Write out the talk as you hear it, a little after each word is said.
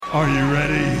Are you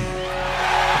ready?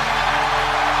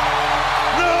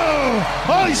 No!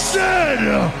 I said,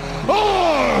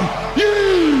 are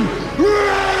you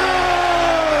ready?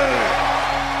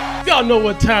 Y'all know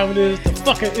what time it is. The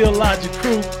fucking Illogic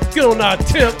crew. Get on our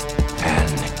tip.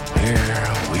 And here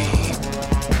we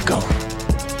go.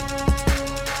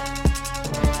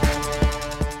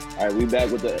 All right, we back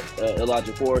with the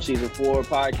Illogic 4 Season 4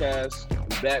 podcast.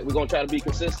 We back. We're going to try to be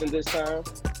consistent this time.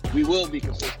 We will be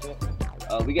consistent.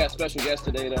 We got special guests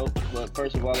today, though. But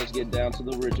first of all, let's get down to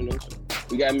the originals.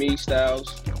 We got me,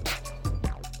 Styles.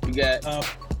 We got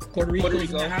Puerto Rico in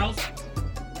the house.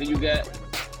 Then you got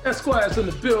Esquire's in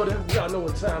the building. Y'all know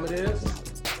what time it is.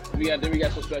 we got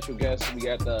some special guests. We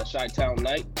got Chitown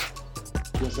Knight.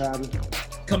 What's happening?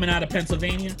 Coming out of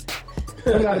Pennsylvania.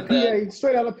 Coming out of PA,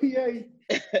 straight out of PA.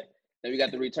 Then we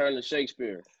got the return to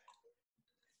Shakespeare.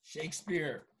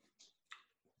 Shakespeare.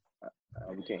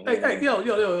 We can't hear Hey,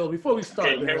 yo, before we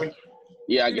start, man.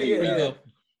 Yeah, I can hear you. Go.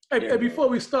 Hey, before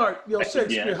we start, yo,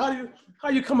 Shakespeare, how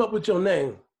you come up with your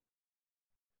name?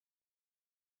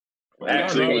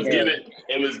 Actually,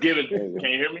 it was given. Can you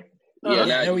hear me? Yeah,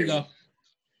 now There we go.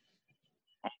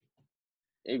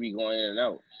 It be going in and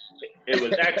out. It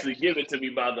was actually given to me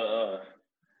by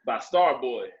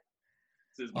Starboy.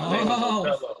 Since my name was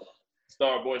Othello,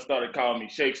 Starboy started calling me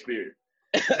Shakespeare.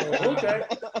 Oh, okay.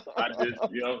 I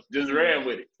just ran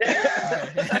with it.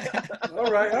 All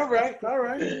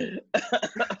right.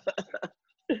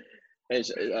 Hey,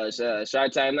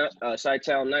 Chitown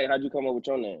Knight, how'd you come up with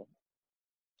your name?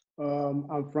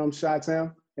 I'm from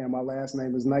Chitown, and my last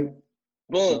name is Knight.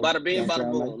 Boom, So, bada bing, that's bada how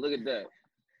I boom. like. Look at that.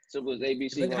 Simple as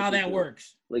ABC. Look how that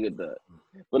works. Look at that.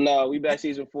 But no, we back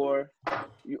season 4.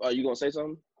 Are you gonna say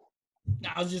something?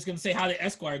 I was just gonna say, how did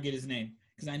Esquire get his name?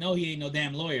 Because I know he ain't no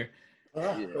damn lawyer.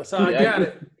 That's how I got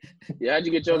it. Yeah, how'd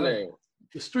you get your name?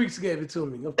 The streets gave it to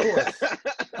me, of course.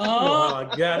 Oh,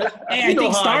 I got it. hey,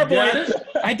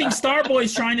 I think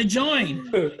Starboy's trying to join.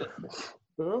 Huh?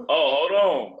 Oh, hold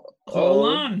on. Hold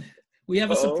on. We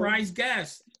have a surprise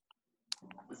guest.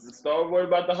 Is the Starboy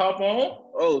about to hop on?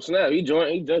 Oh snap! He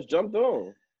joined. He just jumped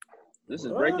on. This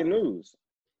is breaking news.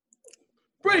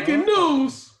 Breaking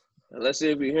news. Let's see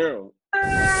if we hear him.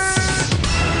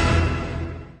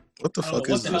 What the fuck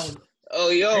is this? Oh,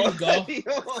 yo. There you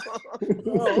go.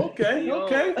 Oh, okay. Yo,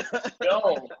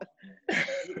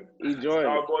 He joined.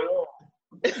 Starboy on.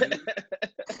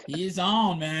 He is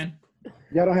on, man.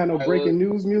 Y'all don't have no breaking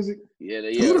news music? Yeah,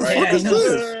 Who the right. fuck is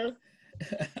this?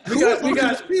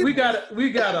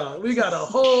 We got a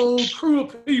whole crew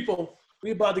of people.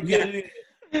 We about to get it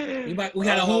in. We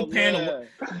got a whole panel.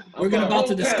 Man. We're about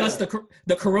to discuss the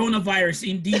coronavirus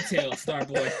in detail,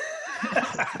 Starboy.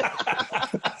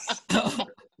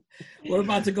 We're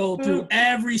about to go through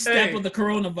every step of the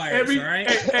coronavirus, all right?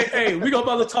 Hey, we're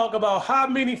about to talk about how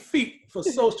many feet for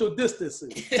social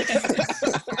distancing.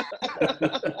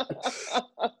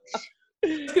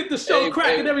 Let's get the show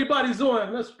cracking. Everybody's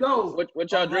on. Let's go.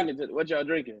 What y'all drinking? What y'all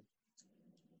drinking?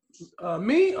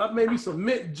 Me? I made me some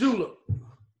mint julep.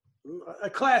 I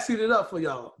classied it up for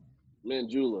y'all.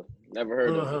 Mint Julep. Never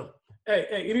heard of it.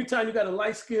 Hey, anytime you got a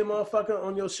light-skinned motherfucker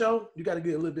on your show, you got to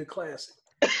get a little bit classy.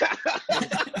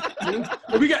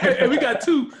 we got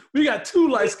two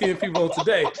light-skinned people on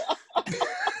today.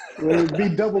 Well, it'd be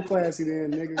double classy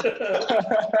then, nigga.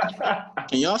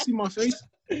 Can y'all see my face?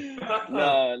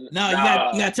 No, you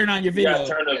got to turn on your video. You gotta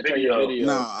turn the video.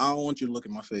 Nah, I don't want you to look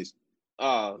at my face.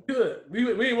 Good.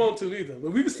 We ain't want to either.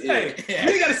 But we just, hey, we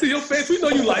ain't got to see your face. We know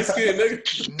you light-skinned, nigga.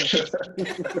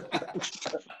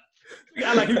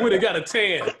 I like you would have got a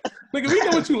tan. Nigga, we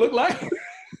know what you look like.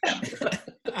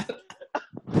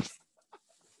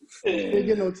 Ain't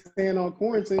get no tan on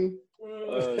quarantine.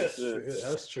 shit. Yeah,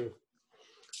 that's true.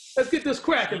 Let's get this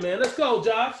cracking, man. Let's go,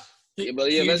 Josh. Yeah,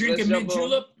 but You drinking mint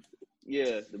julep?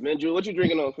 Yeah, the mint julep. What you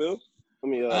drinking on, Phil?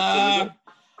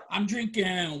 I'm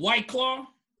drinking White Claw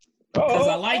because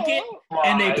I like it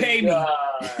and they pay me.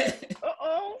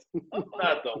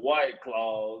 Not the White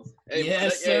Claws. Hey,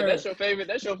 Yes, sir. That's your favorite.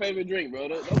 That's your favorite drink, bro.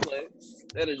 Don't play.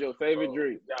 That is your favorite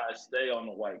drink. Gosh, stay on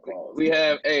the White Claws. We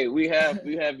have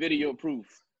video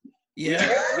proof. Yeah.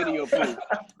 Video proof.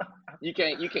 You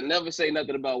can never say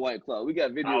nothing about White Claw. We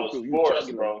got I video was proof. You forced,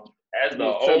 chugging bro. That's You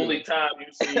the chugging only it. time you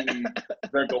see me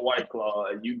drink a White Claw,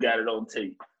 and you got it on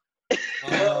tape.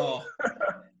 Oh.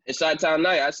 It's Chitown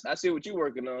Night. I see what you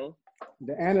working on.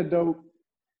 The antidote.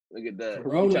 Look at that.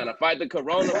 Corona. You trying to fight the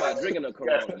corona by drinking the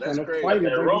corona. That's Trying to crazy. fight it, That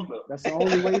baby. Roca. That's the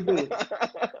only way to do it.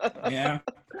 Yeah.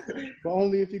 But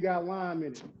only if you got lime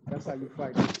in it. That's how you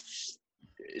fight it.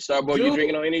 Starboy, you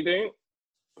drinking on anything?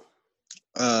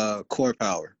 Core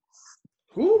Power.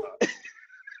 Who?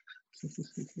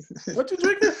 What you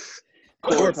drinking?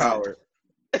 Core power.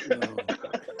 No.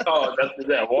 Oh, that's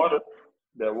that water.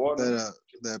 That water.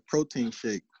 That protein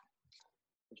shake.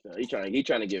 He trying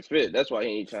to get fit. That's why he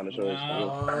ain't trying to show his skin.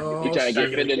 Oh, He trying to get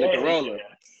fit in the corona.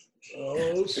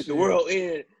 Oh, If shit. the world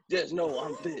ends, just know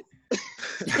I'm fit.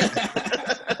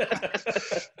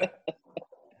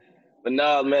 But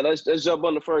nah, man, let's jump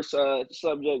on the first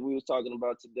subject we was talking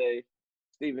about today.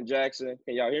 Stephen Jackson.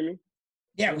 Can y'all hear me?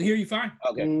 Yeah, we hear you fine.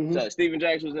 Okay. Mhm. So Stephen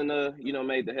Jackson was in the,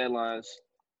 made the headlines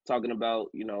talking about,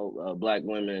 black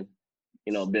women,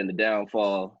 being the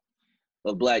downfall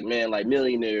of black men, like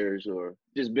millionaires or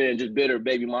just being just bitter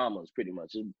baby mamas, pretty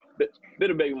much. Just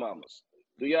bitter baby mamas.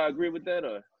 Do y'all agree with that,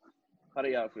 or how do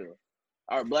y'all feel?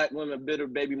 Are black women bitter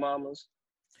baby mamas?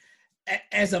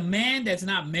 As a man that's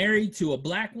not married to a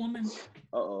black woman,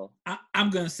 I'm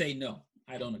going to say no.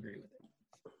 I don't agree with it.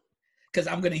 Because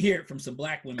I'm going to hear it from some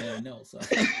black women I know. So.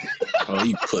 Oh,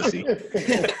 you pussy.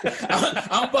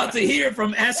 I'm about to hear it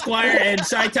from Esquire and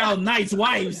Chitown Knight's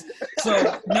wives.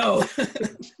 So, no.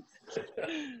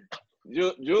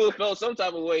 Jules felt some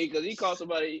type of way because he called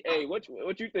somebody, hey, what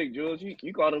you think, Jules?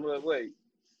 You called him that way.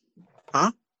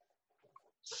 Huh?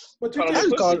 What you I think?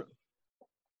 just called it.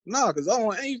 No, because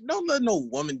don't let no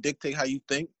woman dictate how you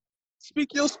think.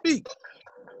 Speak your speak.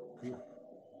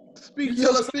 Speak You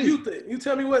your tell us speak. how you think. You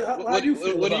tell me how you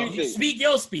feel. What do you about it. think? Speak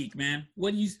your speak, man.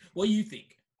 What do you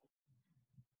think?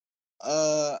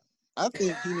 I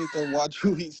think he needs to watch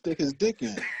who he stick his dick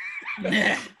in.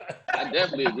 Nah. I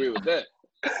definitely agree with that.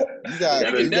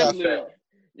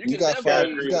 You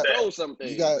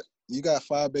got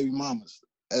five baby mamas.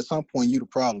 At some point, you the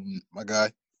problem, my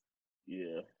guy.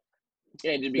 Yeah. You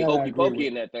can't just be That I hokey agree pokey with.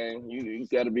 in that thing. You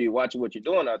got to be watching what you're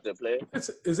doing out there, player.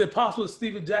 Is it possible that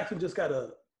Stephen Jackson just got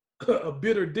a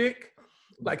bitter dick?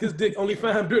 Like his dick only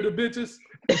find bitter bitches?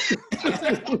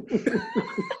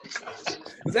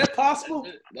 Is that possible?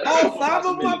 All five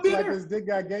of them are Like bitter? his dick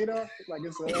got gator, like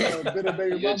it's a bitter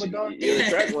baby mama dog. You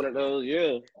attract one of those,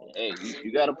 yeah. Hey,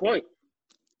 you got a point.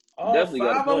 All Definitely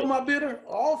got a five of point. them are bitter?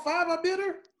 All five are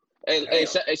bitter? Hey,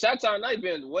 Chitown Knight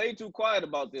been way too quiet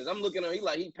about this. I'm looking at him,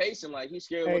 he pacing like he's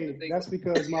scared what to Hey, think. that's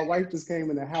because my wife just came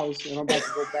in the house and I'm about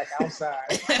to go back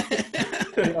outside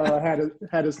and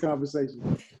had this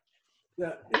conversation.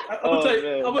 Yeah, I'm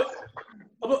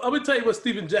gonna tell you what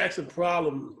Stephen Jackson's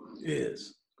problem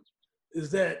is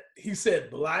that he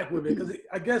said black women, because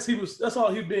I guess that's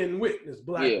all he's been with is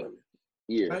black women.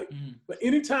 Yeah. Right? But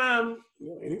anytime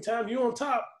you're on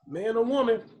top, man or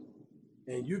woman,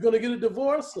 and you're gonna get a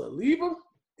divorce or leave them,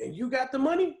 and you got the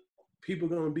money,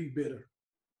 people are gonna be bitter.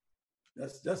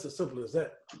 That's as simple as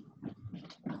that.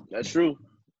 That's true.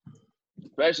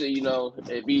 Especially,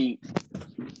 if he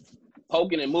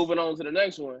poking and moving on to the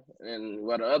next one, and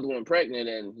while the other one pregnant,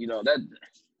 and that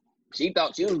she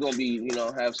thought she was gonna be,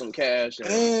 have some cash.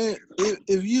 And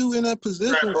if you in that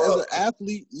position as an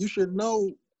athlete, you should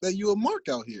know that you a mark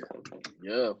out here.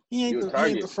 Yeah, He ain't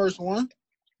the first one.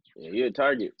 Yeah, he a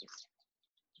target.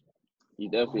 He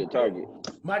definitely a target.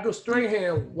 Michael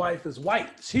Strahan's wife is white.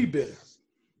 She bitter.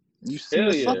 You see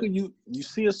a sucker, you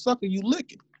see a sucker, you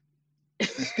lick it. And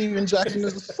Stephen Jackson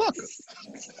is a sucker.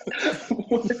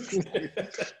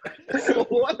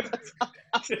 What?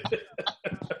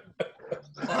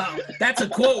 Wow, that's a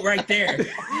quote right there.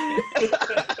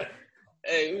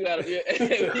 Hey, we gotta say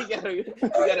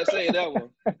that one.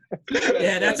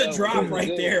 Yeah, that's a drop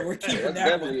right there. We're keeping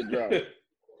that one. Definitely a drop.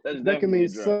 That can mean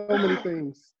so many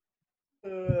things.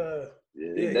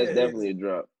 That's definitely a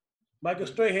drop. Michael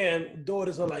Strahan's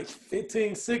daughters are like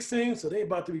 15, 16, so they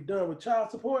about to be done with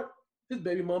child support. His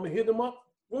baby mama hit them up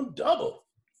on double.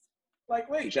 Like,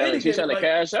 wait, She's trying to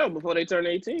cash out before they turn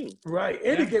 18. Right.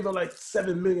 Eddie gave her like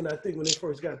 $7 million, I think, when they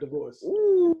first got divorced.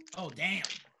 Ooh. Oh, damn.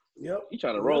 Yep. You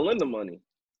trying to roll in the money.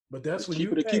 But that's when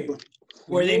cheaper to keep her.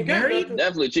 Were they married?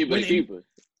 Definitely cheaper to keep her.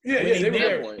 Yeah, they were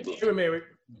married? married. They were married.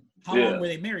 How long were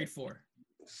they married for?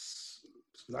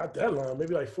 Not that long,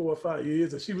 maybe like 4 or 5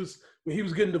 years. And when he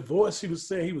was getting divorced, she was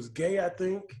saying he was gay, I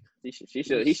think. He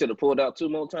should have pulled out 2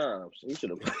 more times. He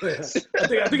should have. I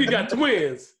think he got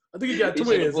twins. He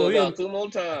pulled out 2 more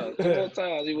times. 2 more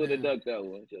times he would have ducked that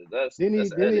one.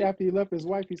 Didn't he, after he left his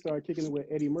wife, he started kicking it with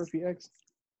Eddie Murphy ex?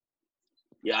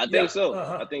 Yeah, I think so.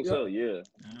 I think so, yeah.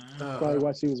 Probably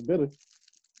why she was bitter.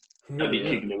 I'd be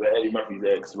kicking it with Eddie Murphy's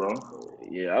ex, bro.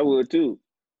 Yeah, I would too.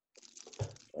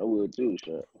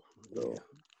 Shut. Do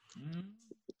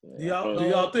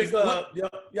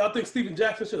y'all think Stephen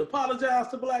Jackson should apologize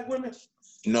to black women?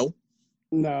 No.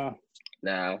 Nah.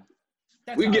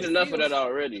 We get enough of that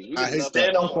already. I hate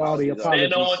Stand on apologies.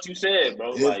 what you said,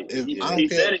 bro. If he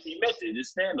said it, he meant it.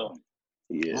 Just stand on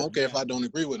it. Yeah. I don't care if I don't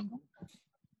agree with him.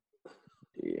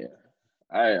 Yeah,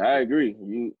 I agree.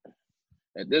 You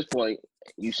at this point,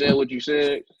 you said what you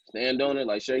said. Stand on it,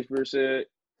 like Shakespeare said.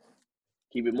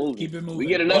 Keep it moving. Keep it moving. We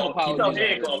get enough apologies. He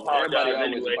ain't gonna apologize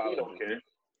anyway. He don't care.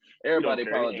 Everybody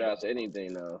apologize for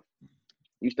anything now.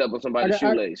 You step on somebody's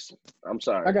shoelace. I'm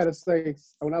sorry. I gotta say,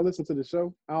 when I listen to the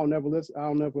show, I don't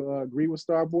never agree with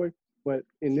Starboy. But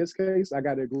in this case, I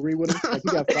gotta agree with him. Like,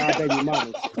 you got 5 baby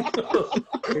mamas.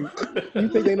 You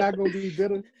think they're not gonna be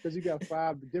bitter because you got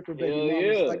 5 different baby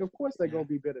mamas? Yeah. Like, of course they're gonna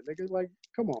be bitter. Niggas, like,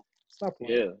 come on, stop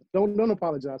playing. Yeah. Don't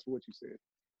apologize for what you said.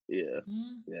 Yeah.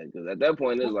 Yeah. Because at that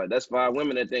point, it's like that's 5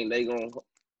 women that think they gonna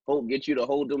get you to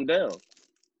hold them down.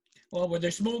 Well, where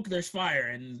there's smoke, there's fire,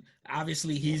 and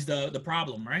obviously he's the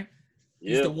problem, right?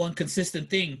 He's the one consistent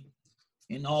thing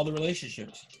in all the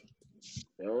relationships.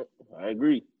 Yeah, I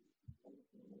agree.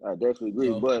 I definitely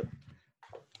agree, but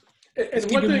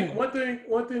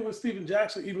one thing with Steven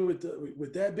Jackson, even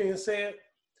with that being said,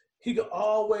 he could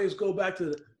always go back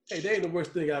to hey, they ain't the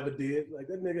worst thing I ever did. Like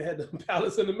that nigga had the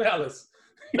palace and the malice.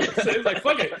 You know what I'm saying? It's like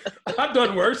fuck it, I've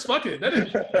done worse. Fuck it, that ain't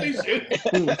shit.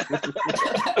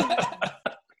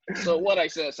 So what I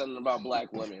said something about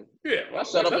black women. Yeah, I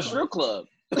set up a strip club.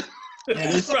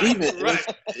 It's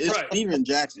Steven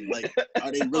Jackson. Like,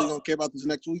 are they really gonna care about this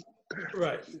next week?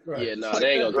 Right. Yeah, no,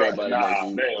 they ain't gonna care about it. Nah,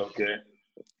 they don't care.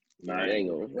 Nah, they ain't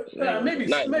gonna.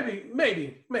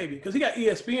 Maybe, because he got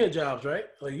ESPN jobs, right?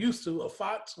 Or he used to, or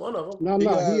Fox, one of them. No, he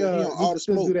all the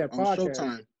smoke do that on podcast.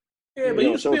 Showtime. Yeah, but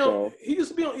he used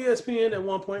to be on ESPN at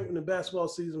one point when the basketball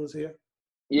season was here.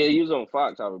 Yeah, he was on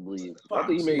Fox, I would believe. Fox. I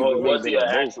think he was he an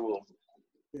actual?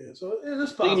 Yeah, so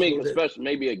it's possible. He made a special,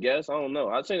 maybe a guest. I don't know.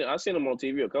 I seen him on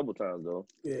TV a couple times though.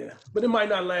 Yeah, but it might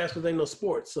not last because ain't no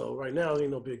sports. So right now, it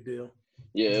ain't no big deal.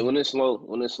 Yeah, when it's slow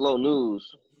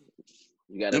news,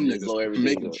 you gotta just blow everything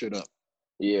making shit up.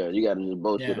 Yeah, you gotta just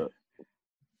blow shit up.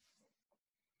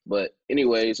 But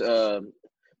anyways,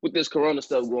 with this Corona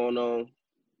stuff going on,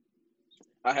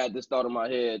 I had this thought in my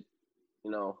head,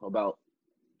 about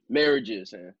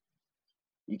marriages, and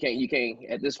you can't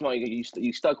at this point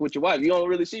you stuck with your wife. You don't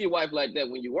really see your wife like that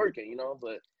when you're working,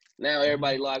 but now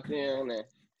everybody locked in, and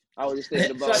I was just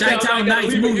thinking about Chitown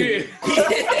nice movie.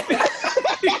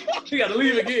 She gotta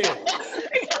leave again.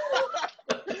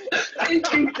 He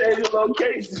keep changing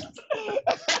locations.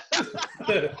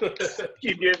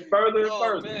 Keep getting further and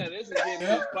further. Man, this is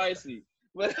getting spicy.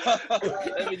 But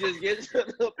let me just get to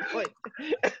the point.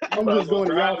 I'm just going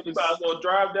to drive. You might as well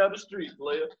drive down the street,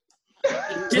 player.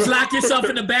 Just lock yourself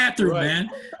in the bathroom, man.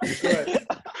 Right.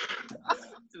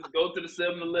 Just go to the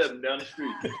 7-Eleven down the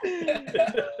street.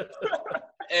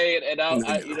 And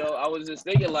I was just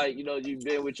thinking, like, you've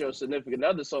been with your significant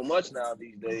other so much now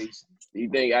these days. Do you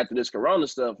think after this Corona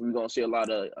stuff, we're gonna see a lot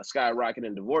of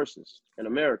skyrocketing divorces in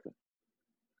America?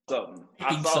 Something.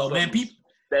 I think so, man. People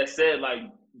that said, like,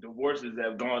 divorces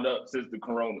have gone up since the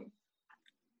Corona.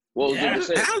 What was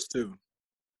it has to.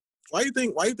 Why you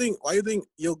think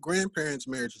your grandparents'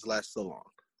 marriages last so long?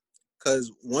 Because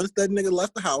once that nigga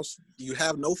left the house, you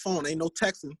have no phone, ain't no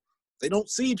texting. They don't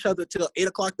see each other till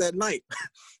 8:00 that night.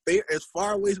 They as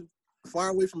far away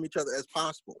from each other as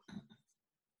possible.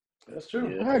 That's true.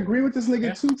 Yeah. I agree with this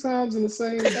nigga 2 times in the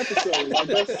same episode. Like,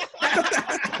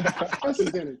 that's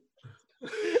identity.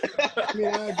 I mean,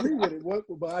 I agree with it.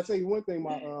 But I tell you one thing,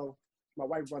 my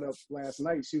wife brought up last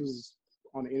night. She was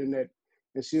on the internet,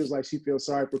 and she was like, she feels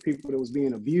sorry for people that was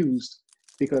being abused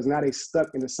because now they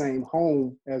stuck in the same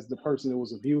home as the person that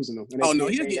was abusing them. Oh no,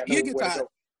 he'll get tired.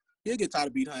 He'll get tired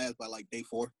of beating her ass by like day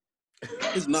 4.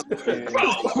 It's nothing.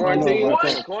 Quarantine?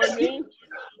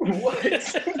 What?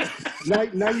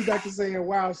 Now you back to saying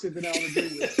wild shit that I don't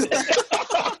agree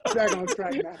with. Back on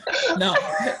track now. No.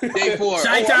 Day 4.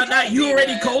 Chitown, you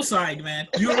already co-signed, man.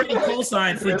 You already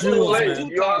co-signed for Jules, man.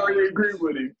 You already agree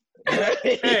with him.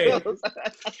 Hey,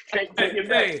 Can't take it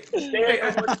back.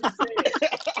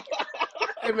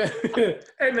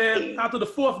 Hey man, after the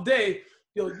 4th day,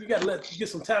 you gotta get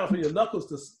some time for your knuckles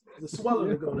to swelling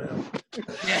to go down.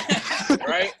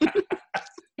 Right?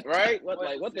 Right?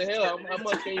 What the hell? How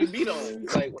much can you beat on?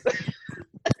 Like,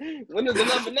 when is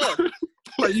enough?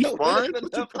 Like, you fine?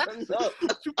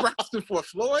 You practicing for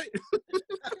Floyd?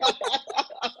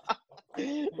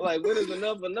 Like, when is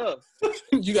enough?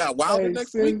 You got Wilder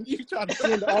next week? You trying to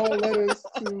send all letters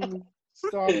to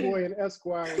Starboy and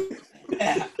Esquire.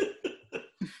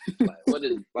 What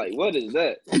is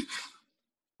that?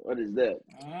 What is that?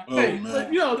 Hey, man.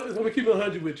 I'm gonna keep it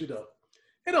 100 with you though.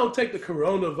 It don't take the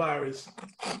coronavirus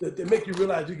that make you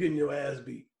realize you're getting your ass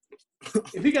beat.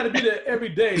 If he got to be there every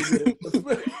day,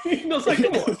 you know, it's like,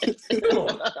 come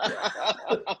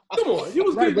on. You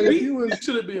was right, getting beat. You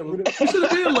should have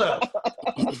been left.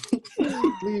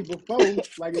 Leave before,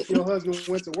 like if your husband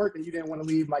went to work and you didn't want to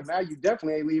leave, like now you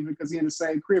definitely ain't leaving because he in the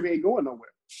same crib, he ain't going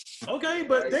nowhere. Okay,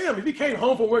 but damn, if he came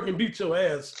home from work and beat your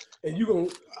ass, and you gonna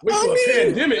wait for a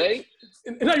pandemic,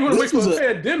 and now you want to wait for a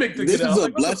pandemic to get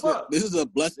out. This is a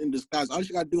blessing in disguise. All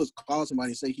you gotta do is call somebody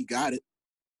and say he got it.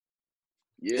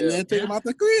 Yeah. And then take him out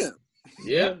the crib.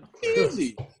 Yeah.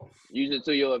 Easy. Use it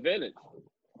to your advantage.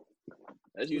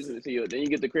 That's using it to your. Then you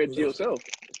get the crib to yourself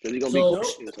because you're gonna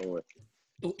be somewhere.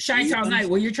 Chitown Night,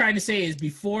 what you're trying to say is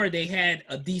before they had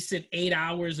a decent 8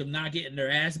 hours of not getting their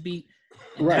ass beat.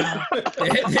 Right.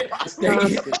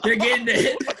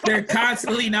 They're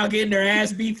constantly now getting their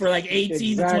ass beat for like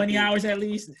 18 to 20 hours at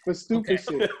least. For stupid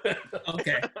shit.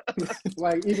 Okay.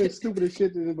 Like even stupider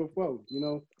shit than before, you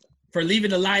know. For leaving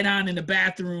the light on in the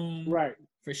bathroom. Right.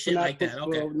 For shit like that.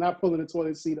 Okay. Not pulling the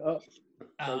toilet seat up.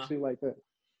 Shit like that.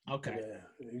 Okay.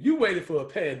 Yeah. You waited for a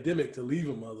pandemic to leave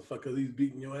a motherfucker. He's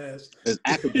beating your ass. It's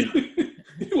academic.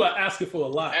 You are asking for a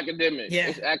lot. Academic. Yeah.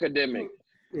 It's academic.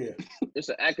 Yeah. It's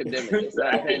an academic. It's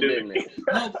not a pandemic.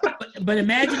 No, but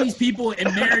imagine these people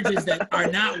in marriages that are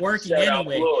not working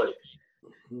anyway.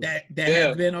 That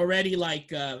have been already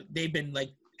like they've been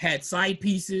like had side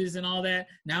pieces and all that.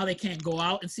 Now they can't go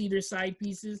out and see their side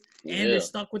pieces, and they're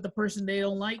stuck with the person they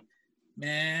don't like.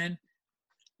 Man,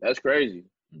 that's crazy.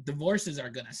 Divorces are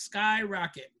gonna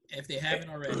skyrocket if they haven't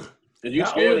already. You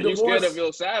scared of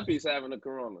your side piece having the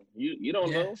corona. You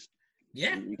don't know.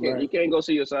 Yeah. You can't go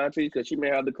see your side piece because she may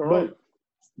have the corona. But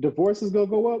divorce is gonna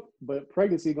go up, but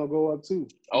pregnancy gonna go up too.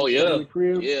 Oh yeah.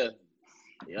 Yeah.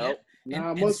 Yep.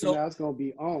 9 months from now it's gonna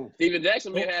be on. Steven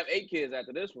Jackson may have 8 kids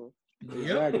after this one.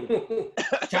 Exactly.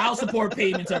 Child support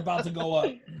payments are about to go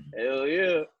up. Hell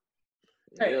yeah.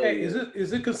 Hey,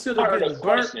 is it considered getting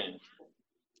burnt?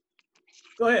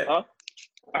 Go ahead. Huh?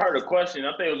 I heard a question.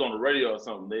 I think it was on the radio or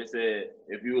something. They said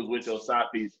if you was with your side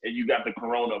piece and you got the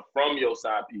corona from your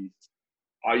side piece,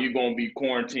 are you going to be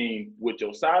quarantined with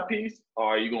your side piece or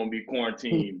are you going to be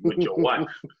quarantined with your wife?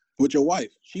 With your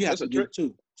wife. She has to give it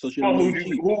too. So she don't know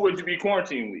cheat. Who would you be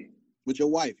quarantined with? With your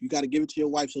wife. You got to give it to your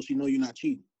wife so she know you're not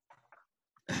cheating.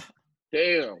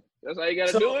 Damn. That's how you got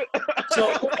to do it?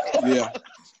 Yeah.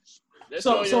 That's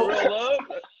your real love?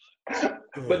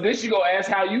 But then she going to ask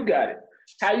how you got it.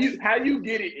 How you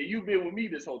get it and you've been with me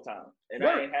this whole time and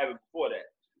I ain't have it before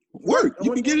that. Work.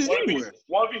 You can get it anywhere.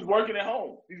 What if he's working at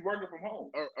home? He's working from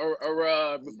home. Or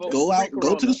go out,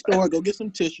 go to the store, go get some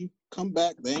tissue, come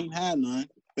back. They ain't had none.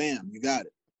 Bam, you got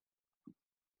it.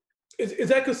 Is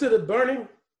that considered burning?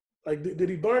 Like, did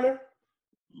he burn her?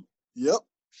 Yep.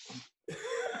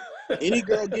 Any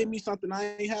girl give me something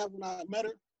I ain't have when I met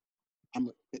her,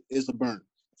 it's a burn.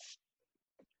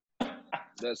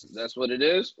 That's what it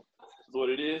is. That's what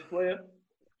it is, player.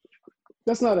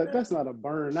 That's not a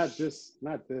burn. Not this.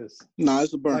 No,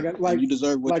 it's a burn. Like you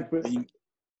deserve what.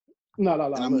 No.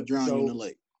 And I'm gonna drown you in the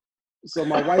lake. So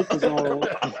my wife was on.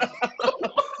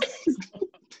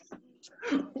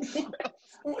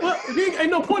 Well,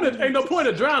 ain't no point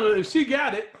of drowning. If she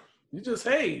got it, you just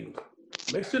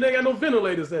make sure they got no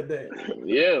ventilators that day.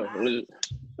 Yeah.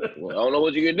 Well, I don't know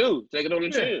what you can do. Take it on the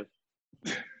chin.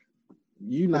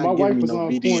 You not giving me no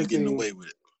BD and getting away with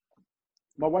it.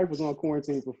 My wife was on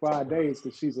quarantine for 5 days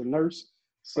because she's a nurse.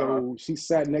 So she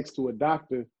sat next to a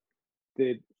doctor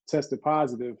that tested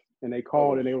positive, and they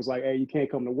called and they was like, "Hey, you can't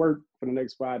come to work for the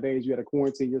next 5 days. You had to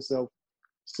quarantine yourself."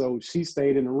 So she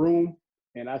stayed in the room,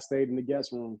 and I stayed in the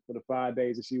guest room for the 5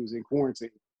 days that she was in quarantine.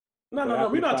 No.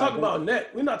 We're not talking about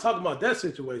that. We're not talking about that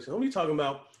situation. We're talking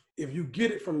about if you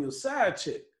get it from your side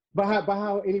chick. But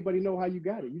how anybody know how you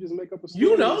got it? You just make up a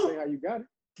story and say how you got it.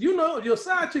 You know, your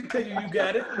side chick tell you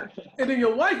got it, and then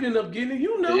your wife end up getting it.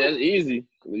 You know, yeah, that's easy.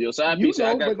 Your side piece,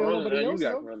 I got corona. You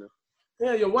got corona.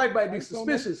 Yeah, your wife might be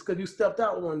suspicious because you stepped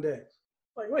out one day.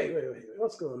 Like, wait,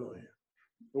 what's going on here?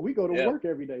 But we go to work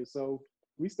every day, so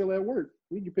we still at work.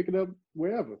 We can pick it up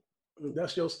wherever.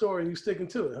 That's your story, and you sticking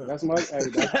to it, huh? That's what's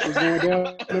going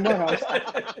down in my house.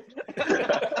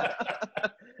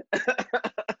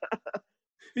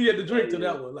 He had to drink to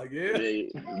that one, like, yeah,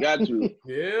 got you.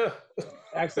 Yeah.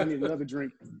 Actually, I need another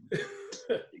drink.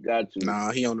 Got you.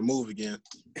 Nah, he on the move again.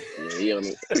 Yeah, he on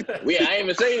the. I ain't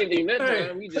even say anything that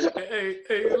time. We just.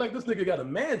 Hey, like this nigga got a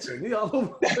mansion. He all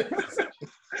over the place.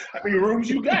 How many rooms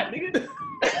you got, nigga?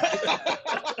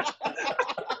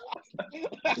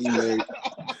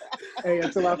 Hey,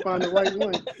 until I find the right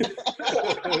one.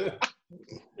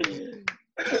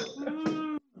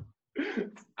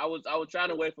 I was trying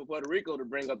to wait for Puerto Rico to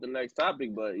bring up the next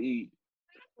topic, but he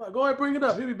Right, go ahead, bring it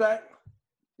up. He'll be back.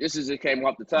 This is it came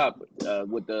off the top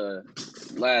with the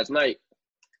last night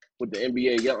with the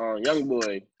NBA young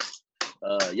boy,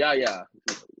 Yaya,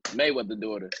 Mayweather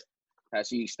daughter. How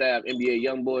she stabbed NBA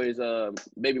young boy's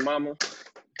baby mama.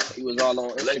 He was all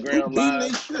on Instagram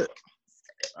Live.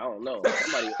 I don't know.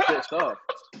 Somebody pissed off.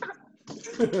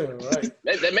 Right.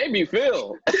 That made me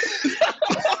feel.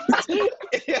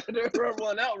 Yeah, they rub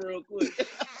one out real quick.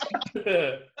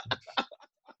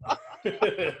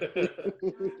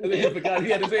 And then he forgot he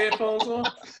had his headphones on.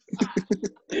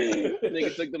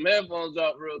 Nigga took them headphones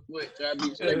off real quick, trying to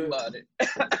be straight about it.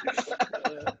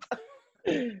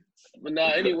 But nah,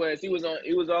 anyways, he was all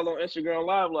on Instagram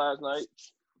Live last night.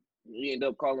 He ended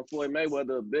up calling Floyd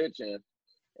Mayweather a bitch,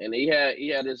 and he had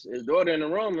his daughter in the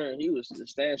room, and he was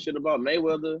saying shit about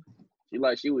Mayweather.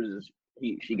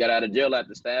 She got out of jail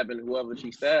after stabbing whoever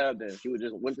she stabbed, and she was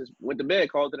just went to bed,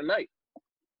 called it a night.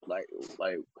 Like,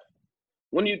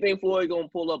 when do you think Floyd gonna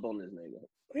pull up on this nigga?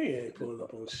 He ain't pulling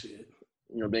up on shit.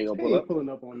 You know they gonna He pull ain't up? pulling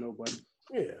up on nobody.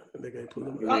 Yeah, they ain't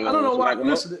pulling up. You I ain't don't know why.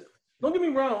 gonna smack him Listen, don't get me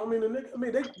wrong. I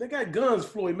mean, they got guns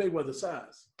Floyd Mayweather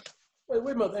size.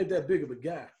 Mayweather ain't that big of a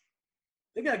guy.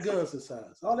 They got guns his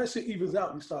size. All that shit evens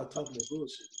out. You start talking that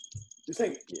bullshit. This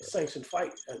ain't a sanctioned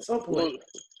fight. At some point.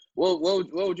 What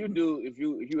would you do if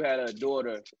you had a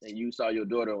daughter and you saw your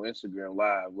daughter on Instagram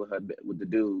Live with the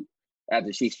dude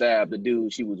after she stabbed the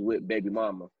dude she was with, baby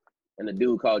mama, and the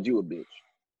dude called you a bitch?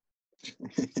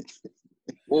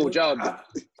 What would y'all do?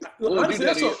 What would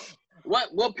you do?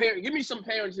 What parent? Give me some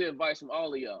parenting advice from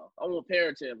all of y'all. I want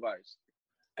parenting advice.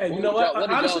 Hey, you know what?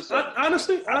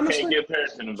 Honestly, I can't give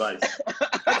parenting advice.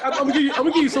 I'm gonna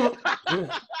give you some.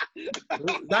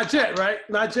 Not yet, right?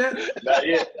 Not yet. Not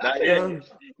yet.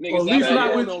 Niggas, at least I'm not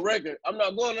not with- going on record. I'm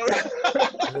not going on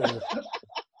record.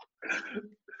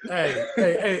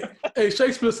 Hey,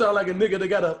 Shakespeare sound like a nigga that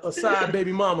got a side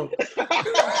baby mama.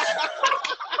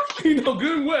 He know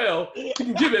good and well he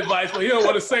can give advice, but he don't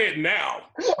want to say it now.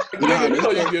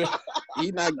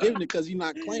 He's not giving it because he's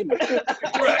not claiming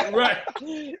it. Right.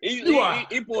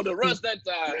 He pulled the rust that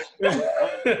time.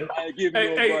 I ain't giving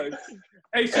no advice.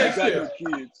 Hey, Shakespeare.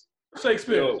 Kids.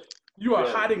 Shakespeare, you are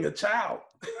hiding a child.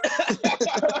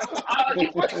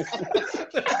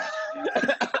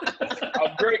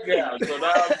 I'm great now, so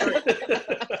now I'm great.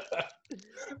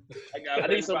 I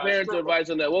need some parenting advice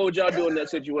on that. What would y'all do in that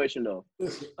situation, though?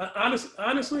 Listen,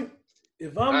 honestly,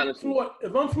 if I'm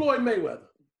Floyd Mayweather,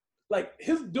 like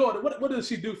his daughter, what does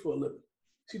she do for a living?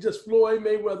 She just Floyd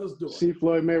Mayweather's daughter. She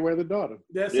Floyd Mayweather's daughter.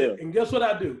 That's it. And guess what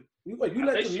I do? You let I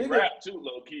think the she nigga rap too,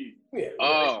 low key. Yeah.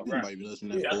 Oh, You might be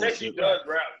listening to I that think she bullshit. does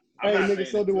rap. Hey, nigga,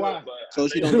 so do I. So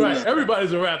she don't do Right. nothing.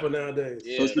 Everybody's a rapper nowadays.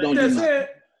 Yeah, So she don't With do that nothing. said,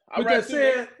 I rap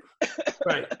too,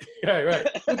 right.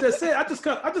 With that said, I just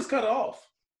cut it off.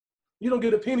 You don't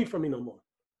get a penny from me no more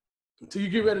until you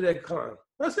get rid of that clown.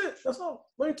 That's it. That's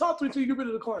all. Don't even talk to me until you get rid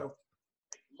of the clown.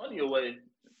 Money away,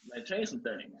 like change some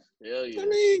things. Hell yeah. I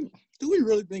mean, do we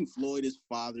really think Floyd is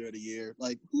father of the year?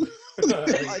 Like,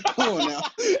 like come on now.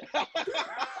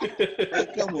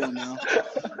 Like, come on now.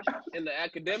 In the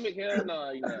academic, hell no,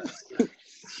 you know.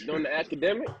 You doing the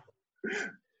academic?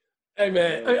 Hey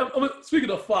man, speaking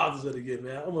of fathers of the year,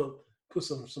 man, I'm gonna put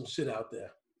some shit out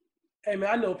there. Hey man,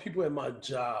 I know people at my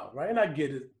job, right? And I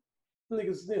get it.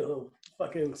 Niggas,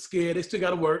 fucking scared. They still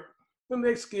gotta work. And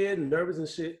they're scared and nervous and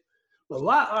shit. But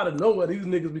why out of nowhere these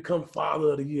niggas become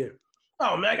father of the year?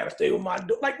 Oh man, I gotta stay with my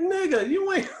like nigga,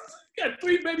 you ain't got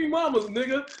 3 baby mamas,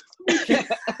 nigga. Get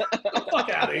the fuck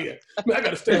out of here. Man, I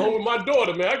gotta stay home with my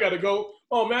daughter, man. I gotta go.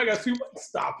 Oh man, I gotta see.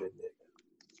 Stop it, nigga.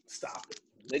 Stop it.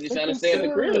 They just trying to stay in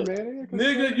the crib.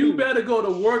 Nigga, you better go to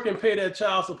work and pay that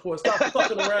child support. Stop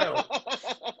fucking around.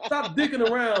 Stop dicking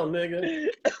around, nigga.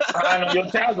 Behind on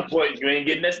your child support, you ain't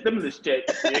getting that stimulus check.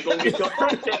 You ain't gonna get your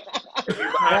Trump check. You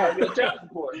behind on your child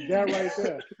support. That right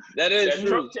there. That is That true.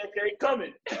 Trump check ain't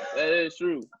coming. That is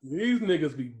true. These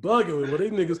niggas be bugging me, but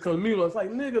these niggas come to me. It's like,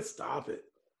 nigga, stop it.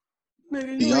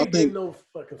 Nigga, Do you y'all ain't getting think- no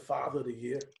fucking father of the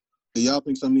year. Do y'all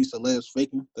think some of these celebs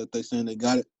faking that they saying they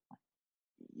got it?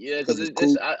 Yeah, because it's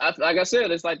it's cool. like I said,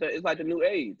 it's like the new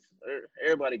AIDS.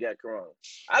 Everybody got corona.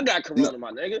 I got corona,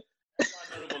 my nigga.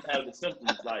 None of them have the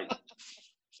symptoms like.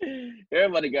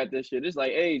 Everybody got this shit. It's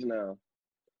like AIDS now.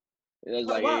 It's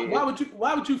like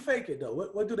Why would you fake it though?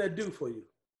 What do that do for you?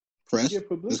 Press. Get It's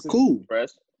publicity. cool.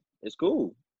 press. It's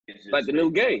cool. It's just Like the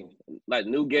new gay. Like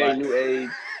new gay, Right. new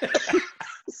AIDS.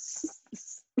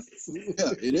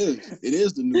 Yeah, it is. It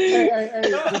is the new Hey, thing.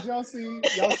 hey, did y'all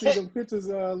see them pictures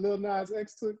Lil Nas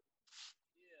X took?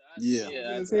 Yeah.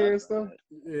 In his hair and stuff?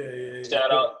 Yeah.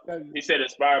 Shout out. That- He said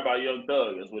inspired by Young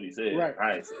Thug. That's what he said. Right.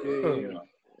 I ain't say Yeah, it.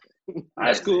 yeah. I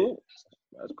That's ain't cool.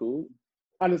 That's cool.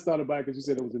 I just thought about it because you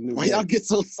said it was a new. Why y'all get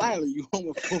so silent? You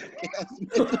homophobic ass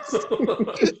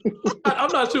niggas.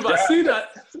 I'm not sure if I see that.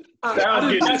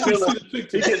 I didn't actually see the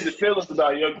picture. He getting the feelings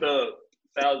about Young Thug.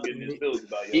 Sal's getting his feelings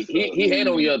about Young Thug. He hate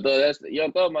on Young Thug. That's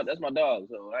Young Thug. That's my dog.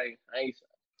 So I ain't.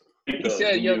 He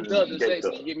said Young Thug to say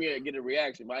so get a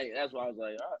reaction. That's why I was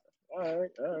like, all right.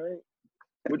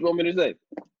 What you want me to say?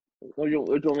 What you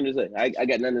want me to say? I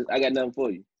got nothing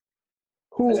for you.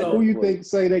 Who you think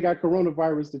say they got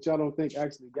coronavirus that y'all don't think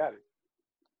actually got it?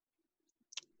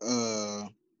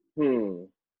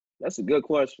 That's a good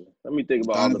question. Let me think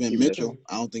about Donovan Mitchell.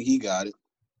 I don't think he got it.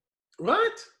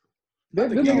 What?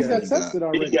 Them niggas got tested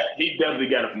already. He definitely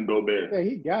got it from Gobert. Yeah,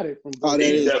 he got it from Gobert.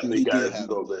 He definitely got it from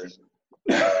Gobert.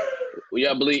 Well,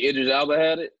 y'all believe Idris Elba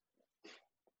had it?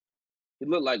 He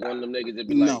looked like one of them niggas that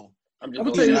be like, no. I'm just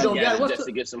gonna get it just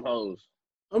to get some hoes.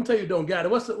 I'm telling you, don't got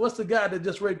it. What's the guy that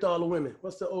just raped all the women?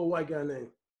 What's the old white guy name?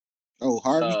 Oh,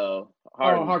 Harvey.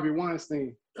 Harvey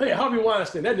Weinstein. Hey, Harvey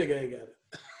Weinstein. That nigga ain't got it.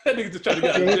 That nigga just trying to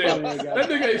get out of jail. That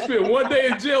nigga ain't spent one day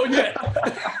in jail yet.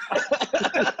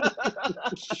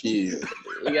 Shit.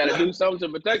 He got to do something to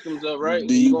protect himself, right?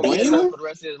 Do you blame him for the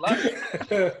rest of his life?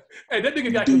 Hey, that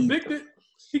nigga got convicted.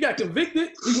 He got convicted.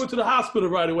 He went to the hospital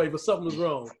right away, but something was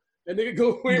wrong. That nigga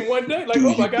go in one day like,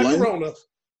 I got corona.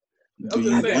 Do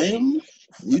you blame him?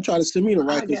 You try to send me the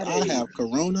right because I have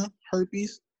corona,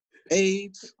 herpes,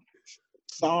 AIDS,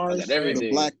 SARS, the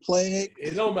Black Plague.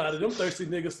 It don't matter. Them thirsty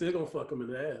niggas still gonna fuck him in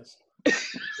the ass.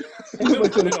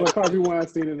 Harvey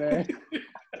Weinstein in the ass.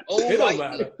 It don't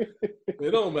matter.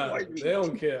 It don't matter. They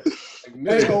don't care.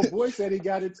 Hey, old boy said he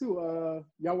got it too.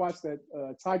 Y'all watched that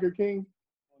Tiger King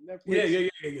on Netflix?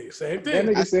 Yeah. Same thing.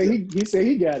 That nigga said he said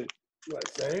he got it. Right,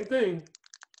 same thing.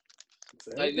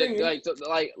 Like, do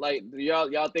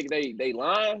y'all think they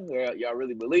lying or y'all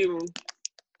really believe them?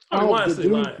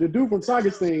 The dude from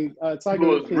Tiger King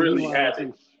really had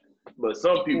it, but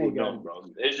some people don't, bro.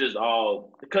 It's just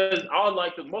all because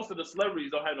most of the celebrities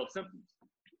don't have no symptoms.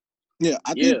 Yeah,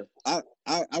 I think I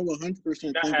 100%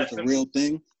 think it's a real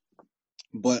thing,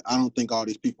 but I don't think all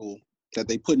these people that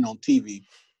they putting on TV,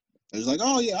 it's like,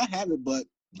 oh yeah, I have it, but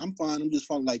I'm fine. I'm just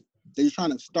fine. Like they're just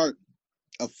trying to start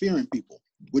a fear in people,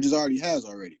 which is already.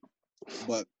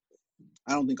 But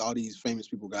I don't think all these famous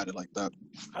people got it like that.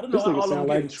 I don't know how all of them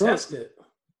getting tested.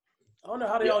 I don't know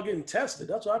how they all getting tested.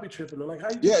 That's what I be tripping on. Like how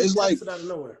you it's like tested out of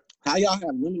nowhere. How y'all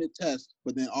have limited tests,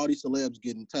 but then all these celebs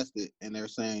getting tested and they're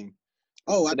saying,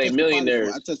 "Oh, I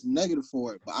tested negative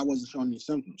for it, but I wasn't showing any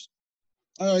symptoms."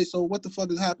 All right, so what the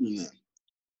fuck is happening then?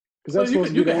 Because you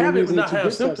can have it but not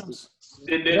have symptoms.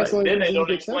 Then they don't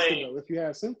explain if you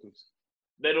have symptoms.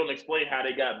 They don't explain how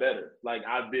they got better. Like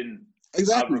I've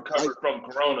recovered from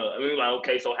corona. I mean, like,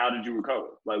 okay, so how did you recover?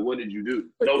 Like, what did you do?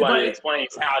 Nobody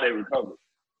explains how they recovered.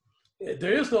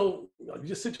 There is no. You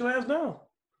just sit your ass down.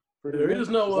 There is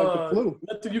no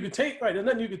nothing you can take. Right, there's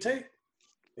nothing you can take.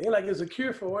 It ain't like there's a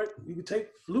cure for it. You can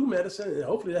take flu medicine and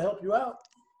hopefully that'll help you out.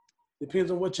 Depends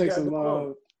on what you got going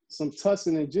on. Some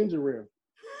tussin and ginger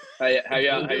ale. Have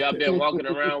y'all been walking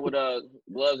around with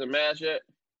gloves and masks yet?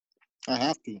 I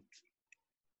have to.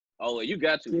 Oh, you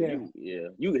got to. Yeah.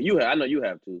 You I know you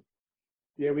have to.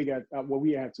 Yeah, we got.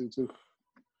 We have to too.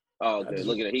 Oh, okay.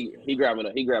 Look at it. He grabbing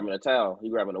a towel. He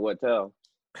grabbing a wet towel.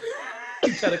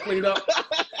 He trying to clean up.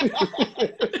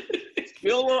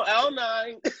 Still on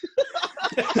L9.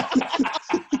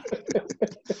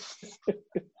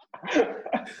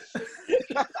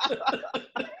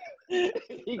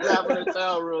 He grabbing a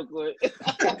towel real quick.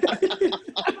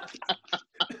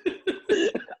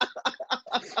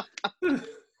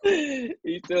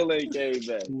 He still ain't came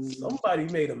back. Somebody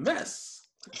made a mess.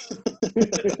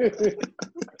 That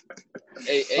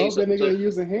nigga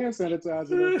using hand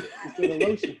sanitizer instead of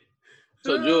lotion.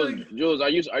 So Jules,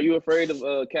 are you afraid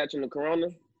of catching the corona?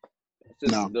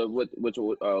 No. With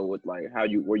like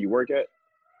where you work at?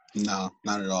 No,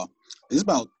 not at all. It's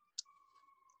about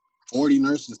 40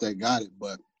 nurses that got it,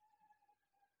 but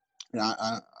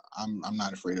I'm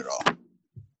not afraid at all.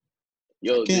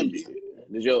 Yo, did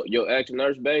your ex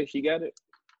nurse babe, she got it?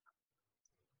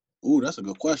 Ooh, that's a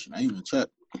good question. I ain't even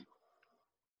checked.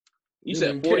 You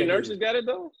said 40 nurses got it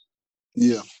though?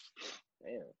 Yeah.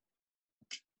 Damn.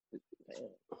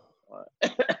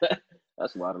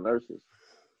 That's a lot of nurses.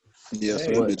 Yeah, so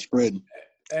that bitch spreading.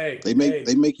 They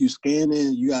make you scan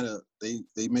in. You gotta they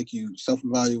make you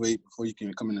self-evaluate before you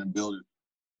can come in the building.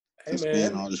 Hey,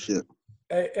 scan all the shit.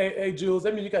 Hey, Jules,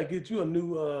 that means you gotta get you a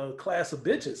new class of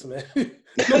bitches, man.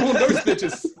 No more nurse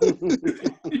bitches.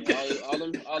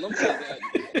 all them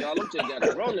chicks got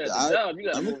corona at the job. You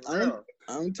gotta move around.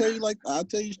 I'll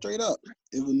tell you straight up.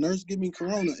 If a nurse give me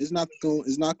corona, it's not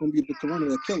gonna be the corona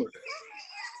that kill her.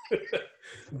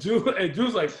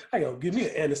 Drew's like, I gotta give me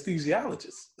an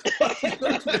anesthesiologist.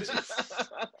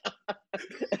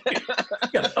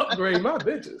 Gotta upgrade my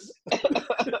bitches.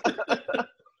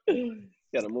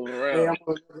 Gotta move Hey, around.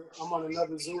 I'm on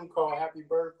another Zoom call. Happy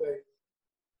birthday.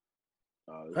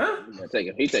 Huh?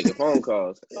 He taking phone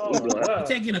calls. Oh, wow.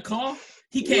 Taking a call?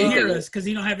 He can't hear us because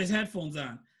he don't have his headphones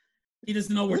on. He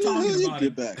doesn't know we're talking about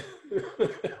it. Back.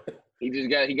 He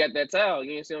got that towel.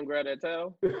 You didn't see him grab that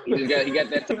towel? He got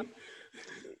that towel.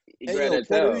 He Hey, grabbed yo, that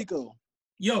Puerto towel. Rico.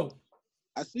 Yo.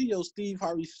 I see your Steve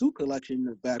Harvey suit collection in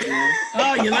the background.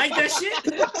 Oh, you like that shit?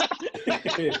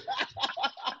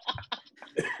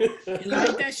 You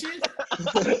like that shit?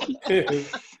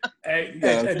 Hey,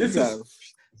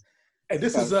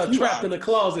 this is a trapped in the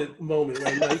closet moment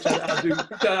right now. He's trying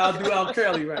to outdo Al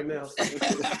Kelly right now.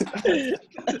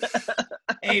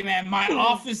 Hey, man, my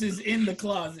office is in the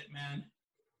closet, man.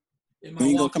 In my You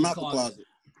ain't gonna come walk-in out the closet.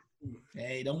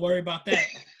 Hey, don't worry about that.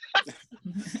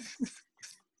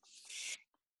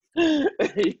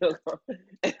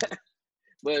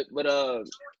 but I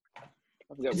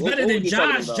forgot, It's what better was than you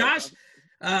talking Josh.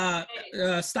 about?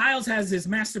 Josh Styles has his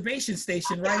masturbation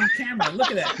station right in camera.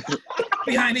 Look at that.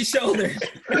 Behind his shoulder. He's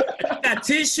got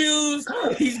tissues.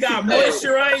 He's got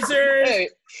moisturizers. Hey,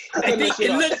 I think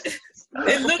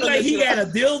it looked like he had a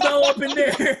dildo up in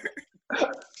there.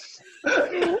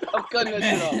 I'm cutting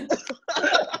that shit off.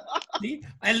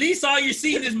 At least all you're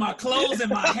seeing is my clothes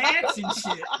and my hats and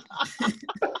shit.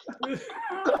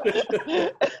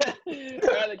 I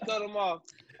had to cut him off.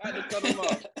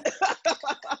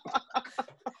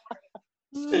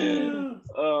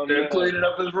 Oh, They're man. cleaning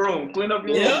up his room. Clean up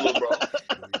your room, little bro.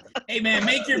 Hey, man,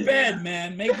 make your bed,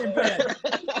 man. Make your bed.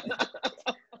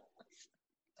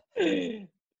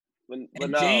 But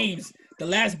And no. James, the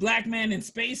last black man in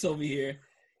space over here,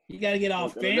 you got to get all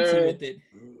fancy with it.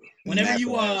 Whenever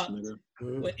you,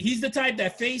 he's the type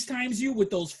that FaceTimes you with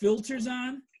those filters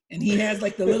on, and he has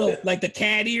like the little, like the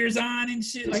cat ears on and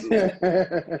shit like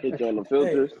that. Hit you on the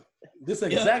filters. Hey, this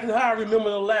is exactly how I remember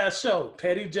the last show,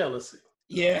 Petty Jealousy.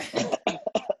 Yeah.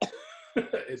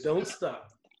 It don't stop.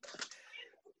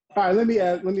 All right, let me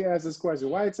ask this question.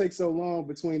 Why it take so long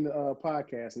between the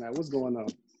podcasts now? What's going on?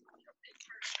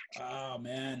 Oh,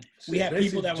 man. We have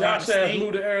people that were Josh ass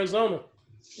moved to Arizona.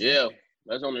 Yeah,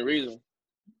 that's the only reason.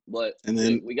 But And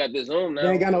then we got this Zoom now. They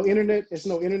ain't got no internet. It's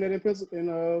no internet in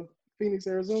Phoenix,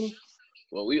 Arizona.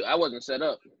 Well, I wasn't set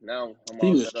up. Now I'm he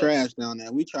all was set up. trash down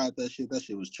there. We tried that shit. That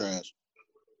shit was trash.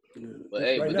 But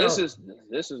hey, Right but now,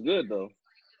 this is good though.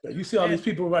 you see all these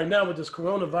people right now with this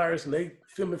coronavirus and they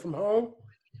filming from home.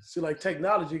 See, like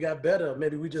technology got better.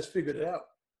 Maybe we just figured it out.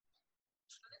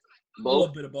 A little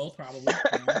bit of both, probably.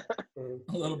 A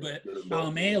little bit.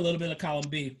 Column A, a little bit of column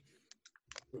B.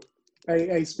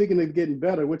 Hey, speaking of getting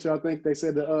better, what y'all think? They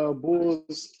said the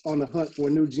Bulls on the hunt for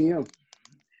a new GM.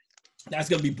 That's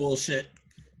going to be bullshit.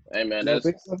 Hey man, You don't that's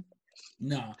think so?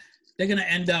 No. They're going to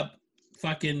end up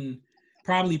fucking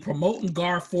probably promoting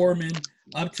Gar Foreman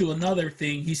up to another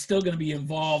thing. He's still going to be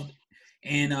involved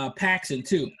in Paxson,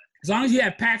 too. As long as you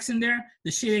have Paxson there,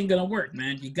 the shit ain't going to work,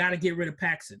 man. You got to get rid of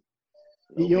Paxson.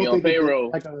 You don't on think payroll.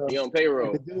 he on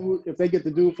payroll. If they get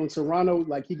the dude from Toronto,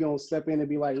 like he gonna step in and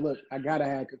be like, "Look, I gotta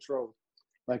have control.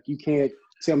 Like you can't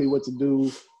tell me what to do.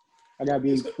 I gotta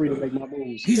be free to make my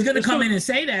moves." He's gonna come in and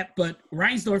say that, but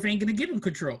Reinsdorf ain't gonna give him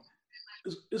control.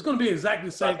 It's going to be exactly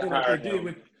the same thing that they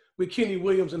did with Kenny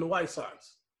Williams and the White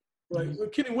Sox. Like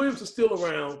Kenny Williams is still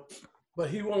around, but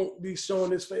he won't be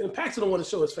showing his face. And Paxton don't want to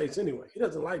show his face anyway. He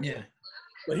doesn't like that.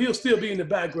 But he'll still be in the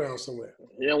background somewhere.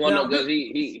 You don't want to know because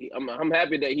I'm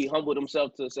happy that he humbled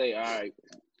himself to say, all right,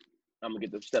 I'm gonna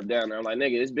get the step down there. I'm like,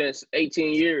 nigga, it's been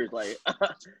 18 years. Like,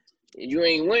 you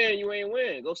ain't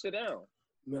win. Go sit down.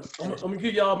 Now, I'm gonna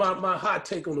give y'all my hot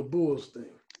take on the Bulls thing.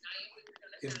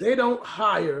 If they don't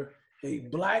hire a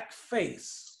black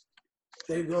face,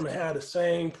 they're gonna have the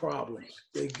same problems.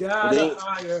 They gotta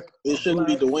hire. It shouldn't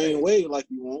be Dwayne Wade like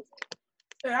you want.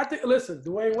 Hey, I think. Listen,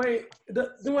 Dwayne Wade I'm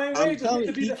just telling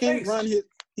needs to you, be the face.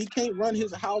 he can't run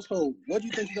his household. What do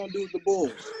you think he's gonna do with the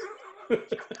Bulls?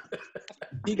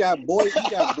 He got boy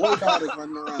daughters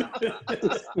running around.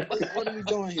 What are we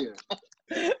doing here?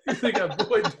 You think I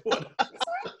boy daughters?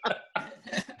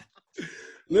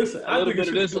 Listen, I think it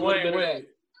should be Dwayne Wade.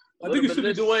 I think it should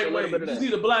be Dwayne Wade. You just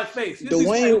need a black face. He's gonna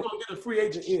get a free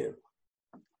agent in.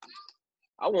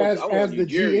 As the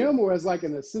GM or as like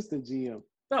an assistant GM?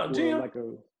 No, GM. Like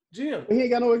a GM. He ain't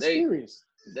got no experience.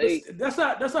 That's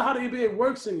not how the NBA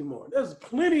works anymore. There's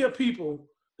plenty of people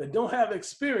that don't have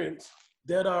experience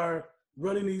that are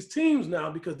running these teams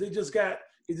now because they just got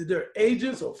either their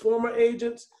agents or former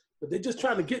agents, but they're just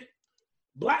trying to get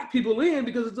black people in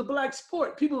because it's a black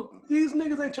sport. These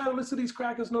niggas ain't trying to listen to these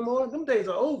crackers no more. Them days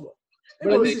are over.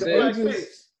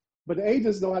 But the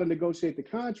agents know how to negotiate the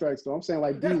contracts, though. I'm saying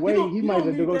like D-Wade, he might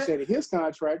have negotiated his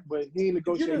contract, but he ain't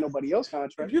negotiated nobody else's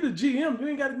contract. If you're the GM, you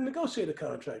ain't got to negotiate a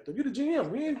contract. If you're the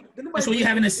GM, that's what you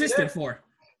have an assistant for.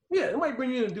 Yeah, they might bring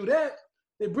you in and do that.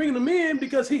 They're bringing him in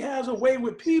because he has a way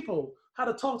with people how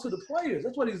to talk to the players.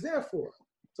 That's what he's there for.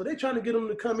 So they're trying to get him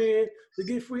to come in to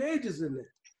get free agents in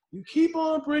there. You keep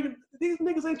on bringing these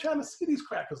niggas ain't trying to see these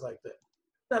crackers like that.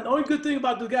 Now the only good thing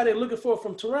about the guy they're looking for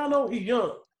from Toronto, he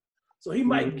young. So he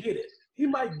might get it. He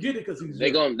might get it because he's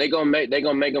young. They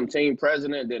gonna make him team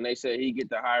president. Then they said he get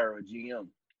to hire a GM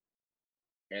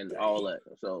and all that.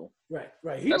 So right.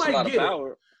 He that's might a lot get of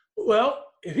power. It. Well,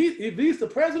 if he's the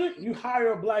president, you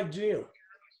hire a black GM,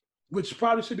 which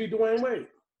probably should be Dwayne Wade.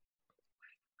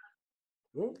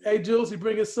 Hey Jules, he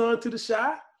bring his son to the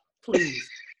shot, please.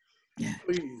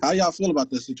 Please. How y'all feel about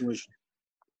this situation?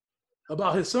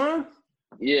 About his son?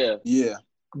 Yeah.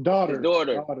 Daughter.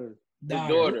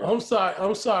 I'm sorry. I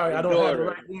don't have the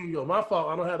right lingo. My fault.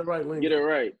 I don't have the right lingo. Get it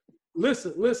right.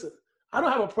 Listen. I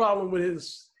don't have a problem with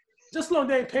his. Just as long as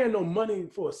they ain't paying no money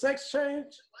for a sex change,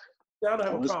 I don't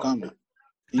have a problem.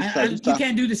 You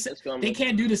can't do they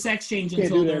can't do the sex change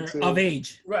until they're of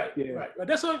age. Right.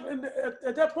 That's what,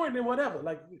 at that point, then whatever.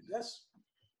 Like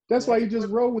that's why you just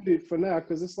roll with it for now,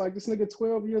 because it's like this nigga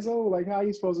 12 years old. Like, how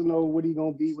you supposed to know what he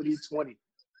gonna be when he's 20?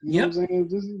 You know what I'm saying?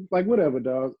 Just like whatever,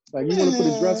 dog. Like you want to put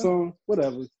a dress on,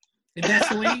 whatever. If that's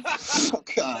the way. Oh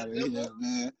God, yeah,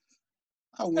 man.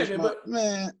 I wish,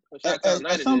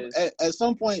 at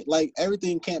some point, like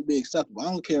everything can't be acceptable.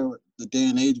 I don't care what the day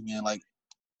and age, man. Like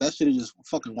that shit is just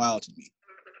fucking wild to me.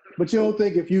 But you don't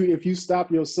think if you stop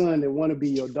your son that want to be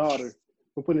your daughter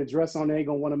from putting a dress on, they ain't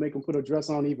gonna want to make him put a dress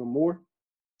on even more?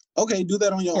 Okay, do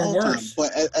that on your own time.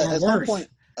 But at some point,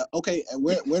 okay,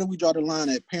 where do we draw the line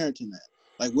at parenting that?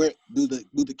 Like, where do the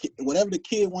kid, whatever the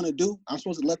kid want to do, I'm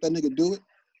supposed to let that nigga do it?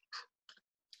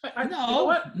 You know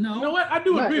what? I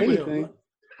do agree with him.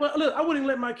 Well, look, I wouldn't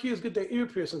let my kids get their ear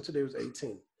pierced until they was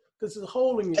 18. Because it's a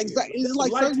hole in your ear.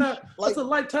 It's a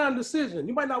lifetime decision.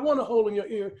 You might not want a hole in your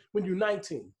ear when you're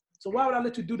 19. So why would I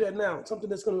let you do that now? Something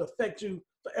that's going to affect you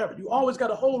forever. You always got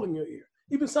a hole in your ear.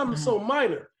 Even something so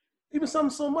minor. Even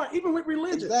with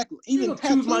religion. Exactly. Even you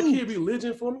choose my kid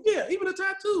religion for me. Yeah, even a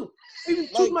tattoo. Even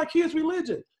choose my kid's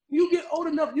religion. You get old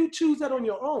enough, you choose that on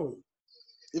your own.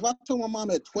 If I told my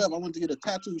mom at 12 I wanted to get a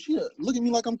tattoo, she'd look at me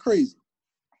like I'm crazy.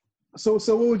 So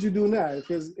what would you do now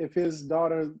if his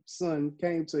daughter's son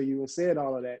came to you and said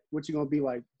all of that? What you gonna be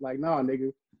like? Like, nah,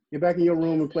 nigga, get back in your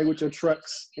room and play with your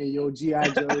trucks and your G.I.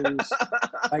 Joes.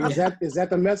 Like, is that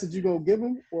the message you gonna give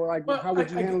him, or like how would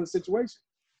you handle the situation?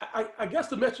 I guess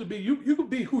the message would be you could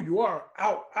be who you are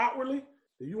outwardly.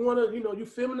 If you want to, you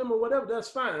feminine or whatever, that's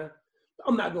fine.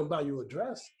 I'm not gonna buy you a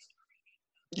dress.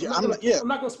 I'm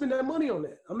not gonna spend that money on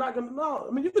that. I'm not gonna. No,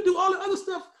 I mean, you could do all the other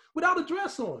stuff without a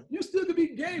dress on. You still could be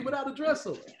gay without a dress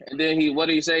on. And then what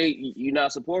do you say? You're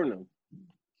not supporting him?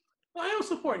 I am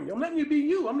supporting you. I'm letting you be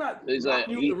you. I'm not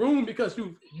locking you in the room because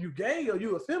you gay or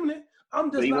you effeminate. I'm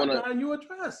just not buying you a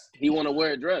dress. He want to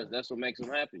wear a dress. That's what makes him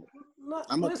happy.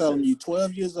 I'm gonna tell him, you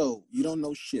 12 years old. You don't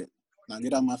know shit. Now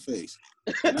get out my face.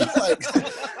 I'm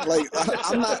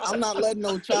not letting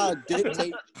no child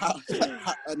dictate how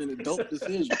an adult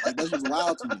decision. Like, that's just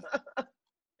wild to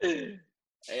me.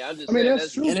 Hey, I'm just I mean,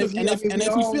 that's true. And if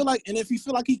he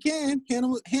feel like he can,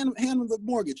 hand him the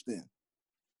mortgage then.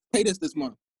 Pay this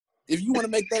month. If you want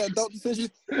to make that adult decision,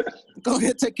 go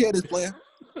ahead, take care of this player.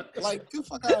 Like, get the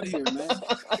fuck out of here, man.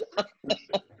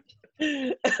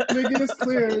 Nigga, it's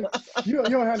clear. You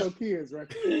don't have no kids,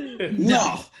 right?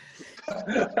 No.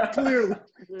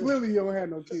 Clearly you don't have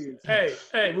no kids. Hey,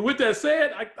 but with that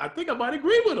said, I think I might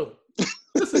agree with him.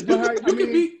 Listen,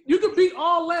 you could be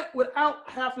all that without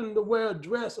having to wear a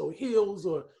dress or heels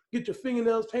or get your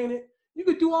fingernails painted. You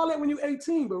could do all that when you're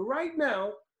 18, but right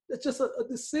now, it's just a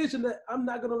decision that I'm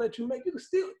not going to let you make.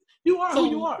 You are who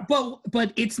you are.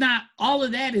 But it's not, all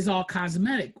of that is all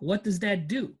cosmetic. What does that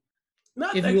do?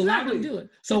 Nothing. If you allow them to do it.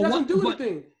 So it doesn't do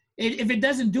anything. If it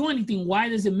doesn't do anything, why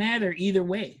does it matter either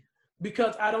way?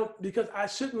 Because I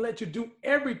shouldn't let you do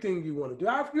everything you want to do.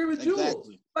 I agree with Jules.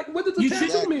 Exactly. Like, what does a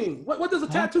tattoo mean? What does a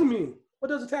tattoo mean? What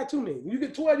does a tattoo mean? You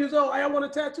get 12 years old, I want a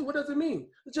tattoo. What does it mean?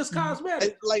 It's just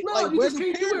cosmetic. Where do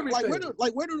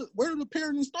the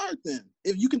parenting start then?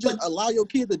 If you can just allow your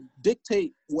kid to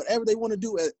dictate whatever they want to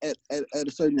do at a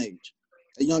certain age.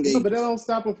 At young age. No, but that don't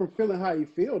stop him from feeling how he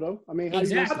feel, though. I mean, how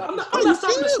Exactly. you I'm not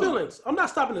stopping his feelings. I'm not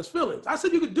stopping his feelings. I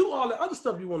said you could do all the other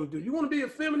stuff you want to do. You want to be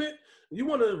effeminate. You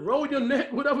want to roll your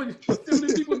neck, whatever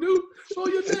feminine people do. Roll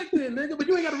your neck, then, nigga. But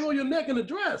you ain't got to roll your neck in a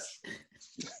dress.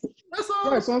 That's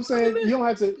all. Right, so I'm saying you don't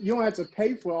have to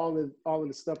pay for all of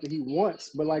the stuff that he wants,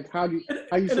 but like how you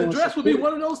and a dress would be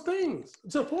one of those things.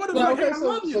 Support is like, hey, I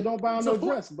love you. So don't buy him no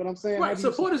dress. But I'm saying, right,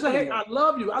 support is like, hey, I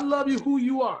love you. I love you who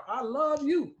you are. I love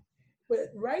you.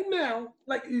 But right now,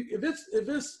 like if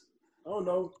it's I don't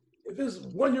know, if it's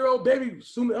 1-year-old baby,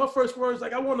 assuming her first words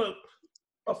like I want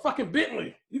a fucking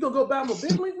Bentley. You gonna go buy him a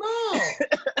Bentley? No.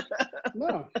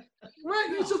 No. Right?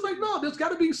 It's just like, no, there's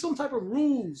gotta be some type of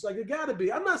rules. Like it gotta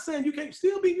be. I'm not saying you can't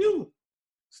still be you.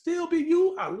 Still be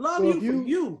you. I love you for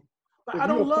you. But I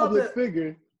don't love that.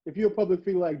 If you're a public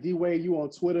figure like D-Wade, you on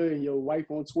Twitter and your wife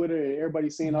on Twitter and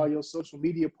everybody's seeing all your social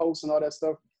media posts and all that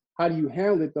stuff, how do you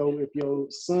handle it though if your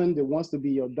son that wants to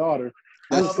be your daughter?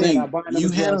 That's the thing. You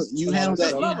handle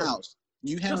that in-house.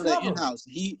 You handle that in-house.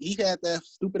 He had that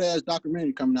stupid ass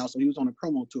documentary coming out, so he was on a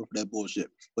promo tour for that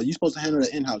bullshit. But you're supposed to handle that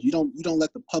in-house. You don't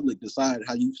let the public decide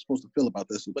how you're supposed to feel about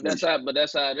this situation. But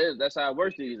that's how it is. That's how it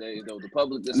works these days, though. The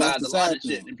public decides a lot of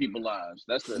shit in people's lives.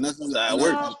 That's how it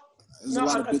works.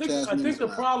 I think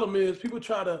the problem is people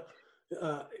try to.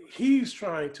 He's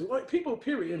trying to. Like people,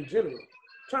 period, in general,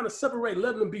 trying to separate,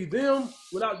 letting them be them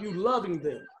without you loving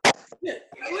them. Yeah,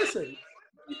 listen.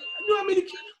 You know how many?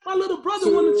 My little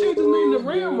brother wanted to change his name to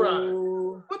Ramrod.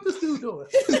 What this dude doing?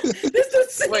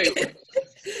 Wait,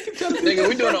 nigga,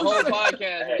 we doing a whole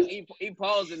podcast. He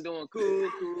paused and doing cool.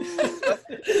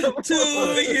 To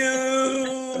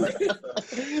you.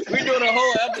 We doing a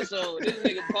whole episode. This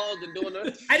nigga paused and doing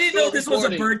a. I didn't know this was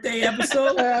a birthday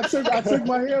episode. I took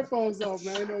my headphones off,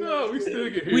 man. No, we still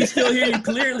get here. We still hear you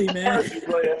clearly, man.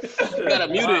 You gotta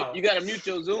mute it. You gotta mute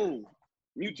your Zoom.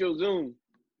 Mute your Zoom.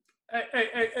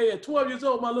 Hey, at 12 years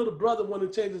old, my little brother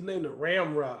wanted to change his name to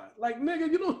Ramrod. Like,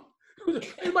 nigga, you know,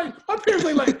 my parents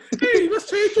ain't like, hey, let's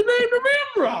change your name to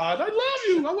Ramrod. I love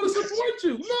you. I want to support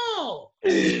you. No.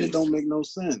 It don't make no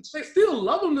sense. They still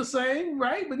love him the same,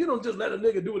 right? But you don't just let a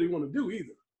nigga do what he want to do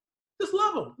either. Just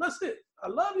love him. That's it. I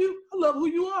love you. I love who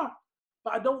you are.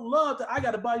 But I don't love that I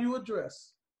got to buy you a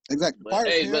dress. Exactly. Part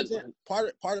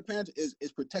of parenting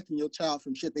is protecting your child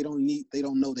from shit they don't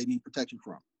know they need protection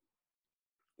from.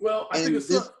 Well, I think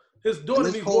his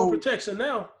daughter needs more protection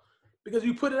now because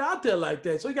you put it out there like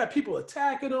that. So you got people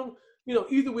attacking him, you know,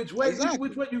 either which way,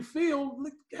 which way you feel.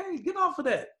 Like, hey, get off of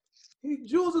that.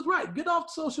 Jules is right. Get off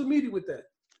social media with that.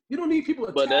 You don't need people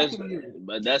attacking you.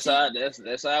 But that's how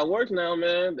it works now,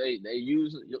 man. They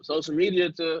use social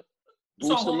media to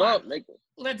boost them up.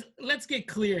 Let's get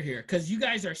clear here, because you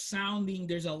guys are sounding.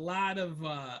 There's a lot of.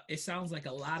 It sounds like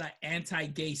a lot of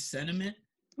anti-gay sentiment.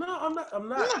 No, I'm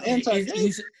not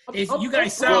anti-gay. You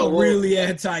guys sound really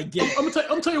anti-gay. I'm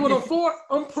gonna tell you what I'm for.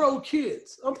 I'm pro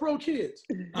kids.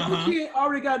 The kid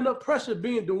already got enough pressure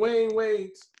being Dwayne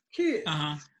Wade's kid.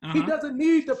 He doesn't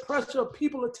need the pressure of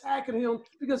people attacking him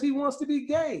because he wants to be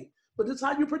gay. But this is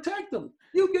how you protect them.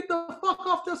 You get the fuck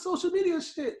off that social media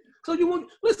shit. So you want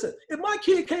listen. If my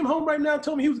kid came home right now and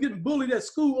told me he was getting bullied at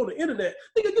school on the internet,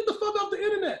 nigga, get the fuck off the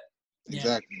internet.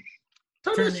 Exactly.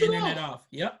 Turn the internet off.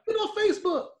 Yep. Get on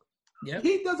Facebook. Yep.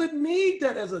 He doesn't need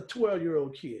that as a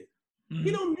 12-year-old kid. Mm-hmm.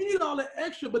 He don't need all that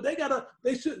extra, but they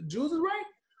should, Jules is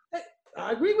right.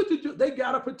 I agree with you. They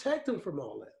gotta protect him from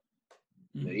all that.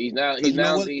 Mm-hmm. He's now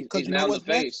the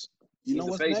face. You know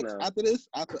what's next now. After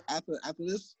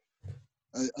this,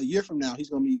 a year from now, he's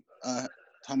gonna be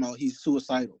talking about he's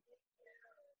suicidal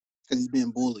because he's being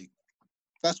bullied.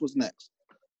 That's what's next.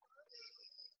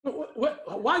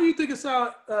 Why do you think it's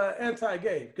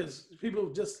anti-gay? Because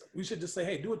we should just say,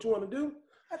 hey, do what you want to do.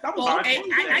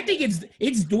 I think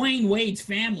it's Dwayne Wade's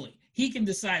family. He can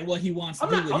decide what he wants to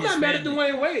do with his family. I'm not mad at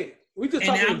Dwayne Wade. We just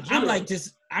talking.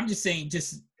 I'm just saying,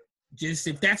 just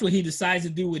if that's what he decides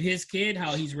to do with his kid,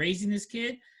 how he's raising his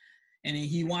kid, and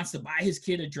he wants to buy his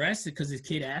kid a dress because his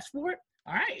kid asked for it.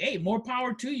 All right, hey, more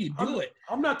power to you. Do it.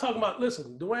 I'm not talking about.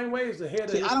 Listen, Dwayne Wade's the head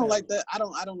of. I don't like that. I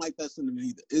don't like that sentiment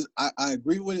either. I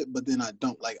agree with it, but then I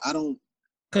don't like. I don't.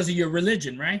 Because of your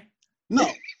religion, right? No,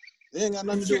 it ain't got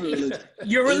nothing to do with religion.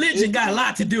 Your religion got a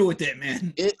lot to do with it,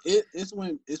 man. It's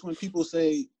when people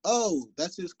say, "Oh,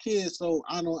 that's his kid," so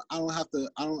I don't have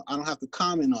to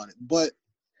comment on it. But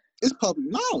it's public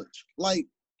knowledge. Like,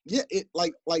 yeah,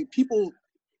 like people.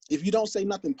 If you don't say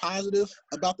nothing positive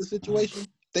about the situation,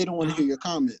 they don't want to hear your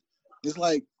comment. It's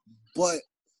like, but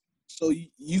so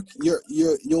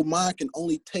your mind can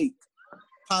only take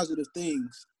positive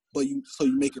things, but you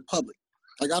make it public.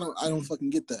 Like I don't fucking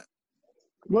get that.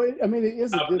 Well, I mean, it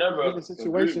is a I've never different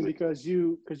situation agreed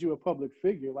with because you're a public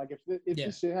figure. Like if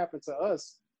this shit happened to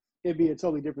us, it'd be a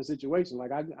totally different situation.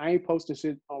 Like I ain't posting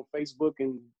shit on Facebook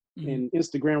and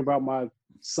Instagram about my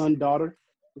son, daughter.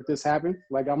 If this happened,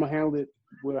 like I'm gonna handle it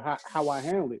with how I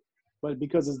handle it. But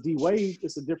because it's D Wade,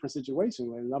 it's a different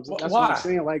situation. And that's what I'm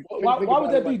saying. Like, why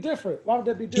would that be different? Why would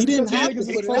that be different? He didn't have He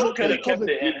still could have kept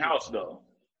it in house though.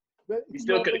 He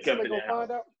still could have kept it in house.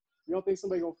 You don't think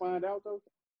somebody gonna find out though?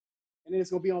 And then it's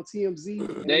gonna be on TMZ.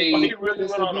 He really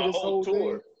went on a whole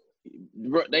tour.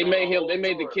 They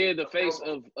made the kid the face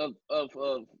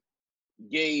of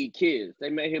gay kids. They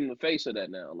made him the face of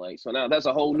that now. Like, so now that's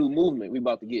a whole new movement we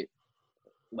about to get.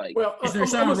 Like, is there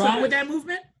something wrong with that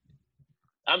movement?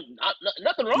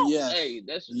 Nothing wrong. Yes. Hey,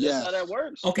 that's how that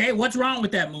works. Okay, what's wrong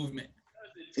with that movement?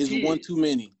 It's one too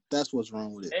many. That's what's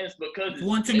wrong with it. And it's because it's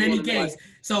one too many gays.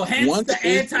 So hence the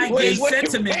anti-gay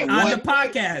sentiment on the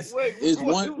podcast.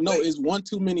 It's one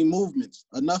too many movements.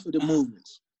 Enough of the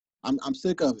movements. I'm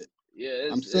sick of it. Yeah,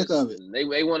 I'm sick of it.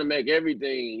 They want to make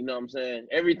everything, you know what I'm saying?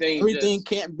 Everything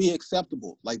can't be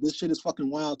acceptable. Like, this shit is fucking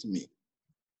wild to me.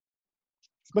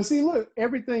 But see, look,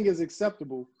 everything is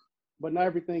acceptable, but not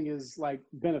everything is like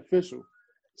beneficial.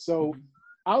 So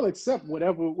I'll accept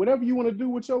whatever you want to do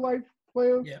with your life,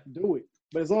 player. Yeah. Do it.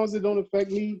 But as long as it don't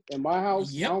affect me and my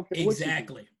house, I don't care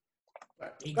exactly.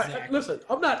 Exactly. Listen,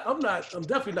 I'm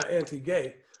definitely not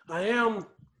anti-gay. I am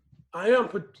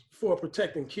for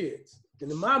protecting kids.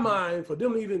 And in my mind, for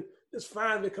them to even, it's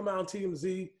fine to come out on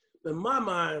TMZ. In my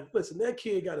mind, listen, that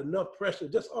kid got enough pressure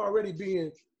just already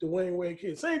being Dwayne Wade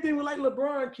kid. Same thing with like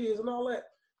LeBron kids and all that.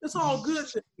 It's all good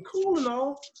and cool and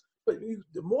all, but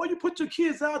the more you put your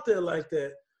kids out there like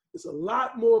that, it's a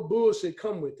lot more bullshit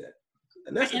come with that.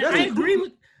 And I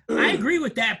agree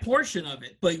with that portion of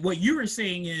it. But what you were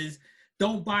saying is,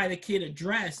 don't buy the kid a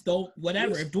dress, don't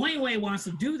whatever. Listen, if Dwayne Wade wants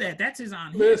to do that, that's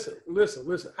on him. Listen.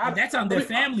 That's on their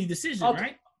family decision,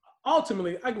 right?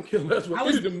 Ultimately, I can care less what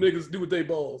any of them niggas do with their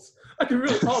balls. I can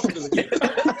really ultimately.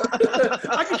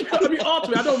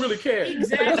 Ultimately, I don't really care.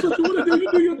 Exactly. That's what you want to do.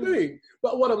 You do your thing.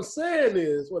 But what I'm saying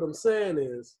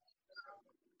is,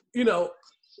 you know,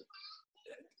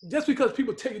 just because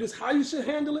people tell you this, how you should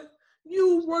handle it,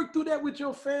 you work through that with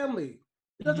your family.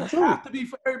 It doesn't have to be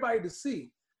for everybody to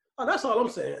see. Oh, that's all I'm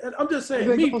saying. And I'm just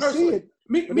saying, me personally.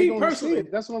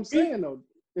 That's what I'm saying, though.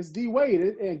 It's D Wade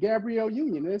and Gabrielle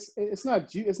Union. It's not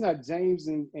James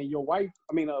and your wife.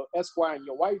 I mean, Esquire and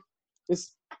your wife.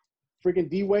 It's freaking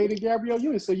D Wade and Gabrielle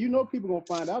Union. So you know people gonna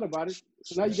find out about it.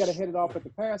 So now you got to head it off at the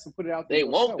pass and put it out there. They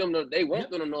want them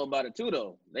to know about it too,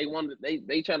 though. They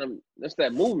trying to. That's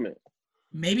that movement.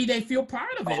 Maybe they feel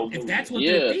proud of it. If that's what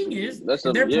their thing is,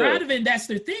 they're proud of it. And that's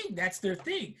their thing. That's their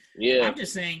thing. Yeah. I'm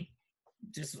just saying.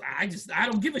 I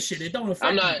don't give a shit. It don't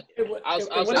affect me. I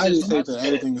just say that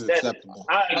everything is acceptable.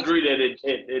 I agree that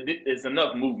it's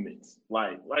enough movements.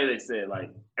 Like they said,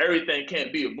 like everything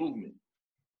can't be a movement.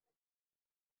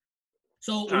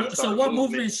 So what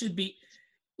movement should be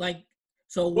like?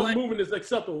 So what movement is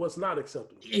acceptable? What's not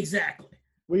acceptable? Exactly.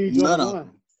 None of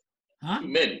them. Huh?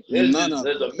 Many. There's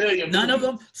a million. None of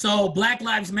them. So Black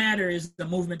Lives Matter is the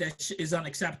movement that is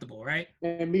unacceptable, right?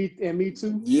 And me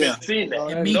too. Yeah. Seen that.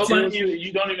 And me too.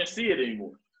 You don't even see it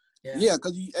anymore. Yeah,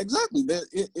 because exactly.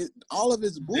 All of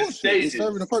it's bullshit. It's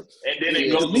serving a purpose. And then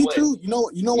it goes Me away. Too. You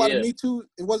know why the Me Too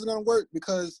it wasn't gonna work,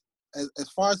 because as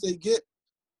far as they get,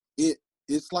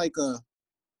 it's like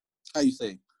how you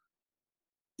say,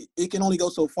 it can only go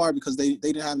so far because they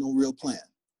didn't have no real plan.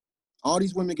 All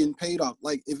these women getting paid off.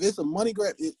 Like, if it's a money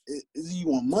grab, is you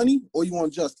want money or you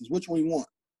want justice? Which one you want?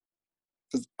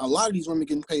 Because a lot of these women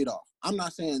getting paid off. I'm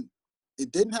not saying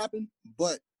it didn't happen,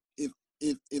 but if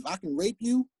I can rape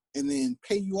you and then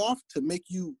pay you off to make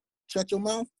you shut your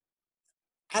mouth,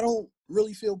 I don't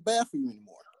really feel bad for you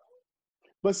anymore.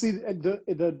 But see,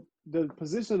 the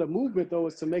position of the movement, though,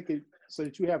 is to make it so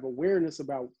that you have awareness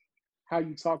about how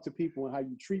you talk to people and how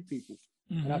you treat people.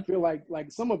 Mm-hmm. And I feel like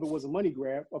some of it was a money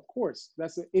grab. Of course,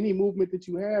 any movement that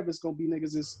you have is going to be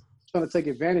niggas just trying to take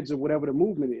advantage of whatever the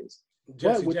movement is.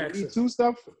 Jesse but with Jackson. the Me Too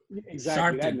stuff,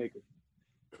 exactly that nigga.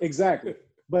 Exactly.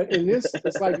 But in this,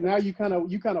 it's like now you kind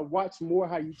of watch more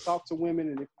how you talk to women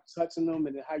and if you're touching them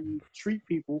and how you treat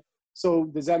people. So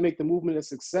does that make the movement a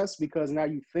success because now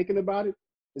you're thinking about it?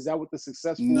 Is that what the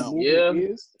successful movement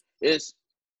is? It's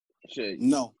shit.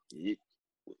 No.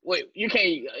 Wait, you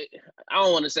can't. I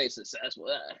don't want to say successful.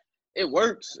 It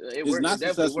works. It's not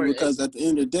successful because at the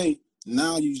end of the day,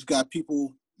 now you just got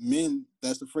men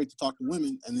that's afraid to talk to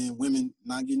women, and then women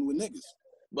not getting with niggas.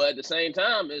 But at the same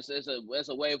time, it's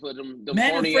a way for them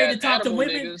men horny afraid ass to talk to animal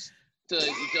women niggas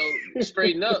to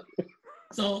straighten up.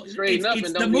 So straighten up it's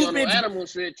and the don't be on no movement. animal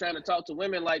shit trying to talk to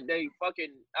women like they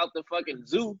fucking out the fucking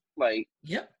zoo. Like,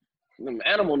 Yep. them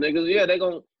animal niggas, yeah, they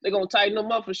gonna tighten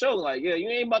them up for sure. Like, yeah, you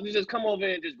ain't about to just come over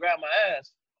here and just grab my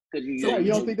ass. Cause you, Yeah,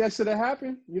 you don't think that should have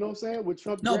happened? You know what I'm saying? With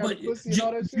Trump No, grabbing but pussy and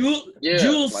all that shit?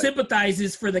 Jules like,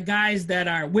 sympathizes for the guys that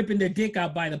are whipping their dick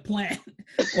out by the plant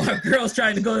while girls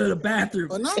trying to go to the bathroom.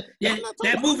 But not, Yeah,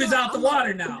 that move is out the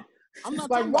water now. I'm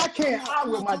not Like, talking why about, can't I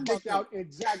I'm whip not my talking dick about out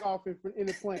and jack off in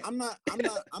the plant? I'm not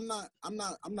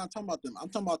talking about them. I'm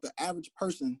talking about the average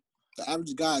person, the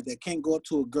average guy that can't go up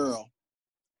to a girl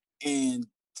and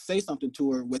say something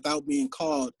to her without being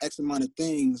called X amount of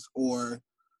things or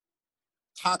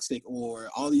toxic or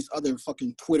all these other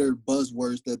fucking Twitter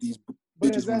buzzwords that these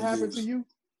But bitches has that want to happened use. to you?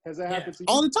 Has that happened to you?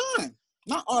 All the time.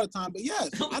 Not all the time, but yes.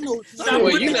 I know. Stop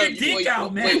wait, whipping you know, your dick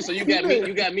out, man. Wait, so you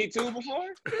got me too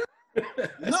before?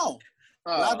 No.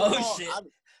 Shit.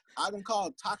 I've been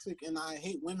called toxic and I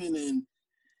hate women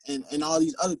and all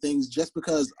these other things just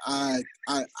because I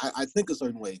think a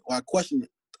certain way or I question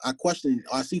or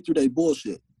I see through their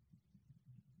bullshit.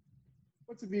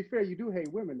 But to be fair, you do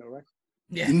hate women though, right?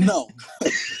 Yeah. No.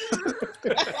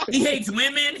 He hates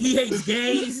women. He hates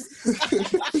gays.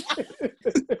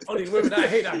 Only women I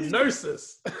hate are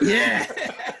nurses. Yeah.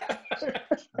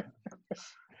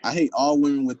 I hate all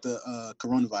women with the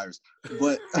coronavirus,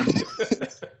 but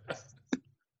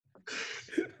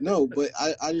no, but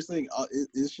I just think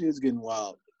this shit is getting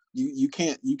wild. You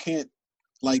can't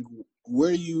like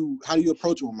how do you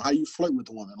approach a woman? How do you flirt with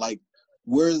a woman? Like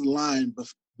where's the line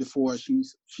before she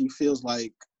feels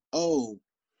like, oh,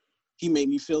 he made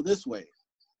me feel this way,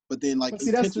 but then like see,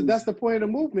 that's the point of the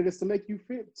movement is to make you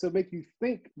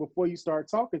think before you start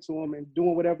talking to them and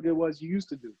doing whatever it was you used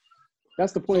to do.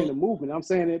 That's the point of the movement. I'm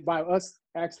saying it by us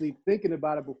actually thinking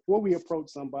about it before we approach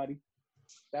somebody.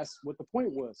 That's what the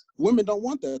point was. Women don't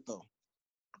want that though.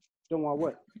 Don't want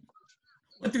what?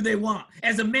 What do they want?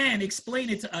 As a man, explain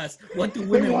it to us. What do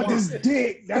women want? They want this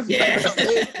dick. That's yeah.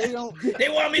 They don't. They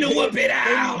want me to whip it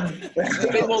out.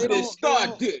 They want this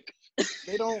star dick.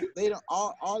 They don't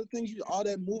all the things all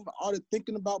that movement, all the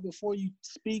thinking about before you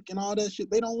speak and all that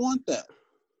shit. They don't want that.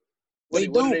 What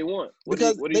do they want? What do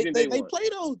you think they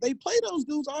want? They play those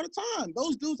dudes all the time.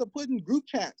 Those dudes are put in group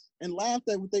chats and laughed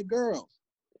at with their girls.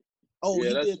 Oh,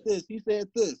 yeah, he did this. He said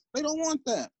this. They don't want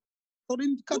that. So they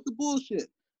cut the bullshit.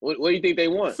 What do you think they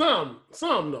want? Some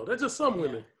though. That's just some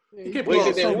women. What do you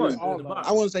think they want?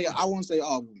 I wouldn't say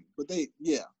all women, but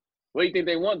yeah. What do you think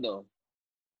they want though?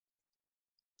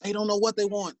 They don't know what they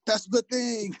want. That's the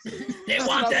thing. They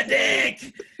want the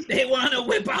dick. They want to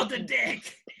whip out the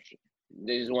dick.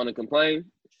 They just want to complain.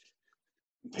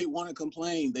 They want to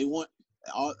complain. They want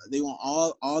all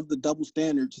the double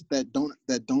standards that don't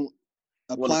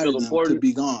apply to them to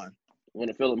be gone. Want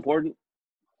to feel important?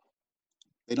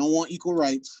 They don't want equal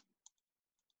rights.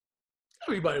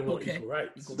 Everybody wants equal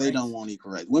rights. They don't want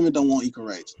equal rights. Women don't want equal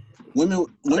rights. Women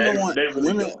want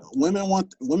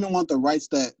the rights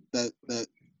that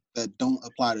don't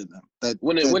apply to them.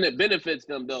 When it benefits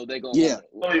them though, they gonna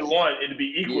want it to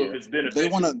be equal if it's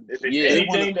beneficial. If it's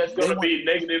anything that's gonna be a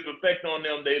negative effect on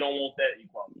them, they don't want that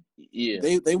equality. Yeah.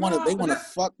 They want to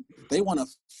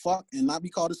fuck and not be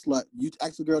called a slut. You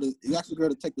ask a girl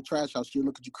to take the trash out, she'll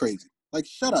look at you crazy. Like,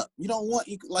 shut up. You don't want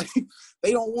equal, like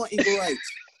they don't want equal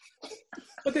rights.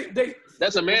 But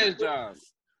that's a man's job.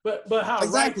 But how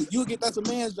exactly that's a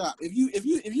man's job. If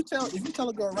you tell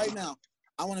a girl right now,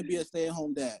 I want to be a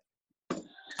stay-at-home dad,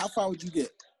 how far would you get?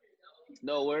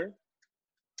 Nowhere.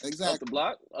 Exactly.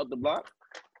 Up the block.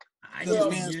 Because a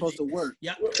man's supposed to work.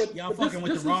 Y'all fucking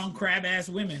with the wrong crab ass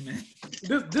women, man.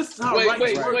 This is how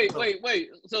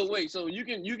wait. So you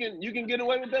can get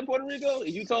away with that, Puerto Rico?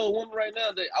 If you told a woman right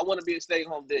now that I want to be a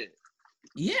stay-at-home dad.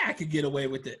 Yeah, I could get away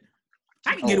with it.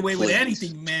 I can get away with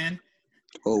anything, man.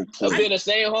 Oh, please. Being a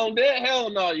stay-at-home dad?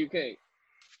 Hell no, you can't.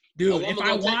 Dude, if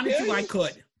I wanted to, I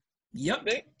could. Yep.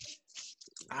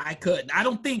 I could. I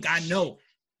don't think I know.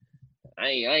 I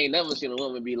ain't never seen a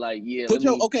woman be like, yeah.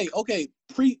 Okay.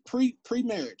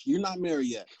 Pre-marriage. You're not married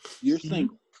yet. You're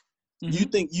single. Mm-hmm. You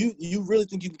think you really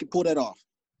think you can pull that off?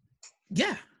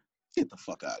 Yeah. Get the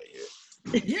fuck out of here.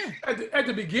 Yeah. At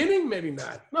the beginning, maybe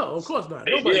not. No, of course not.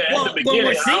 Nobody. Yeah, at the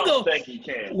beginning, I don't think he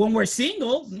can.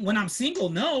 When I'm single,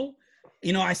 no.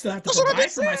 You know, I still have to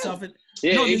provide for myself.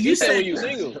 Yeah, no, you said when you're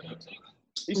single.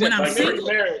 When I'm single.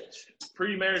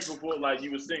 Pre-marriage before, like,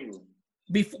 you were single.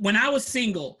 When I was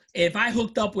single, if I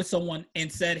hooked up with someone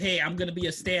and said, hey, I'm going to be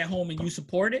a stay-at-home and you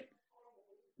support it?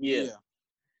 Yeah.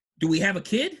 Do we have a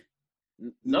kid?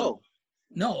 No.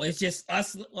 No, it's just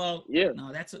us. Yeah.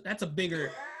 No, that's a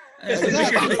bigger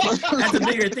That's a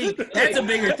bigger thing. That's a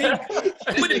bigger thing.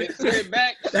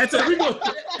 That's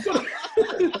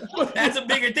a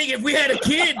bigger thing. If we had a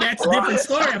kid, that's a different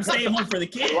story. I'm staying home for the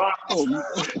kid.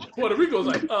 Puerto Rico's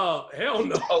like, hell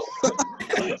no.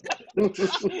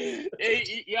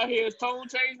 Hey, y'all hear his tone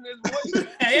changing his voice?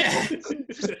 Yeah.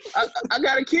 I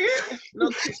got a kid. No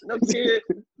kid.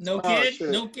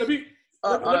 No kid.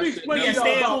 Let me explain to y'all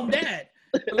stay-at-home dad.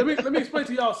 Let me explain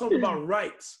to y'all something about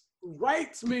rights.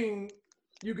 Rights mean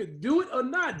you could do it or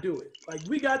not do it. Like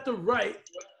we got the right,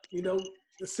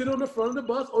 to sit on the front of the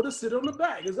bus or to sit on the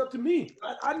back. It's up to me.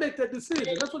 I make that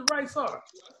decision. That's what rights are.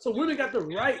 So women got the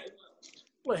right,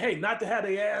 well, hey, not to have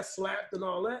their ass slapped and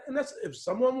all that. And that's if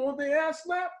someone wants their ass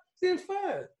slapped, then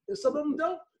fine. If some of them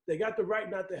don't, they got the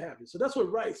right not to have it. So that's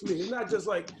what rights mean. It's not just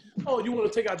like, oh, you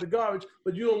want to take out the garbage,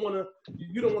 but you don't want to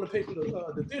pay for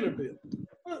the dinner bill.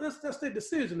 Well, that's their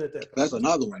decision at that point. That's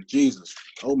another one. Jesus.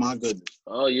 Oh my goodness.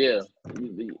 Oh yeah.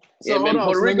 So, man,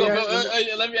 Puerto Rico.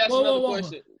 let me ask you another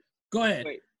question. Go ahead.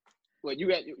 Wait. You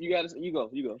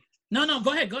go. No.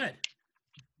 Go ahead.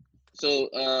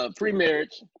 So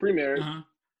pre-marriage.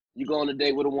 You go on a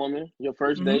date with a woman. Your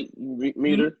first date. You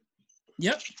meet her.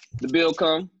 Yep. The bill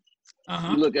come.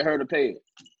 You look at her to pay it.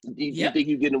 You think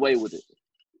you're getting away with it?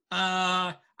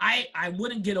 I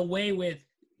wouldn't get away with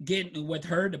getting with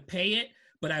her to pay it,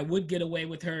 but I would get away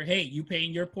with her. Hey, you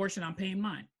paying your portion, I'm paying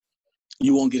mine.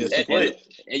 You won't get a second date.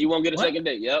 And you won't get a second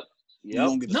date. Yep. You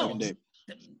won't get a second date.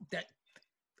 That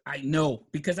I know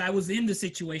because I was in the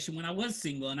situation when I was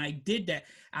single, and I did that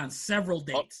on several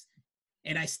dates,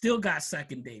 and I still got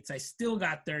second dates. I still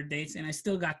got third dates, and I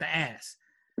still got the ass.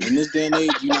 In this day and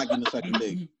age, you're not getting a second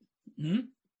date.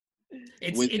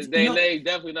 It's day and age,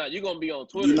 definitely not. You're gonna be on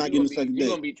Twitter. You're not getting a second date. You're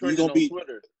gonna be trending on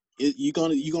Twitter. You're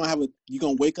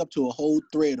gonna wake up to a whole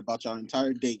thread about your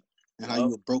entire date and how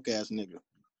you a broke ass nigga.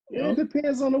 It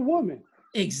depends on the woman.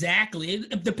 Exactly.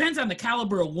 It depends on the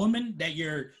caliber of woman that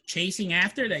you're chasing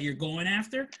after, that you're going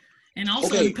after, and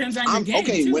also it depends on your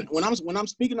game too. When I'm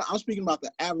speaking about the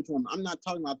average woman. I'm not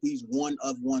talking about these one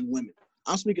of one women.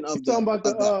 I'm speaking of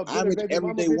the average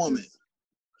everyday woman.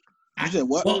 You said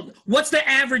what? Well, what's the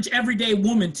average everyday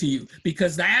woman to you?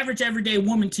 Because the average everyday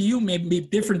woman to you may be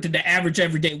different than the average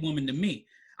everyday woman to me.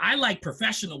 I like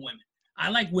professional women. I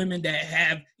like women that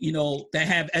have, that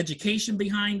have education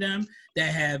behind them,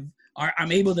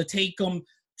 I'm able to take them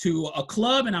to a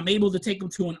club and I'm able to take them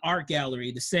to an art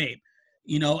gallery, the same,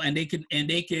 and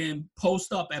they can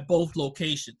post up at both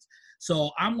locations. So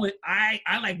I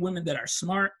like women that are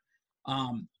smart.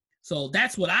 So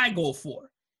that's what I go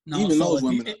for.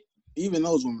 Even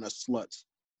those women are sluts.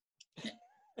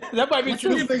 That might be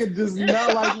true. This nigga does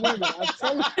not like women. I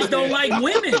tell you. Just don't like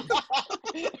women.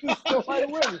 Just don't like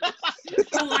women.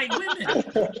 Don't like women.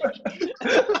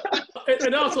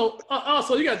 And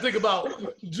also you got to think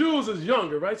about Jules is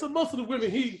younger, right? So most of the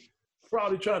women he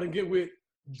probably trying to get with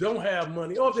don't have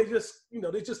money, or they just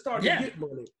starting to get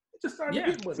money. They just starting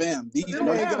to get money. Fam, these They ain't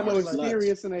got no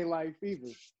experience in their life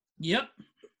either. Yep.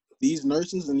 These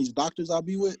nurses and these doctors I'll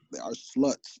be with, they are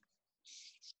sluts.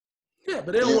 Yeah,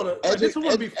 but they don't want to. They just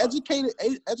want to be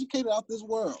educated out this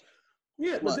world.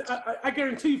 Yeah, but I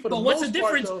guarantee you for the most part. But what's the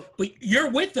difference? But you're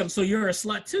with them, so you're a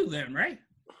slut too, then, right?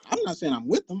 I'm not saying I'm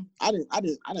with them. I didn't.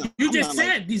 You just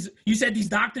said these. You said these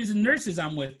doctors and nurses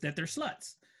I'm with that they're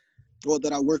sluts. Well,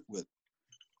 that I work with.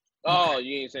 Oh,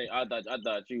 you ain't saying. I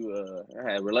thought you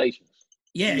had relations.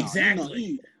 Yeah, no,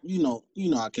 exactly. You know,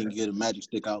 I can't get a magic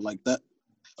stick out like that.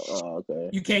 Oh,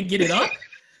 okay. You can't get it up.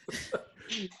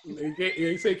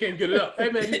 You say you can't get it up. Hey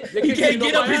man, you can't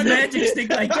get up his magic stick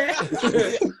like that.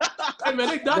 Hey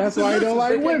man, that's why I don't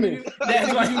like women.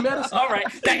 That's why you medicine. All right,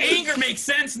 the anger makes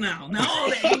sense now. Now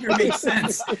the anger makes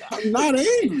sense. I'm not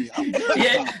angry.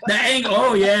 The anger.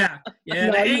 Oh yeah.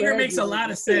 The anger makes a lot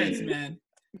of sense, man.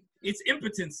 It's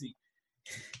impotency.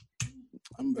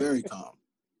 I'm very calm.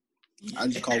 I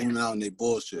just call women out on their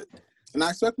bullshit, and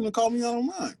I expect them to call me out on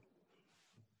mine.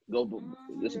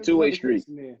 It's a two-way street.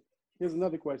 Here's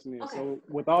another question there. So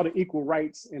with all the equal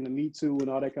rights and the Me Too and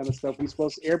all that kind of stuff,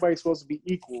 everybody's supposed to be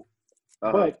equal.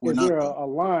 But is there a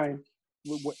line?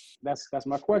 That's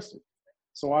my question.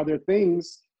 So are there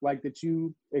things like that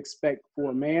you expect for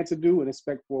a man to do and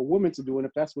expect for a woman to do? And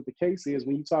if that's what the case is,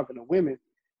 when you're talking to women,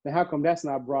 then how come that's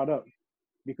not brought up?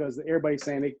 Because everybody's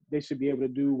saying they should be able to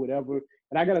do whatever.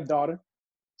 And I got a daughter.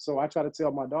 So I try to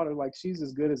tell my daughter, like, she's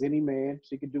as good as any man.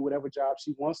 She can do whatever job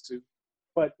she wants to.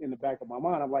 But in the back of my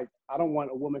mind, I'm like, I don't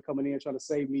want a woman coming in trying to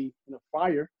save me in a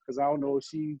fire because I don't know if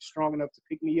she's strong enough to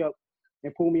pick me up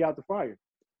and pull me out the fire.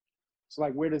 So,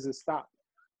 like, where does it stop?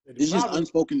 It's just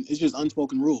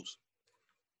unspoken rules.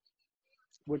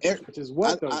 Which is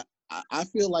what, though? I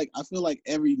feel like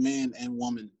every man and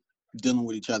woman dealing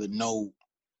with each other know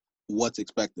what's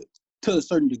expected to a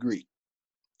certain degree,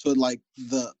 to like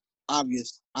the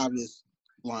obvious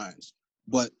lines.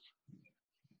 But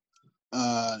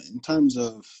in terms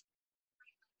of,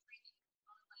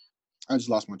 I just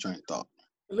lost my train of thought.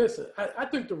 Listen, I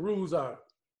think the rules are,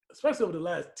 especially over the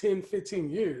last 10, 15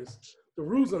 years, the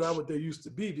rules are not what they used to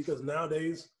be, because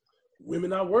nowadays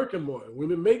women are working more.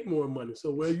 Women make more money.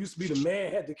 So where it used to be the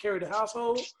man had to carry the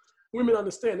household, women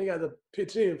understand they got to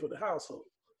pitch in for the household.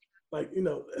 Like, you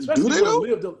know, especially if you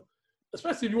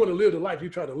want to live the life you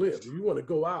try to live. If you want to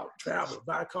go out, travel,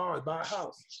 buy cars, buy a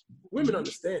house. Women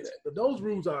understand that. But those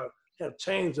rules have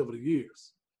changed over the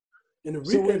years.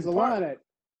 So where's the line at?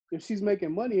 If she's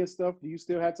making money and stuff, do you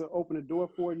still have to open the door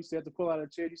for her? You still have to pull out her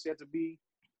chair? You still have to be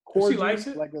cordial? If she likes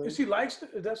it, if she likes it,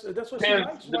 if that's what she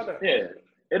likes, why not? Yeah,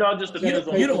 it all just depends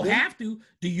on. You don't have to.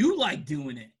 Do you like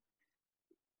doing it?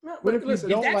 No, What if listen,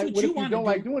 you don't like? What if you don't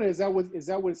like doing it? Is that what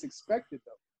it's expected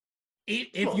though?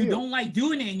 If you don't like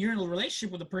doing it and you're in a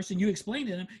relationship with a person, you explain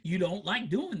to them you don't like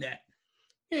doing that.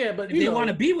 Yeah, but if they want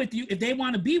to be with you,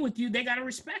 they gotta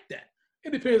respect that.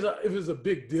 It depends on if it's a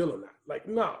big deal or not. Like,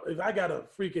 no, if I gotta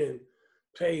freaking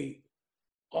pay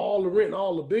all the rent and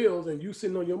all the bills and you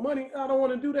sitting on your money, I don't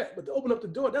want to do that. But to open up the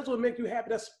door, that's what make you happy.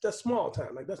 That's small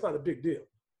time. Like, that's not a big deal.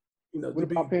 You know, what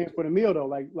about paying for the meal though?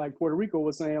 Like Puerto Rico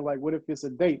was saying, like, what if it's a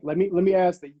date? Let me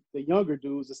ask the younger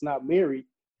dudes that's not married.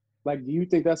 Like, do you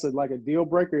think that's a deal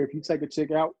breaker if you take a chick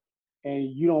out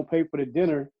and you don't pay for the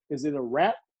dinner? Is it a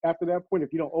wrap after that point?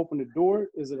 If you don't open the door,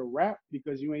 is it a wrap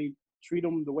because you ain't treat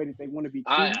them the way that they want to be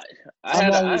treated?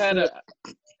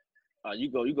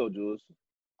 You go, Jules.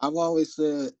 I've always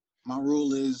said my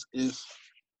rule is if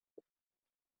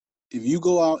we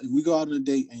go out on a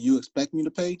date and you expect me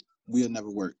to pay, we'll never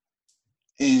work.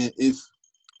 And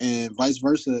vice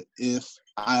versa, if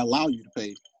I allow you to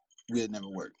pay, we'll never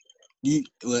work. You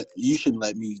shouldn't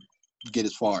let me get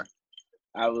as far.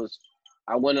 I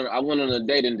went on a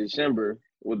date in December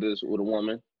with a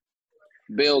woman.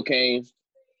 Bill came.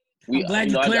 I'm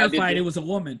glad you clarified it was a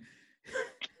woman.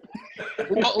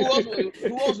 Who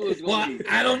else was going Well, to be?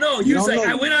 I don't know. You say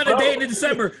I went on a date in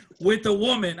December with a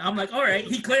woman. I'm like, all right,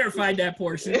 he clarified that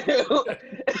portion.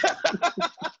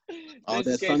 All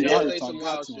that Sunday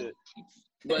talk shit.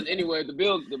 But anyway, the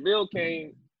bill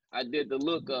came. I did the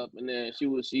look up, and then she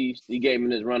gave me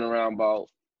this runaround about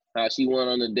how she went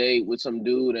on a date with some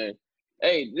dude, and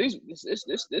hey, this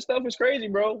stuff is crazy,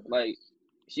 bro. Like,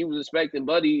 she was expecting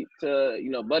Buddy to,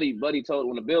 Buddy told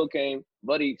when the bill came,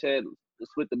 Buddy said to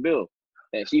split the bill,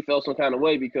 and she felt some kind of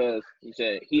way because he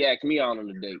said he asked me out on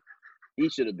the date. He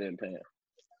should have been paying.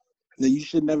 Now, you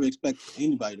should never expect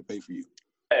anybody to pay for you.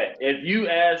 If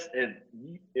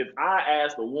I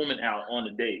asked a woman out on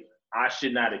a date, I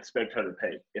should not expect her to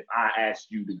pay if I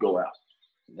asked you to go out.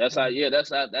 That's how she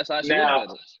looked at it.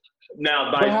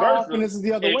 Now, vice versa. How often is it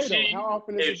the other way, though? How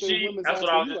often is it the women's that's what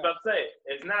I was just out? about to say.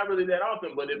 It's not really that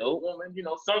often, but if a woman,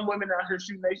 some women out here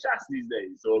shooting their shots these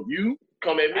days. So if you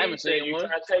come at me and say you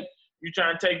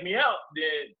trying to take me out,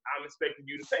 then I'm expecting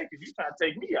you to pay because you trying to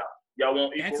take me out. Y'all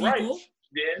want equal rights,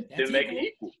 then make it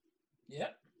equal. Yeah.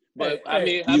 But how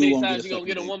many times you gonna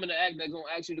get a woman to act that's gonna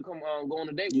ask you to come go on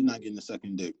a date? You're not getting a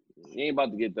second date. You ain't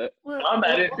about to get that. Well, I'm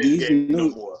not in this game no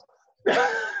more.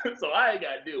 So I ain't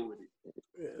gotta deal with it.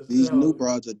 These new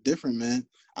broads are different, man.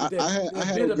 I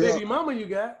had a girl. Baby mama you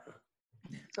got.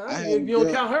 You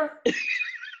don't count her?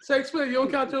 Shakespeare, you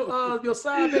don't count your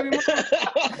side baby mama?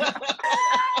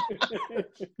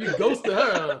 You ghosted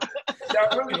her.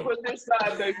 Y'all really put this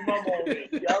side baby mama on me.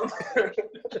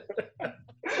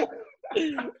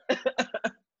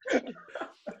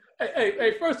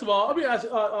 Hey, first of all, let me ask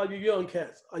you young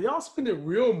cats, are y'all spending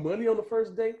real money on the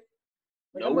first date?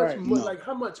 Like,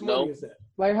 how much money is that?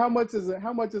 Like, how much is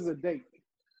a date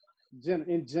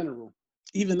in general?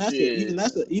 Even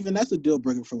that's a deal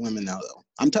breaker for women now, though.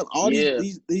 I'm telling all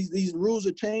these rules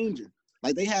are changing.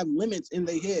 Like, they have limits in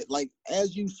their head. Like,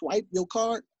 as you swipe your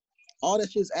card, all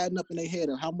that shit's adding up in their head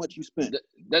of how much you spent.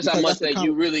 That's how much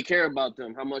you really care about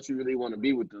them, how much you really want to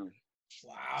be with them.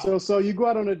 Wow. So you go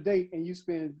out on a date and you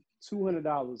spend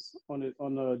 $200 on the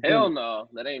dinner. Hell no,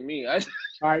 that ain't me. All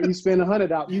right, you spend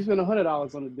 $100. You spend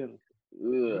 $100 on the dinner.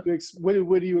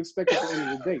 What do you expect at the end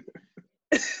of the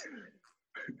date?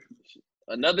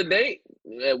 Another date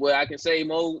where I can save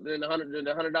more than the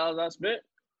 $100 I spent.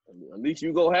 At least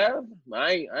you go have.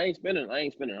 I ain't spending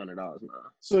 $100 now.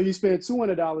 So you spend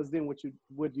 $200. Then what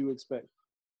do you expect?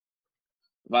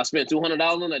 If I spent $200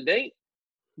 on a date,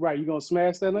 right? You gonna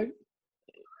smash that night?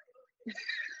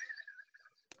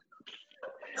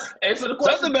 Answer the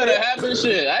question. Something better happen.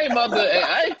 Shit, I ain't about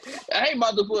to. I ain't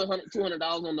about to put $200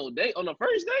 on no date on the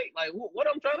first date. Like, what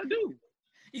I'm trying to do?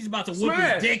 He's about to whip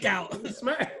his dick out.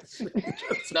 Smash.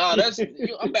 No,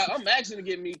 I'm actually to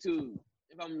get me too.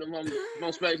 If I'm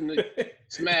expecting to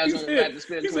smash on the back to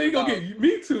spend $200. He said he gonna get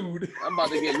me too. I'm about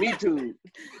to get me too.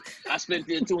 I spent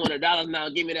this $200 now.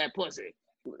 Give me that pussy.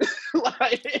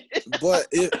 Like, but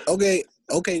okay.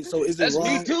 So is it that's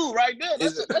wrong? Me too, right there.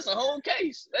 That's a whole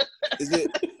case. Is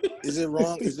it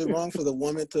wrong? Is it wrong for the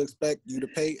woman to expect you to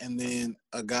pay and then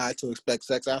a guy to expect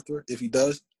sex after if he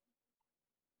does?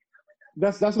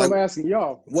 That's what I'm asking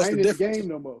y'all. What's I ain't the in the difference? game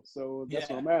no more, so that's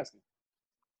what I'm asking.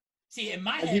 See, in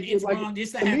my head, it's like, wrong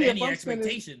just to to have me, if any I'm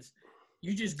expectations.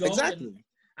 You just go. Exactly. And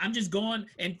I'm just going.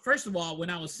 And first of all, when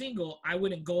I was single, I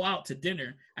wouldn't go out to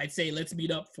dinner. I'd say, let's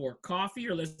meet up for coffee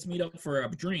or let's meet up for a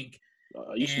drink.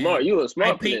 You smart. You a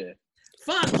smart man.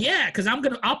 Fuck yeah, because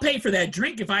I'll pay for that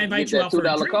drink if I invite you out for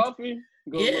a drink. Coffee.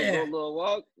 Go yeah. a little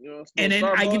walk. And then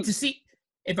Starbucks. I get to see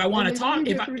if I want to talk.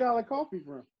 If $3 coffee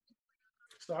from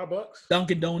Starbucks,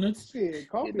 Dunkin' Donuts. Shit,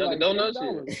 coffee Dunkin' like Donuts.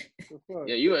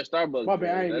 Yeah, you at Starbucks. My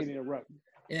bad, I ain't mean to interrupt.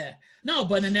 Yeah. No,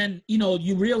 but and then,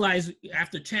 you realize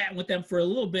after chatting with them for a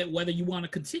little bit whether you want to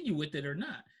continue with it or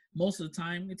not. Most of the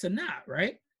time, it's a not,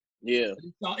 right? Yeah.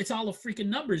 It's all a freaking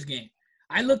numbers game.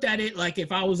 I looked at it like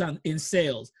if I was in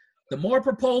sales. The more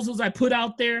proposals I put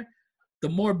out there, the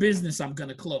more business I'm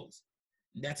gonna close.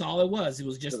 That's all it was. It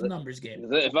was just a numbers game.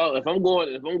 If I'm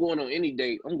going on any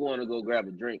date, I'm going to go grab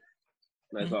a drink.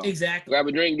 That's all. Exactly. Grab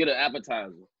a drink, get an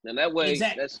appetizer, and that way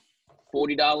that's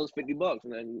 $40, $50,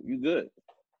 and then you good.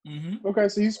 Mm-hmm. Okay,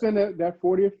 so you spend that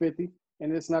 40 or 50,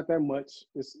 and it's not that much.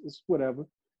 It's whatever.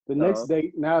 The next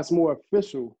date, now it's more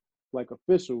official,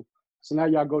 So now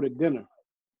y'all go to dinner,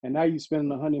 and now you spend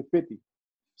 150.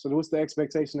 So what's the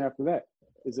expectation after that?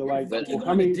 Is it like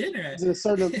how many? Is it a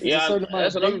certain?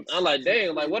 That's what I'm like.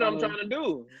 Dang, like what I'm trying to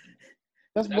do.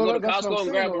 That's I go to that's Costco and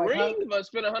grab a ring, but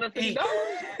spend $150.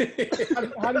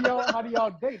 How do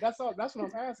y'all date? That's all. That's what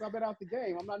I'm asking. I've been out the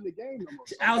game. I'm not in the game no more.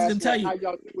 So I was gonna tell you how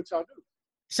y'all what y'all do.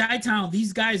 Chitown,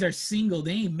 these guys are single.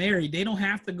 They ain't married. They don't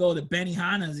have to go to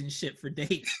Benihana's and shit for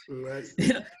dates. Right.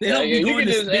 They don't be going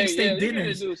to big steak dinners. You can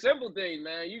just do simple things,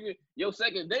 man. Your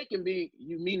second date can be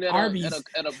you meeting at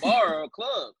a bar or a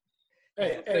club.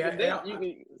 Hey, you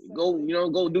can go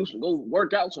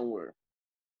work out somewhere.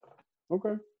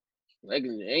 Okay. Like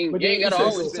you ain't gotta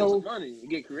always spend some money. You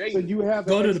get creative. So you have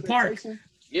go to the park.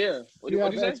 Yeah. What do you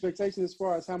have an expectation as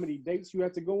far as how many dates you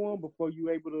have to go on before you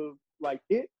able to like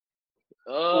hit?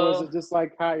 Or is it just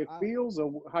like how it feels,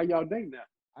 or how y'all date now?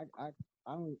 I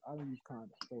don't use condoms,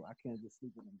 so I can't just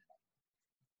sleep with them.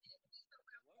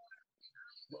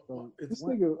 So this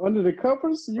nigga under the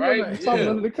covers? You right? talking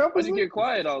under the covers? Why you get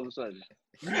quiet all of a sudden?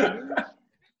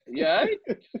 Yeah. What are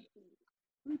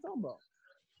you talking about?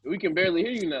 We can barely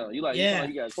hear you now. You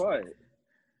got quiet.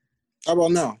 How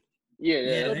about now? Yeah.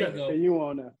 There you go. You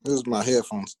on now? This is my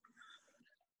headphones.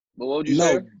 But what would you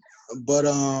say? But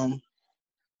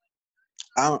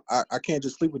I can't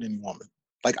just sleep with any woman.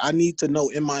 Like I need to know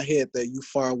in my head that you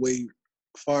far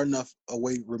enough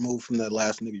away removed from that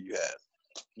last nigga you had.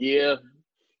 Yeah.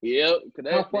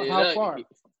 How far?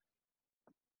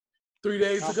 3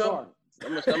 days How ago. far?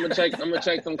 I'm gonna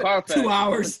check them Carfax. 2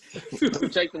 hours. I'm gonna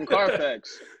check them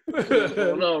Carfax. What's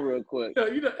going on real quick?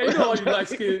 You know all you light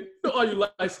skinned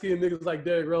niggas like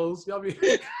Derrick Rose. Y'all be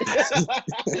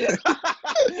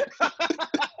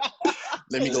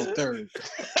Let me go third.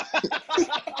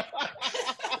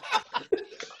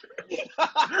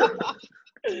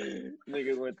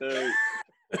 Nigga went third.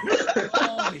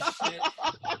 Holy shit.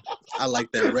 I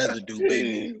like that residue,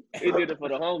 baby. He did it for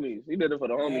the homies.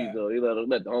 Though. He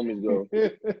let the homies go.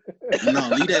 No,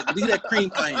 leave that cream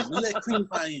pie in. Leave that cream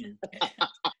pie in.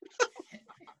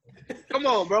 Come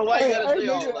on, bro. Why you gotta say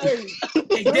all that?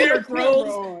 Hey, Derrick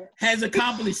Rose has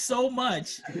accomplished so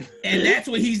much, and that's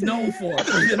what he's known for.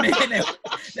 The man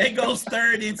that goes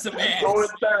third in some ass. Going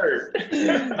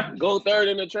third. Go third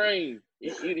in the train. He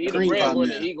the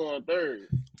breadwinner. He going third.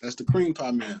 That's the cream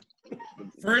pie man.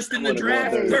 First in the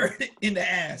draft, third in the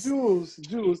ass. Jules,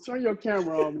 turn your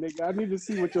camera on, nigga. I need to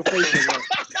see what your face is like.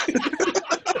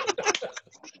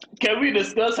 Can we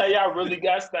discuss how y'all really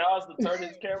got Styles to turn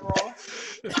his camera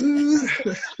off?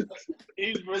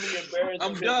 He's really embarrassed.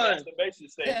 I'm done. Masturbation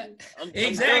station.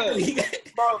 Exactly.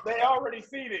 Bro, they already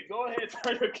seen it. Go ahead,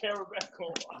 turn your camera back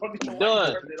on. I don't even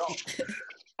Done. turn it off.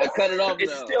 I cut it off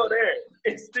It's now. still there.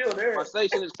 It's still there. My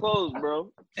station is closed,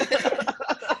 bro.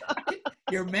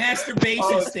 Your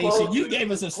masturbation station. You gave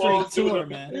us a straight tour,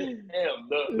 man. Damn,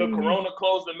 the Corona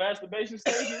closed the masturbation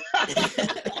station?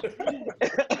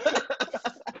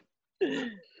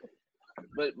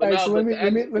 but Hey, no, so but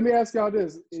let me ask y'all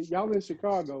this: y'all in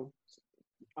Chicago,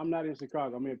 I'm not in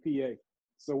Chicago. I'm in PA.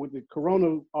 So with the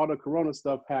corona, all the corona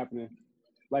stuff happening,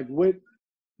 like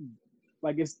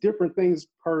it's different things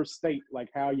per state, like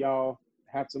how y'all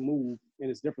have to move, and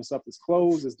it's different stuff that's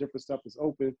closed, it's different stuff that's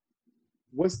open.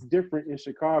 What's different in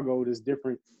Chicago that's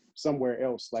different somewhere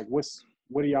else? Like what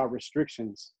are y'all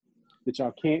restrictions that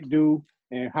y'all can't do,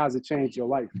 and how's it change your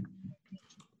life?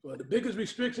 Well, the biggest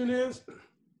restriction is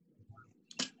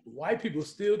white people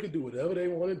still can do whatever they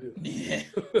want to do. Yeah.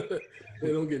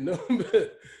 They don't get no.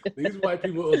 These white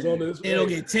people is on this. They don't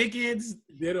get tickets.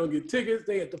 They don't get tickets.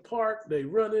 They at the park. They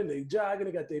running. They jogging.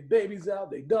 They got their babies out.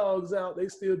 Their dogs out. They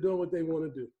still doing what they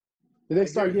want to do. Did they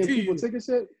start getting people tickets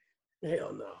yet?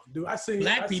 Hell no, dude. I seen.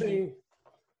 People.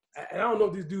 I don't know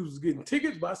if these dudes was getting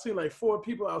tickets, but I seen like 4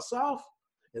 people out south,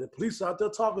 and the police out there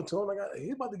talking to them. Like,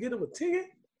 he's about to get them a ticket.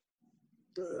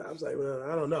 I was like, well,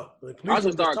 I don't know. I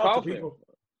just start coughing.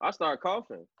 I start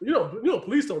coughing. You know,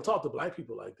 police don't talk to black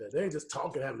people like that. They ain't just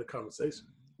talking, having a conversation.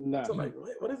 No. So I'm like,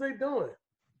 what is they doing?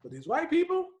 But these white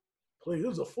people, please, it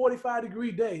was a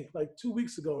 45-degree day like 2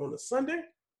 weeks ago on a Sunday.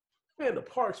 Man, the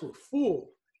parks were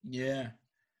full. Yeah.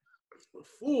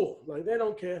 Full. Like, they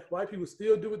don't care. White people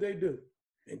still do what they do.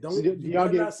 And don't So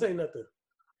y'all not say nothing.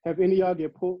 Have any of y'all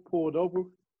get pulled over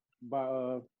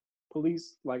by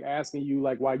police, like asking you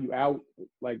like why you out,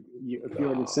 like if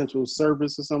you're an essential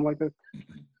service or something like that?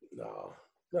 No,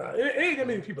 it ain't that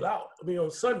many people out. I mean, on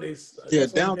Sundays. Yeah,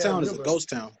 downtown is a ghost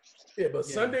town. Yeah, but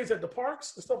Sundays at the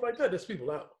parks and stuff like that, there's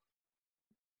people out.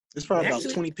 It's probably about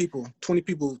 20 people,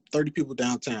 30 people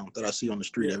downtown that I see on the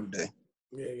street every day.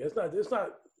 Yeah, it's not.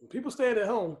 People staying at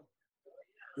home.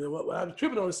 You know, what I'm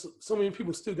tripping on is so many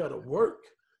people still got to work,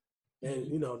 and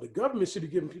you know the government should be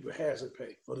giving people hazard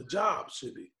pay, or the jobs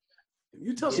should be. If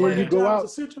you tell somebody when you go out,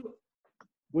 essential,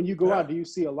 when you go out, do you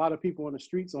see a lot of people on the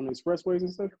streets, on the expressways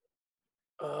and stuff?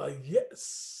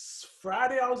 Yes.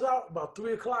 Friday I was out about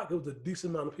 3:00. It was a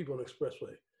decent amount of people on the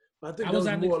expressway. I think those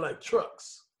more like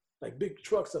trucks, like big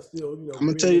trucks are still. You know, I'm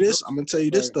gonna tell you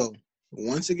this. Though.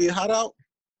 Once it get hot out,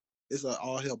 it's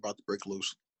all hell about to break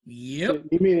loose. Yep.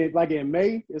 You mean it like in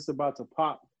May? It's about to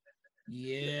pop.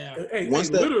 Yeah. Hey,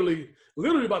 literally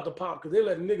about to pop because they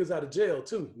let niggas out of jail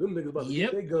too. Them niggas about to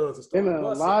get their guns and start busting.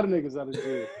 A lot of niggas out of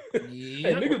jail.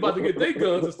 Hey, niggas about to get their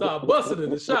guns and start busting in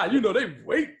the shot. You know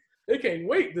they can't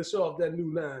wait to show off that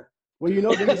new 9. Well, you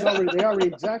know they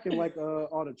already jacking like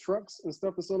all the trucks and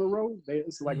stuff that's on the road.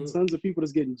 It's like tons of people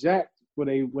that's getting jacked for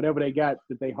whatever they got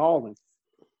that they hauling.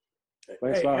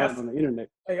 That's what I heard on the internet.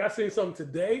 Hey, I seen something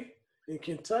today in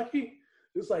Kentucky.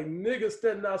 It's like niggas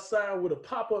standing outside with a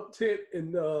pop-up tent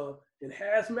in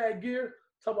hazmat gear.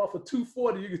 Talk about for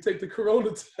 $240 you can take the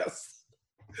corona test.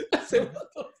 I said,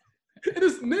 what the? And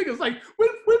it's niggas. Like,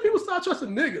 when people start trusting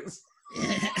niggas?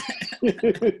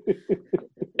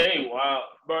 Hey, wow,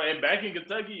 bro! And back in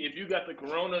Kentucky, if you got the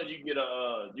corona, you get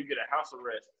a house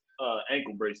arrest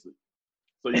ankle bracelet,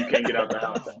 so you can't get out the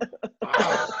house.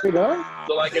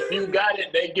 So like, if you got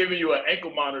it, they giving you an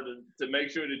ankle monitor to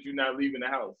make sure that you're not leaving the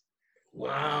house.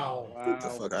 Wow. Get the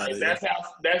fuck out of here.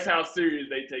 That's how serious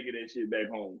they taking that shit back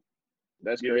home.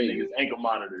 That's giving crazy. niggas ankle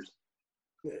monitors.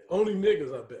 Yeah, only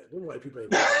niggas, I bet. Them white people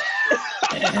ain't.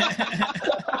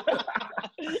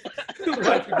 Them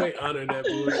white people ain't honoring that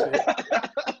bullshit.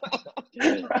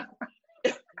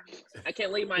 I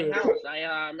can't leave my house.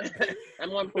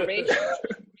 I'm on probation.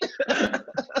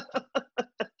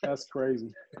 That's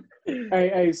crazy.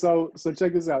 Hey, so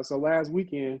check this out. So last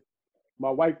weekend, my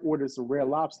wife ordered some Red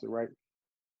Lobster, right?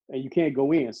 And you can't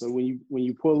go in. So when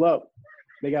you pull up,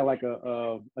 they got like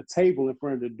a table in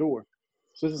front of the door.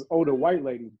 So this older white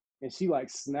lady, and she like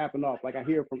snapping off. Like I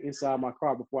hear from inside my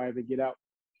car before I even get out.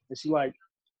 And she like,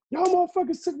 y'all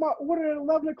motherfuckers took my order at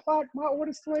 11 o'clock. My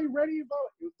order still ain't ready.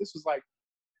 This was like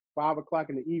 5 o'clock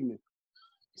in the evening.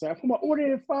 So I put my order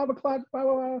in at 5 o'clock. Blah,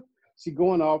 blah, blah. She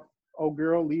going off. Old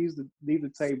girl leave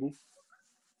the table.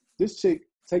 This chick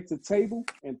takes the table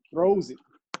and throws it.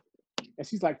 And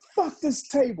she's like, fuck this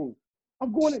table.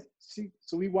 I'm going to.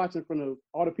 So we watching from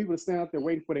all the people that stand out there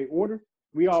waiting for their order.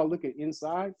 We all looking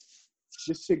inside.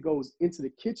 This chick goes into the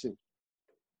kitchen.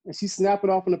 And she's snapping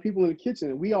off on the people in the kitchen.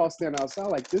 And we all stand outside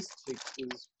like, this chick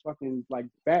is fucking like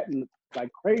batting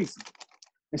like crazy.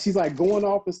 And she's like going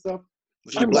off and stuff.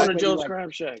 I'm going to Joe's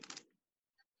Crab Shack.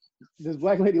 This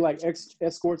black lady like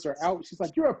escorts her out. She's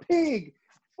like, you're a pig.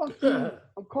 Fuck you.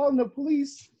 I'm calling the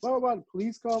police. Blah, blah, blah. The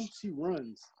police come. She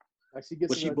runs. Like she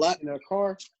gets in her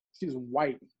car. She's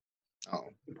white. Oh.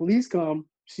 The police come.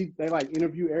 They like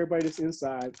interview everybody that's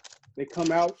inside. They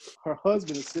come out. Her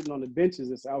husband is sitting on the benches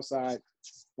that's outside.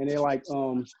 And they're like,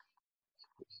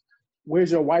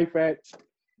 where's your wife at?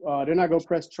 They're not going to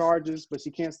press charges, but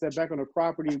she can't step back on her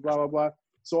property, blah, blah, blah.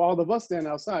 So all of us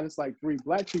standing outside, it's like 3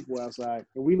 black people outside,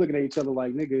 and we looking at each other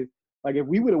like, nigga, like if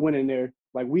we would have went in there,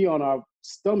 like we on our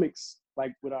stomachs,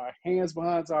 like with our hands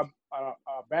behind our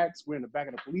backs, we're in the back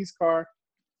of the police car.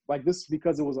 Like this is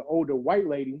because it was an older white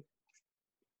lady.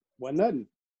 Well, nothing.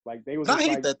 Like they was just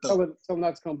like, tell her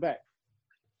not to come back.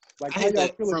 Like how y'all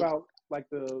feel about like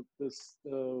the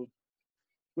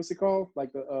what's it called?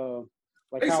 Like the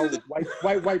like racism?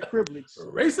 How white privilege.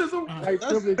 Racism? White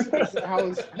privilege,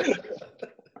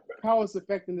 how it's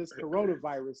affecting this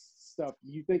coronavirus stuff.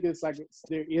 You think it's like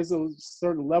there is a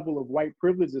certain level of white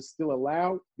privilege that's still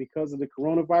allowed because of the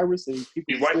coronavirus and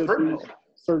people still do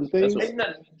certain things?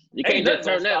 You can't just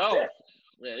turn that off.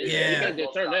 Yeah, you can't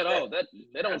just turn that off. That's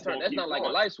not like a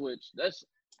light switch. That's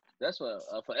a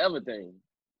forever thing.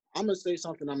 I'm gonna say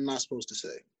something I'm not supposed to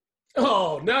say.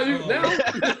 Oh, now.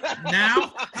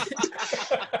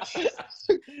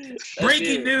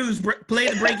 Breaking news. Play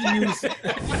the breaking news.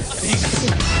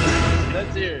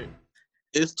 Let's hear it.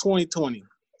 It's 2020.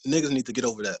 Niggas need to get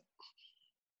over that.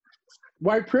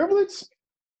 White privilege?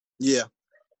 Yeah.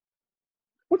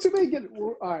 What you mean get?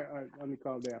 All right. Let me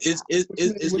calm down. It's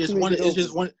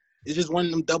just one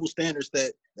of them double standards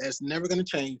that's never gonna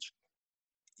change.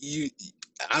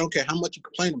 I don't care how much you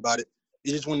complain about it.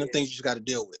 It's just one of them things you just got to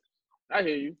deal with. I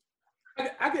hear you.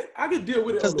 I could deal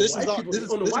with it on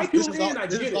the white people end. I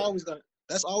get it.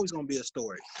 That's always gonna be a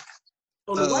story.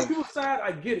 On the white people's side,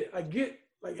 I get it. I get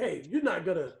like, hey, you're not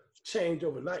gonna change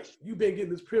overnight. You've been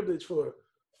getting this privilege for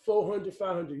 400,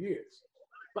 500 years.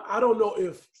 But I don't know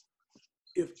if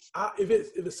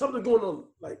it's something going on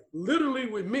like literally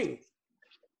with me,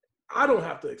 I don't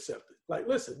have to accept it. Like,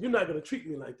 listen, you're not gonna treat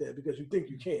me like that because you think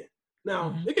you can.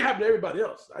 Now, it can happen to everybody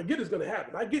else. I get it's gonna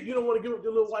happen. I get you don't want to give up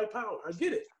your little white power. I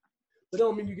get it. But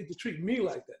don't mean you get to treat me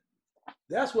like that.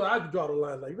 That's where I draw the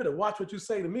line. Like, you better watch what you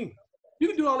say to me. You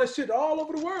can do all that shit all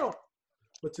over the world.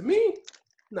 But to me,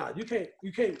 nah, you can't.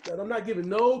 I'm not giving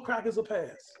no crackers a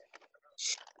pass.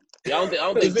 Yeah, I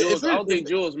don't think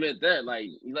Jules meant that. Like,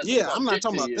 I'm not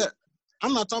talking about that.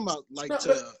 I'm not talking about like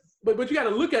But you got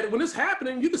to look at it when it's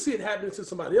happening. You can see it happening to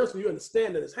somebody else, and you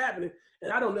understand that it's happening.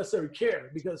 And I don't necessarily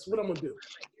care because what I'm gonna do,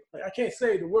 like I can't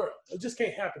save the world. It just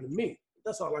can't happen to me.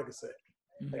 That's all I can say.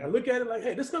 Like I look at it like,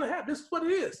 hey, this is gonna happen. This is what it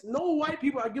is. No white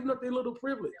people are giving up their little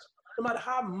privilege, no matter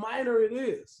how minor it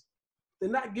is.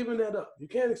 They're not giving that up. You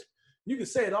can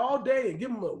say it all day and give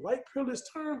them a white privilege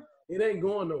term. It ain't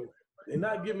going nowhere. They're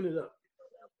not giving it up.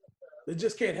 It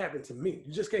just can't happen to me.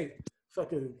 You just can't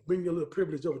fucking bring your little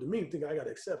privilege over to me and think I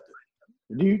gotta accept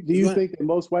it. Do you think that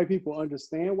most white people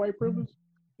understand white privilege?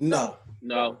 No.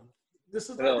 This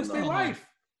is their life.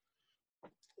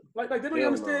 Like they don't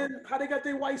understand how they got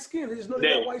their white skin. They just know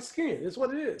they got white skin. It's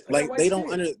what it is. Like they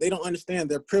don't understand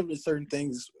their privilege certain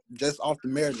things just off the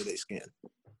merit of their skin.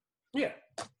 Yeah.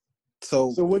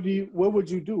 So what would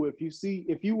you do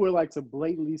if you were like to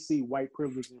blatantly see white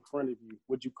privilege in front of you?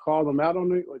 Would you call them out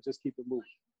on it or just keep it moving?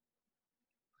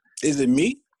 Is it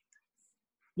me?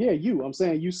 Yeah, you. I'm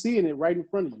saying you seeing it right in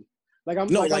front of you. Like I'm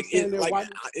no, like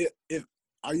if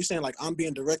are you saying like I'm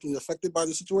being directly affected by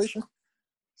the situation?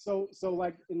 So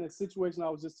like in the situation I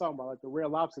was just talking about, like the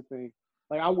Red Lobster thing,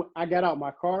 like I got out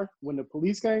my car when the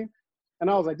police came,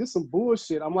 and I was like, this is some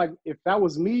bullshit. I'm like, if that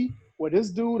was me or this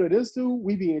dude,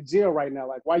 we'd be in jail right now.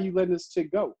 Like, why you letting this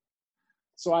chick go?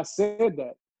 So I said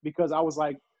that because I was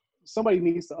like, somebody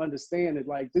needs to understand that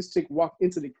like this chick walked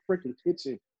into the freaking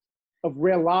kitchen of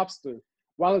Red Lobster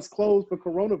while it's closed for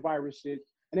coronavirus shit,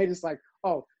 and they just like,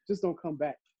 oh, just don't come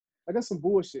back. Like that's some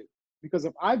bullshit. Because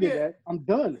if I did that, I'm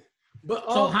done. But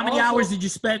so how many hours did you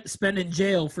spend in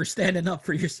jail for standing up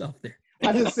for yourself there?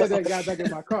 I just said that guy back in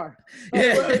my car.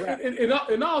 Yeah.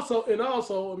 And also,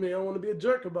 I mean, I want to be a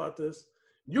jerk about this.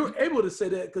 You're able to say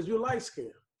that because you're light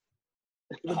skinned.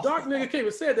 The dark nigga came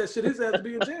and said that shit, his ass to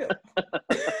be in jail.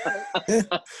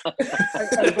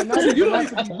 You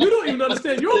don't even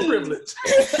understand your privilege.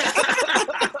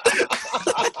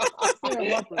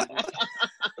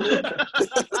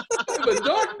 If a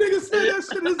dark nigga said that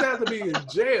shit, his ass to be in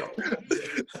jail.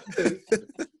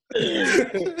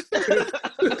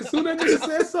 As soon as that nigga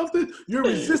says something, you're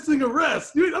resisting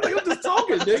arrest. I'm like, I'm just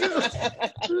talking, nigga.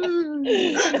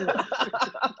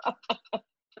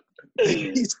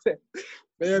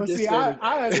 But see,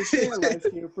 I understand light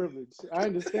skin privilege. I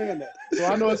understand that. So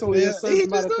I know it's only a certain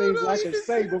amount of things I can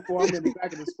say before I'm in the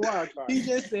back of the squad car. He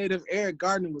just said if Eric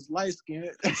Gardner was light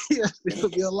skinned, he'd still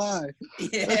be alive.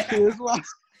 Yeah. That's his life.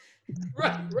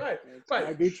 Right.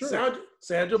 Might be true.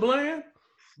 Sandra Bland,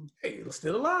 hey,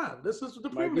 still alive. This is the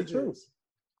privilege.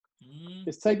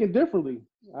 It's taken differently.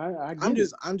 I'm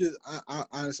just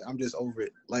over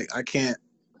it. Like I can't.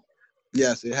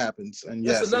 Yes, it happens. And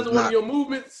yes, that's another one of your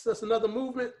movements. That's another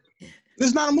movement.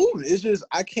 It's not a movement. It's just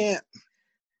I can't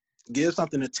give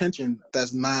something attention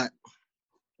that's not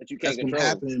That you can't that's been control.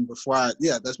 happening before.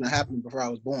 That's been happening before I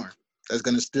was born. That's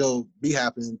gonna still be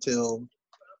happening until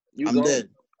I'm dead.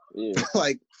 Yeah.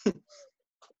 Like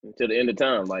until the end of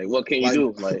time. Like, what can you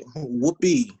do? Like,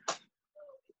 whoopee.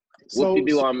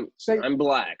 Whoopie-doo, I'm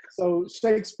black. So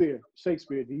Shakespeare,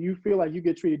 do you feel like you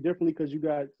get treated differently because you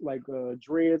got like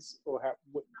dreads or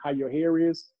how your hair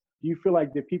is? Do you feel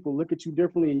like that people look at you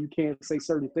differently and you can't say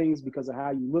certain things because of how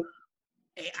you look?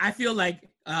 I feel like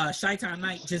Chitown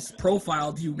Knight just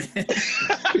profiled you, man.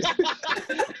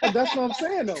 That's what I'm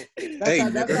saying, though. That's how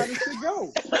this shit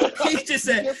go. He just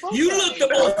said, you look the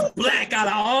most black out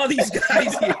of all these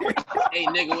guys here. Hey,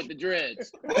 nigga with the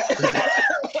dreads.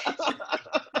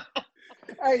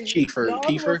 Hey, Kiefer.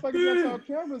 motherfuckers got our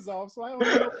cameras off, so I don't know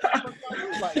what I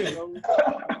look like. You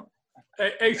know?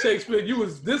 Hey, Shakespeare, you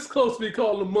was this close to be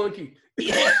called a monkey.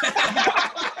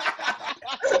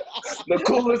 The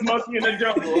coolest monkey in the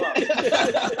jungle.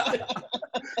 Huh?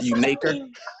 You maker.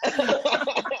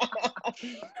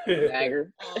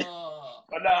 Dagger.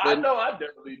 But no, I know I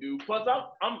definitely do. Plus,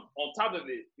 I'm on top of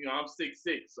it. You know, I'm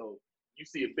 6'6", so you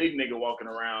see a big nigga walking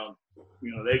around,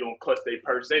 you know, they gonna clutch their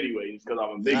purse anyways because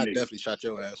I'm a big nigga. I definitely shot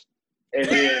your ass. And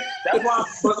then that's why.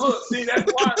 But look, see,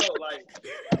 that's why though. Like,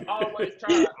 I always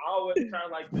try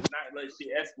like to not let shit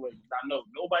escalate. I know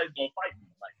nobody's gonna fight me.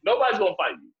 Like, nobody's gonna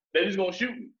fight me. They're just gonna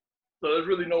shoot me. So there's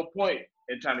really no point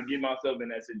in trying to get myself in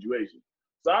that situation.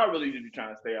 So I really just be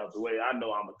trying to stay out the way. I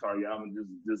know I'm a target. I'm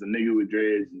just a nigga with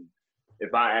dreads. And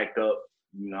if I act up,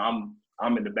 you know,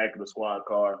 I'm in the back of the squad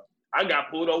car. I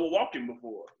got pulled over walking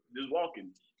before, just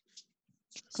walking.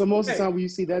 So most of the time when you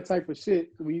see that type of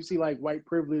shit, when you see like white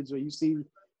privilege or you see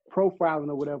profiling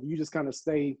or whatever, you just kind of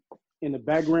stay in the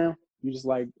background. You just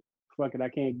like, fuck it, I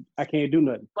can't do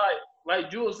nothing.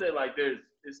 Like Jules said, like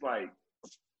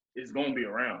it's gonna be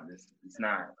around. It's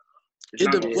not.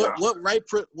 What white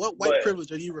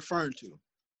privilege are you referring to?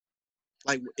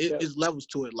 Like it's levels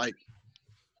to it. Like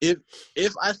if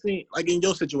I seen, like in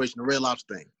your situation, the Red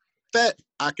Lobster thing, that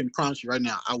I can promise you right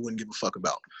now, I wouldn't give a fuck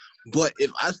about. But if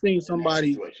I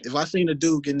seen a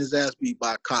dude getting his ass beat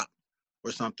by a cop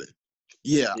or something,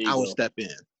 I would step in.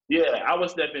 Yeah, I would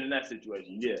step in that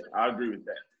situation. Yeah, I agree with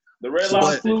that. The Red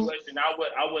Lobster situation, I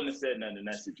wouldn't have said nothing in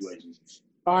that situation.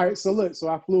 All right, so look,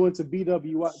 I flew into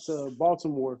to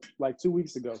Baltimore like 2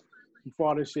 weeks ago before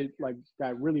all this shit like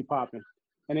got really popping,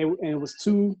 and it was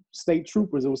 2 state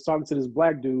troopers. It was talking to this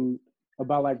black dude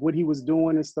about like what he was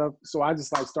doing and stuff. So I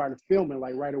just like started filming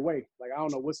like right away. Like I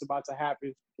don't know what's about to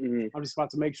happen. Mm-hmm. I'm just about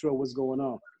to make sure what's going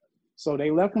on. So they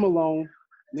left him alone.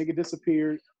 Nigga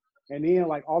disappeared, and then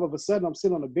like all of a sudden I'm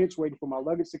sitting on the bench waiting for my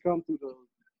luggage to come through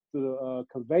the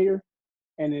conveyor,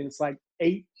 and then it's like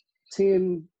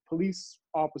 8-10 police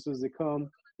officers that come,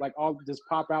 like all just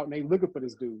pop out and they looking for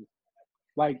this dude.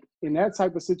 Like in that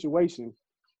type of situation,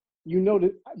 you know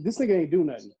that this nigga ain't do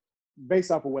nothing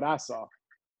based off of what I saw.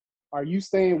 Are you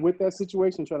staying with that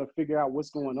situation, trying to figure out what's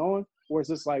going on? Or is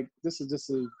this like, this is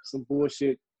just some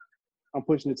bullshit, I'm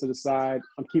pushing it to the side,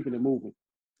 I'm keeping it moving?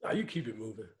 Nah, you keep it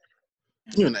moving.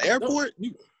 You in the airport?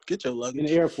 You get your luggage. In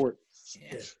the airport.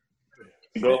 Yeah.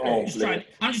 Go home,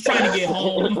 I'm just trying to get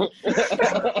home.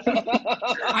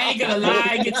 I ain't gonna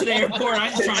lie, get to the airport,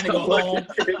 I'm just trying to go home.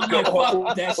 I'm like,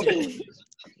 fuck that shit.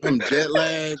 I'm jet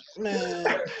lagged,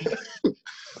 man.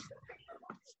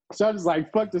 So I'm just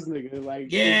like, fuck this nigga.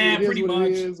 Like, yeah, it is pretty what much.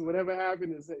 It is. Whatever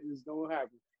happened, it's gonna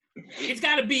happen. It's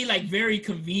gotta be like very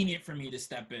convenient for me to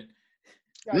step in.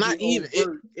 Not even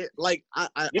it like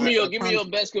give me your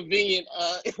best convenient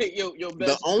your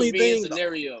best convenient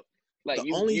scenario. Like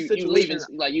you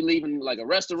leaving like a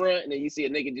restaurant and then you see a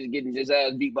nigga just getting his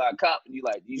ass beat by a cop and you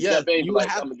like step in I'm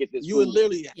gonna get this. You would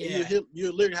literally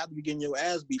have to be getting your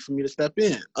ass beat for me to step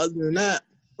in. Other than that,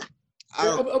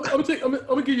 I'm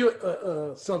gonna give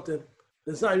you something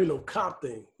that's not even no cop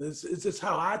thing. It's just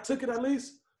how I took it at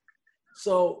least.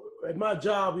 So at my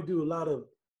job we do a lot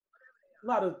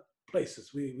of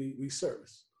places we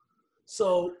service.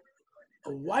 So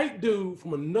a white dude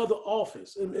from another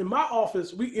office. In my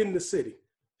office, we in the city,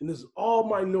 and there's all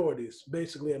minorities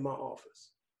basically in my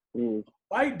office. Mm.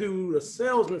 White dude, a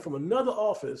salesman from another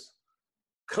office,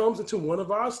 comes into one of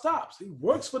our stops. He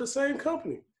works for the same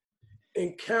company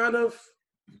and kind of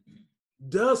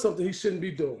does something he shouldn't be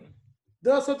doing.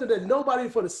 Does something that nobody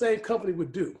for the same company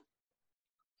would do.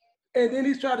 And then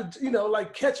he's trying to,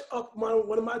 like catch up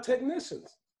one of my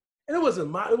technicians. And it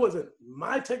wasn't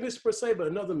my technician per se, but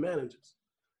another manager's.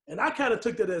 And I kind of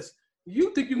took that as,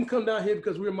 you think you can come down here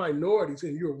because we're minorities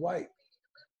and you're white.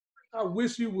 I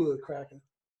wish you would, Kraken.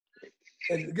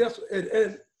 And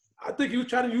and I think he was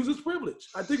trying to use his privilege.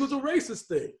 I think it was a racist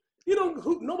thing.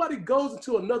 Nobody goes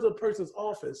into another person's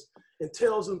office and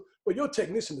tells them, well, your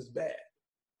technician is bad.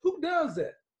 Who does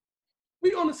that?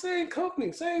 We on the same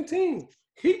company, same team.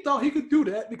 He thought he could do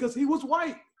that because he was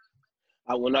white.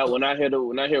 When I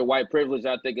hear white privilege,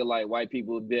 I think of like white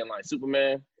people being like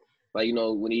Superman. Like,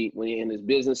 when he in his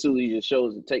business suit, he just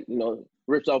shows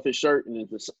rips off his shirt and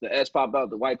the S pop out.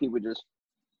 The white people just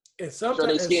show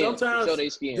their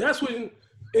skin. That's when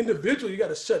individually you got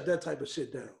to shut that type of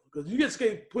shit down, because you just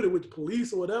can't put it with the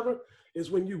police or whatever. It's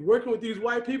when you're working with these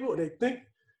white people and they think,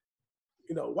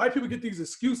 white people get these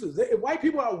excuses. White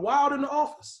people are wild in the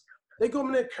office. They go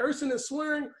in there cursing and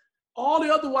swearing. All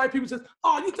the other white people says,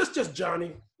 "Oh, that's just Johnny.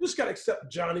 You just gotta accept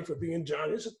Johnny for being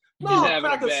Johnny." It's just stop.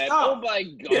 Oh my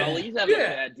God, he's having a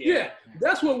bad day. Yeah,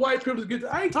 that's when white privilege gets.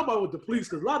 I ain't talking about with the police,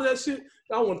 because a lot of that shit,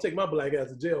 I don't want to take my black ass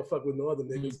to jail, fuck with no other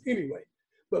niggas anyway.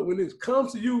 But when it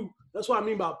comes to you, that's what I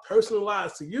mean by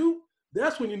personalized to you.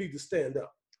 That's when you need to stand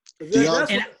up.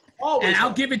 And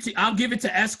I'll give it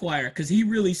to Esquire, because he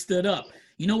really stood up.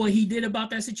 You know what he did about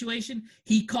that situation?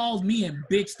 He called me and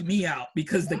bitched me out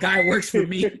because the guy works for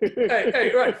me.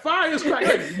 Hey, right. Fire this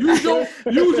cracker. Hey, use your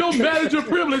manager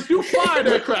privilege. You fire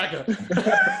that cracker.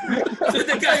 So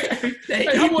the guy,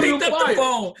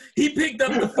 he picked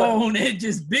up the phone and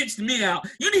just bitched me out.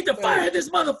 You need to fire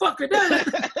this motherfucker down.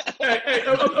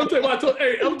 I'm telling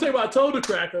you what I told the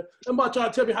cracker. I'm about to try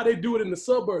to tell you how they do it in the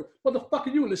suburbs.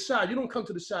 Motherfucker, you in the shot. You don't come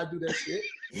to the shot and do that shit.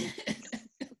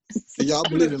 Do y'all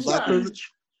believe in black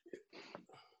privilege?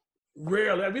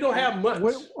 Rarely. We don't have much.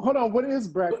 Hold on. What is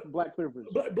black privilege?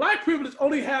 Black privilege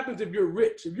only happens if you're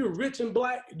rich. If you're rich and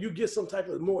black, you get some type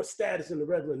of more status than the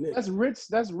regular nigga. That's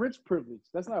rich privilege.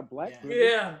 That's not black privilege.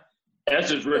 Yeah. That's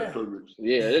just rich privilege.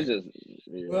 Yeah, it's just.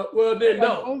 Yeah. Well, then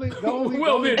no.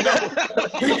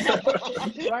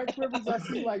 Black privilege I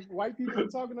see like white people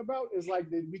talking about is like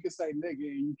that we can say nigga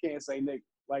and you can't say nigga.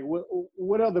 Like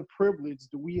what other privilege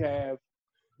do we have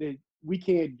that we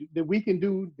can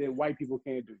do that white people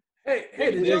can't do? Hey,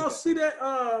 did y'all see that?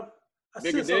 I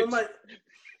see something like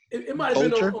it might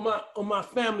have been on my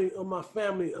family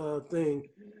thing.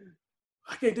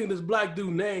 I can't think of this black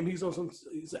dude name. He's an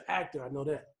actor, I know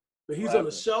that. But he's on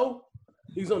the show.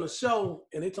 He's on the show,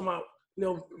 and they talking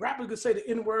about, rappers could say the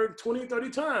N-word 20 or 30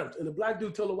 times, and the black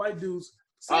dude tell the white dudes,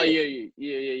 yeah.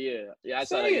 I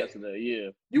saw that yesterday. Yeah.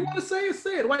 You want to say it?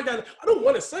 Say it. The white guy, I don't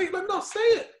want to say it, but no, say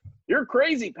it. You're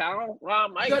crazy, pal.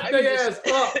 Shut their ass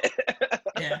up.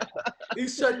 Yeah. He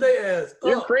shut their ass up.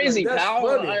 You're crazy, like, pal.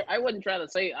 Funny. I wasn't trying to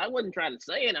say it. I was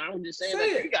just saying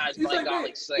that you guys he's black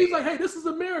like, say he's like, hey, this is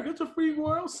America. It's a free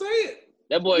world. Say it.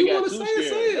 That boy got too scared.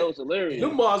 Say it. That was hilarious.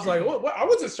 Them boys like, what? I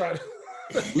was just trying to.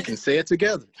 We can say it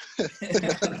together.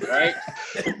 Right?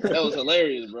 That was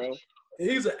hilarious, bro.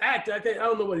 He's an actor. I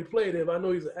don't know what he played in, but I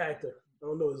know he's an actor. I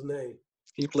don't know his name.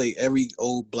 He played every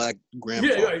old black grandpa.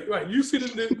 Yeah, right. You see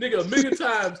this nigga a million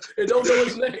times and don't know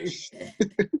his name.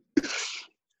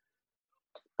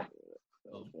 That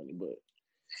was funny,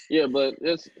 but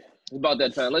it's about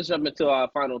that time. Let's jump into our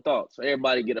final thoughts.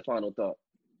 Everybody get a final thought.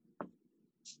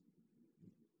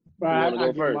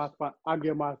 I'll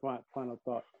give my final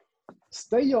thought.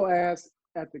 Stay your ass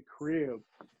at the crib.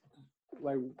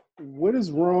 Like, what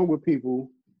is wrong with people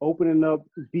opening up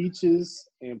beaches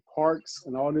and parks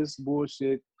and all this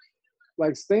bullshit?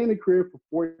 Like, stay in the crib for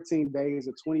 14 days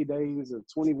or 20 days or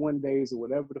 21 days or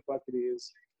whatever the fuck it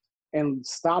is, and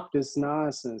stop this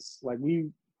nonsense. Like,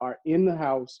 we are in the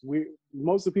house.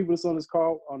 Most of the people that's on this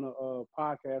call on the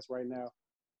podcast right now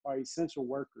are essential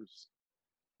workers.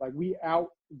 Like, we out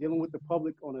dealing with the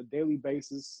public on a daily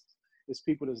basis. It's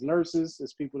people that's nurses.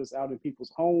 It's people that's out in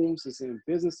people's homes. It's in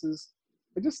businesses.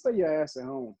 But just stay your ass at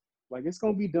home. Like, it's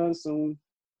gonna be done soon.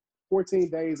 14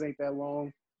 days ain't that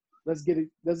long. Let's get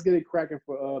it cracking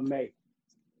for May.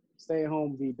 Stay at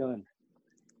home, be done.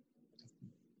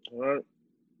 All right.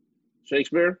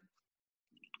 Shakespeare?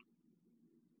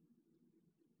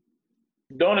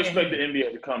 Don't expect the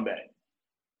NBA to come back.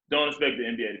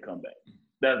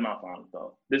 That's my final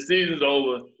thought. The season's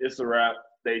over. It's a wrap.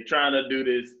 They trying to do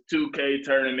this 2K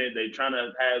tournament. They trying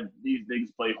to have these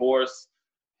niggas play horse.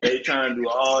 They trying to do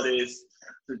all this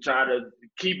to try to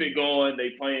keep it going.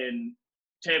 They playing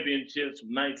championships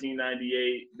from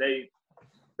 1998.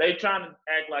 They trying to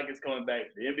act like it's coming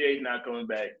back. The NBA's not coming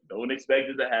back. Don't expect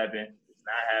it to happen. It's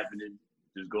not happening.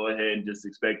 Just go ahead and just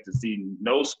expect to see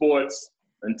no sports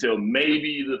until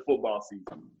maybe the football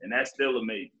season. And that's still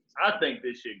amazing. I think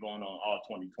this shit going on all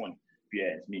 2020, if you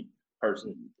ask me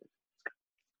personally.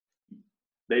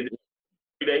 They did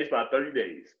 30 days by 30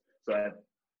 days. So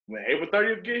When April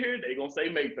 30th get here, they gonna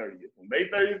say May 30th. When May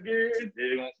 30th get here,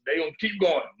 they gonna keep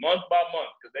going month by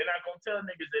month because they're not gonna tell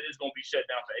niggas that it's gonna be shut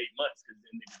down for 8 months because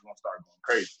then niggas gonna start going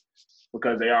crazy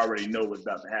because they already know what's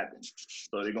about to happen.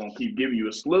 So they're gonna keep giving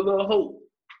you a slither of hope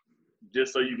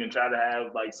just so you can try to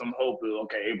have like some hope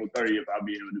of, okay, April 30th I'll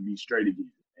be able to be straight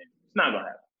again. And it's not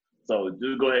gonna happen. So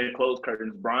just go ahead and close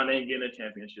curtains. Bron ain't getting a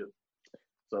championship.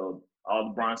 So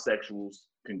all the Bron sexuals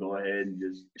can go ahead and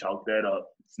just chalk that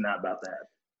up. It's not about to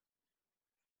happen.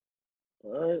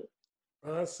 All right.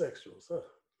 Bisexuals, huh?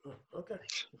 Okay.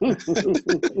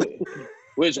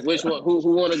 Which one?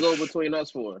 Who want to go between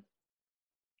us four?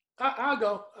 I'll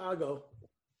go.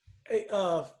 Hey,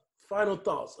 final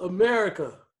thoughts.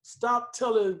 America, stop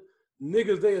telling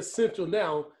niggas they essential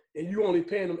now and you only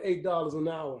paying them $8 an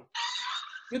hour.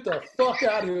 Get the fuck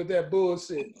out of here with that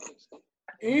bullshit.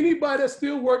 Anybody that's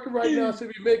still working right now should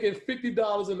be making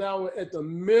 $50 an hour at the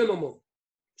minimum.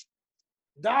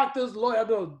 Doctors,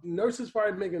 lawyers, nurses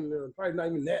probably making probably not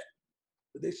even that,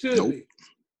 but they should be.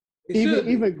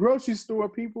 Even grocery store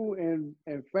people and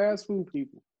fast food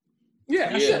people.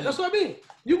 Yeah, that's what I mean.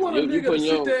 You want a nigga to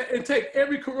sit there and take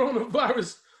every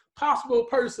coronavirus possible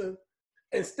person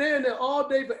and stand there all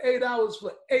day for 8 hours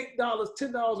for $8,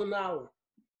 $10 an hour.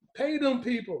 Pay them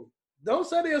people. Don't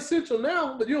say they're essential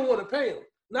now, but you don't want to pay them.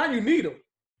 Now you need them.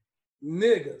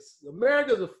 Niggas.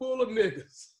 Americans are full of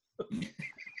niggas.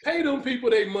 Pay them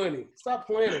people their money. Stop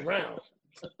playing around.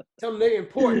 Tell them they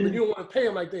important, but you don't want to pay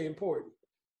them like they important.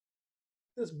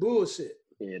 That's bullshit.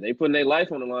 Yeah, they putting their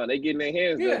life on the line. They getting their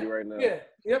hands dirty right now. Yeah,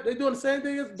 yep. They doing the same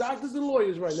thing as doctors and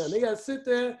lawyers right now. They got to sit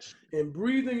there and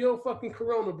breathe in your fucking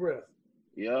corona breath.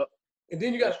 Yep. And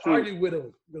then you got to argue with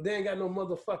them because they ain't got no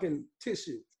motherfucking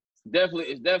tissue.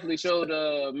 It's definitely showed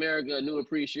America a new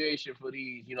appreciation for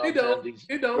these, these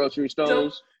it don't. grocery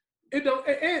stores. It don't.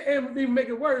 And even make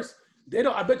it worse, they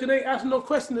don't. I bet you they ain't asking no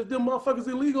question if them motherfuckers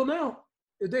illegal now.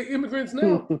 If they immigrants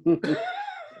now.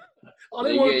 All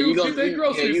they want to do is get their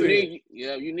groceries in.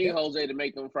 You need Jose to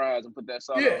make them fries and put that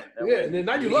sauce on. And then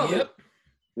now you love it.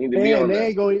 And they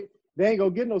ain't gonna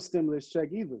get no stimulus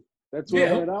check either. That's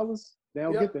 $1,200. They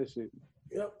don't get that shit.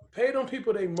 Yep. Pay them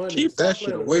people their money. Keep that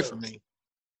shit away from me.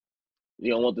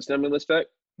 You don't want the stimulus check?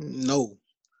 No.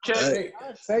 Hey,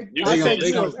 I'm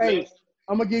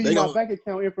gonna give you my bank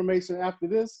account information after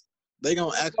this. They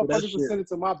gonna ask for that shit. Send it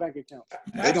to my bank account.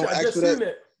 They gonna ask for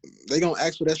that. They gonna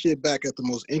ask for that shit back at the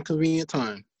most inconvenient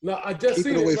time. No, I just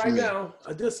seen it right now.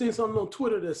 I just seen something on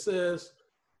Twitter that says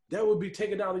that would be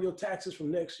taken out of your taxes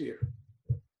from next year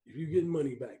if you get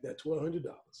money back. That $1,200.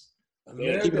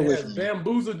 America has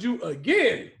bamboozled you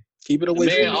again. Keep it away.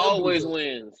 The man always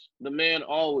wins. The man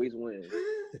always wins.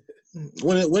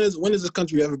 When has this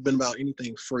country ever been about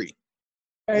anything free?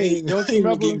 Hey, don't you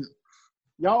remember?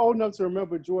 Y'all old enough to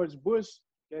remember George Bush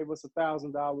gave us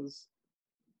 $1,000. What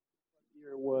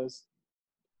year it was?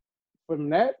 From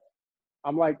that,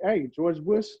 I'm like, hey, George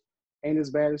Bush ain't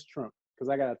as bad as Trump because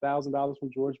I got $1,000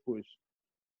 from George Bush.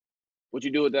 What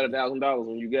you do with that $1,000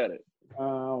 when you got it? I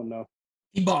don't know.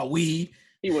 He bought weed.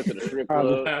 He went to the strip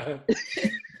club.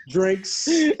 Drinks.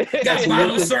 Got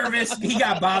bottle service. He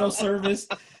got bottle service.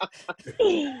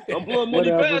 I'm blowing money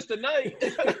fast tonight.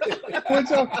 What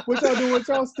y'all do with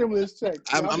y'all stimulus check?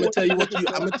 I'm gonna tell you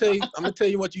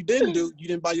what you didn't do. You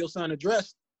didn't buy your son a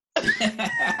dress. Hey,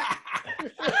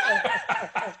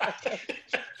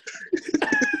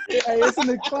 it's in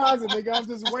the closet, nigga. I'm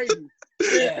just waiting.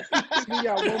 Yeah. We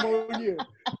got one more year.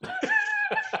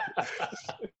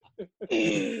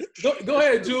 Go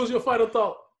ahead, Jules. Your final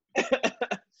thought.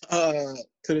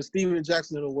 To the Steven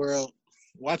Jackson of the world,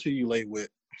 watch who you lay with.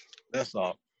 That's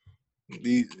all.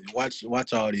 Watch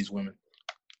all these women.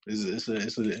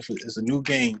 It's a new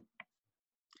game.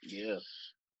 Yeah.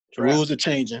 The rules are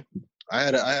changing. I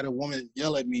had a woman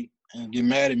yell at me and get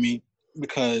mad at me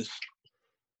because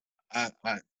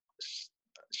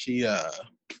she said,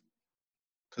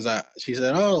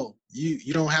 "Oh,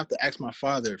 you don't have to ask my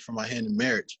father for my hand in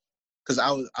marriage," because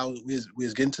we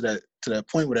was getting to that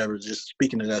point, whatever, just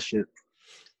speaking to that shit.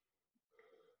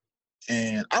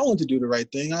 And I wanted to do the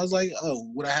right thing. I was like, "Oh,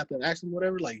 would I have to ask him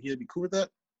whatever? Like, he'd be cool with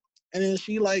that?" And then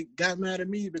she like got mad at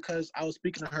me because I was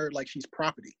speaking to her like she's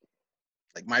property.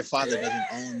 Like my father doesn't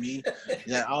own me.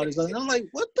 Yeah, all this other. I'm like,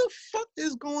 what the fuck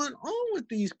is going on with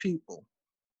these people?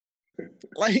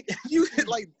 Like you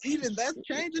like even that's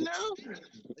changing now.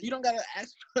 You don't gotta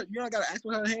ask for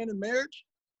her hand in marriage.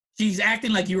 She's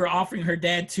acting like you were offering her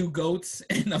dad 2 goats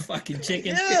and a fucking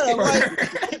chicken. Yeah,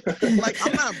 like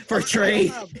I'm not for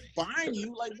trade. I'm not buying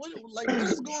you. Like what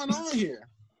is going on here?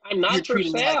 I'm not for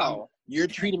sale. You're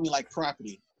treating me like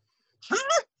property.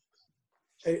 Huh?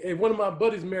 Hey, one of my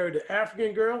buddies married an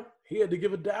African girl. he had to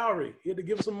give a dowry. He had to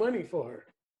give some money for her.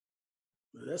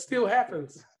 That still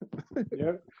happens.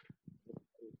 Yeah.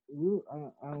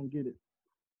 I don't get it.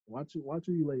 Watch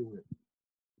who you lay with.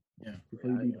 Yeah. Before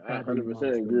you be the I property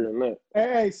 100% agree on that.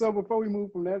 Hey, so before we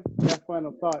move from that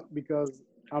final thought, because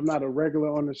I'm not a regular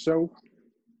on the show,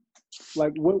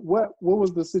 like what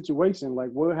was the situation?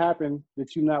 Like what happened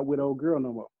that you not with old girl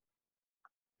no more?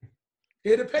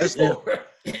 He had to pay for her.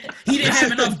 He didn't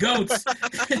have enough goats.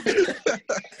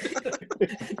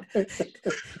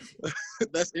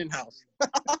 That's in-house.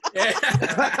 Yeah.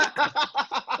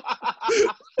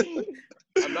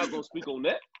 I'm not gonna speak on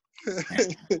that.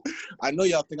 I know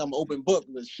y'all think I'm an open book,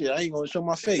 but shit, I ain't gonna show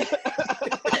my face.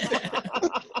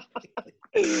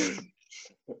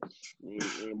 You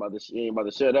ain't about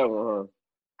to share that one, huh?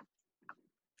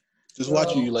 Just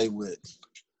watch who you lay with.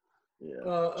 Yeah.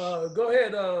 Go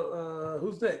ahead.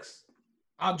 Who's next?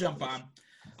 I'll jump on.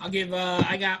 I'll give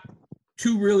I got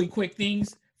two really quick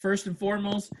things. First and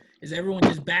foremost is everyone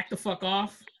just back the fuck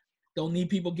off. Don't need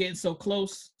people getting so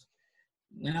close.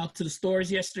 Went out to the stores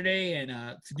yesterday and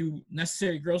to do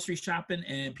necessary grocery shopping,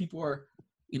 and people are,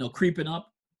 creeping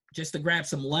up just to grab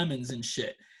some lemons and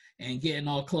shit and getting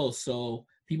all close. So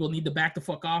people need to back the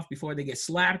fuck off before they get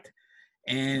slapped.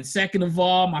 And second of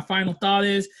all, my final thought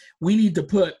is we need to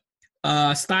put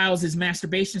Styles'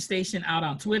 masturbation station out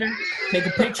on Twitter. Take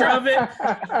a picture of it.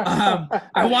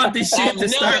 I want this shit to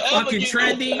start fucking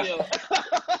trending.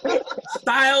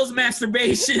 Styles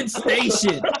masturbation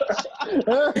station.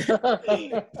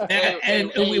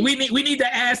 and we need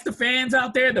to ask the fans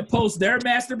out there to post their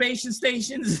masturbation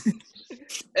stations.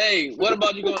 Hey, what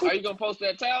about are you gonna post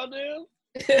that towel there?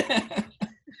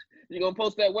 You gonna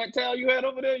post that wet towel you had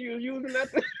over there? You was using that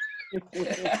thing?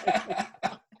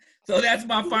 So that's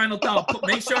my final thought.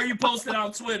 Make sure you post it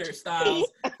on Twitter, Styles.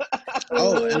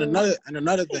 Oh, and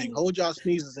another thing, hold y'all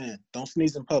sneezes in. Don't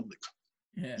sneeze in public.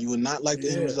 Yeah. You would not like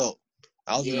the end result.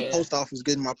 I was in the post office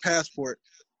getting my passport,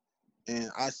 and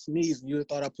I sneezed, and you would have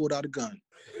thought I pulled out a gun.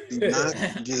 Do not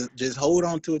just hold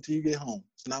on to it till you get home.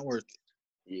 It's not worth it.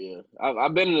 Yeah,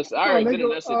 I've been in this. I already been in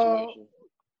that situation.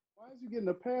 Why is you getting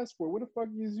a passport? Where the fuck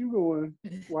is you going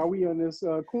while we on this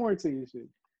quarantine shit?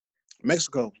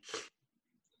 Mexico.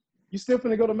 You still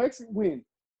finna go to Mexico when?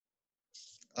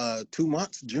 2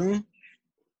 months, June.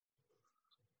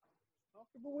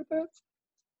 Comfortable with that?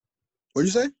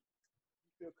 What'd you say?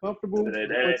 Feel comfortable going to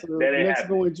that ain't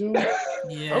Mexico in June?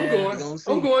 Yeah.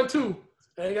 I'm going too.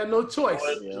 I ain't got no choice.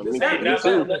 Yeah, It's me happening.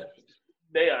 too.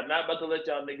 They are not about to let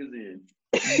y'all niggas in.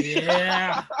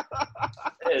 Yeah.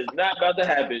 It's not about to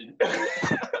happen.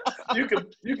 You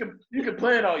can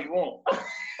plan all you want.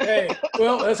 Hey,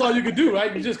 well, that's all you can do,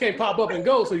 right? You just can't pop up and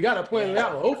go, so you got to plan it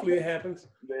out. Hopefully it happens.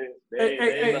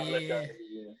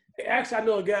 Actually, I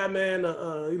know a guy, man.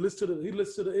 He listened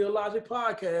to the Illogic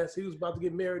podcast. He was about to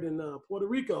get married in Puerto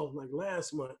Rico like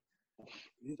last month.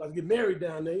 He was about to get married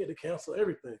down there. He had to cancel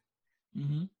everything.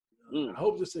 Mm-hmm. I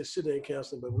hope this shit ain't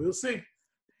canceling, but we'll see.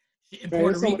 In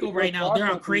Puerto Rico right now,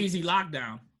 they're on crazy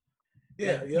lockdown.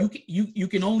 Yeah. You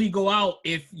can only go out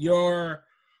if you're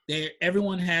there.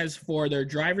 Everyone has for their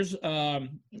driver's,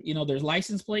 their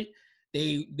license plate.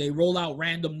 They roll out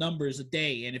random numbers a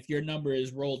day, and if your number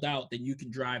is rolled out, then you can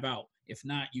drive out. If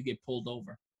not, you get pulled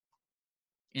over.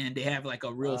 And they have like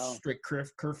a real strict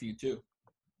curfew too.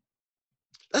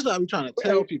 That's what I'm trying to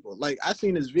tell people. Like, I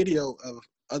seen this video of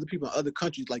other people in other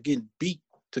countries like getting beat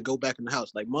to go back in the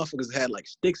house. Like, motherfuckers had like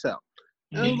sticks out.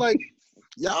 And I was like,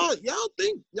 y'all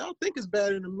think it's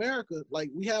bad in America? Like,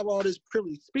 we have all this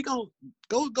privilege. Go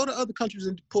to other countries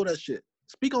and pull that shit.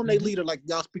 Speak on their leader like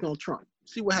y'all speak on Trump.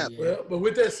 See what happens. Well, but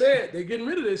with that said, they're getting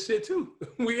rid of this shit too.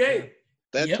 We ain't.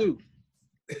 That too.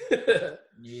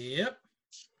 Yep.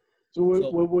 So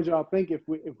what would y'all think if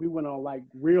we went on like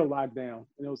real lockdown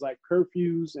and it was like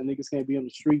curfews and niggas can't be on the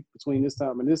street between this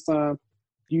time and this time?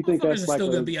 Do you think that's like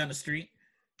still gonna be on the street?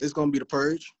 It's gonna be the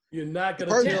purge. You're not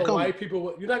gonna tell white people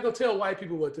what. You're not gonna tell white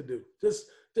people what to do. Just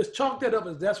chalk that up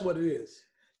as that's what it is.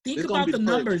 Think about the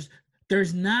numbers.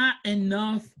 There's not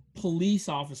enough police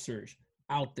officers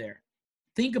out there.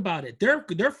 Think about it.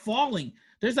 They're falling.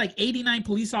 There's like 89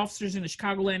 police officers in the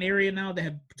Chicagoland area now that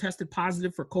have tested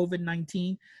positive for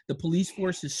COVID-19. The police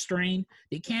force is strained.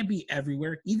 They can't be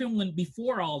everywhere. Even when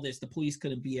before all this, the police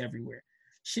couldn't be everywhere.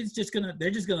 They're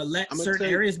just gonna let certain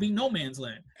areas be no man's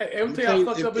land. Hey, everything how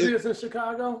fucked up it is in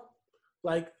Chicago.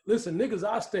 Like, listen, niggas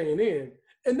are staying in,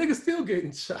 and niggas still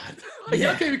getting shot.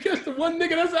 Y'all can't even catch the one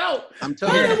nigga that's out. I'm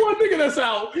telling you, that one nigga that's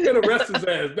out and arrest his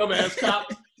ass, dumbass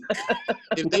cop.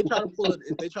 If they try to pull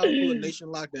a nation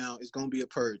lockdown, it's gonna be a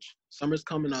purge. Summer's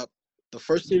coming up. The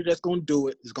first city that's gonna do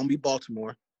it is gonna be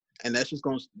Baltimore, and it's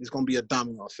gonna be a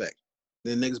domino effect.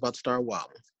 then niggas about to start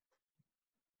wilding.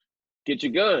 Get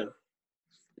your gun.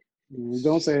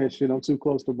 Don't say that shit. I'm too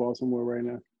close to Baltimore right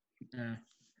now. Yeah.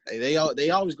 Hey, they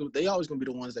always gonna be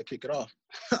the ones that kick it off.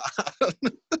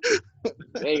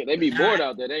 They be bored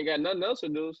out there. They ain't got nothing else to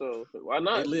do, so why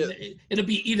not? It'll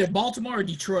be either Baltimore or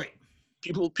Detroit.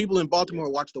 People in Baltimore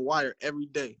watch The Wire every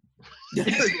day.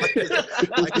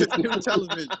 like it's new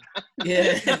television.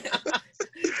 Yeah.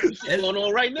 What's going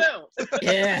on right now?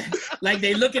 Yeah. Like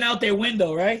they looking out their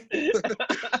window, right?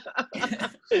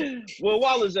 Where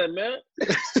Wallace at, man?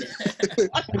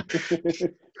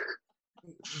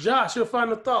 Josh, your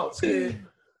final thoughts, kid.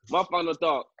 My final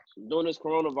thought, during this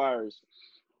coronavirus,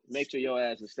 make sure your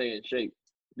ass is stay in shape.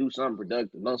 Do something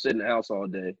productive. Don't sit in the house all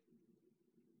day.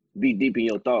 Be deep in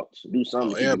your thoughts. Do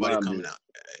something. Everybody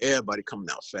coming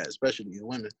out fast, especially these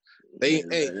women. They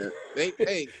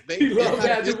love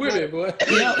magic women, boy.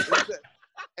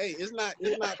 Hey, it's not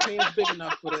pants big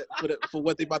enough for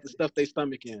what they about to stuff their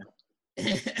stomach in.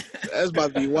 That's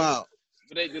about to be wild.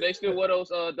 Do they still wear those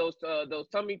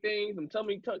tummy things, them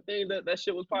tummy tuck things that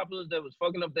shit was popular that was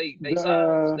fucking up they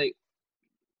size?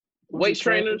 Waist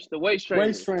trainers, the waist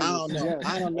trainers. I don't know. Yes.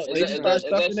 I don't know. Is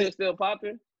that shit still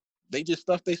popping? They just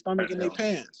stuff their stomach in their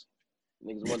pants.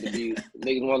 Niggas want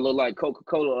to look like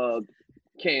Coca-Cola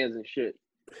cans and shit.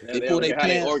 They pull their pants. How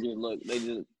their organs look. They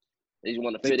just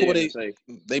want to fit in and say.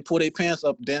 They pull their pants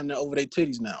up damn near over their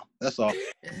titties now. That's all.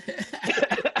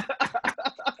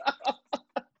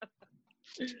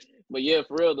 But yeah,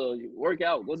 for real though, work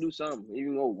out, go do something.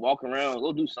 Even go walk around,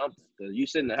 go do something. Cause you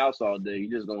sit in the house all day, you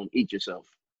just gonna eat yourself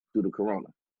through the corona.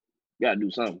 You gotta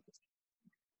do something.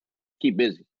 Keep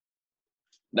busy.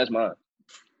 That's mine.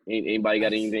 Anybody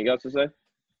got anything else to say?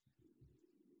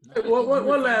 Hey,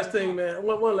 one last thing, man.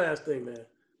 One last thing, man.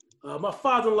 My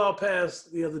father-in-law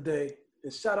passed the other day,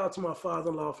 and shout out to my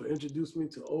father-in-law for introducing me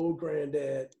to old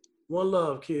granddad. One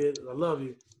love, kid. I love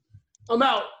you. I'm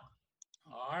out.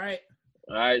 All right.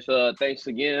 All right, so thanks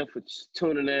again for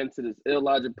tuning in to this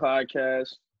Illogic podcast.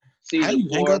 How Season you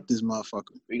 4. hang up this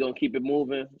motherfucker? We're going to keep it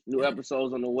moving. New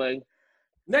episodes on the way.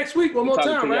 Next week, one more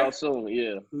time, right? right? Soon,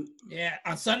 yeah. Yeah,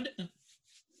 on Sunday.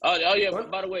 Oh yeah,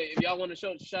 by the way, if y'all want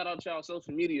to shout out y'all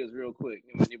social medias real quick.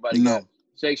 Anybody No. got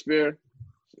Shakespeare,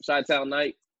 Chitown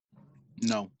Night?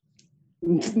 No.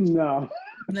 No.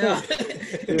 No.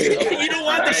 You don't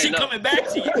want that shit coming back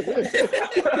to you.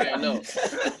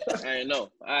 I ain't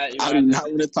know. I do not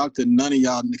want to talk to none of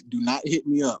y'all. Do not hit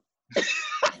me up.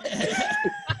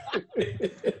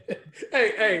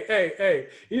 Hey.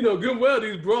 You know good well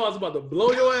these bras about to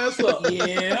blow your ass up.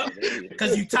 Yeah.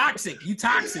 Because you toxic.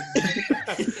 Nigga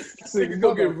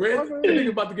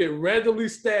about to get randomly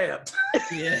stabbed.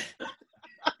 Yeah.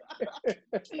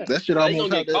 That shit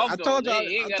almost happened. I told y'all.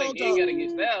 He ain't gotta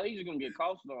get stabbed. He's just gonna get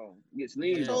coughed on, get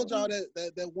sneezed. I told y'all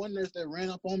that one nurse that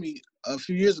ran up on me a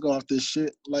few years ago off this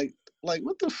shit. Like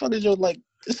what the fuck is your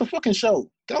It's a fucking show.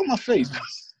 Get out my face.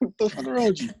 What the fuck wrong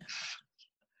with you?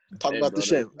 Talk about the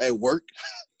shit at work.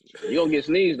 You gonna get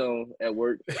sneezed on at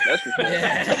work. That's for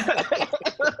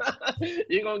sure.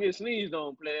 You gonna get sneezed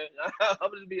on, player. I'm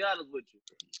just be honest with you.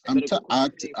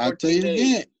 I'll tell you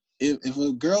again. If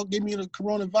a girl give me the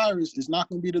coronavirus, it's not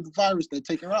gonna be the virus that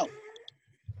take her out.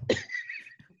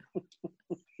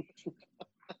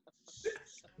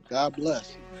 God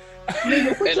bless.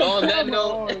 And on that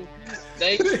note,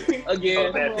 thanks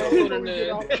again for tuning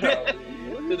in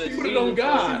to the Put it on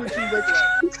God.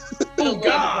 Oh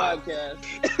God. Podcast.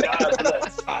 God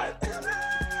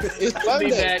bless. It's We'll be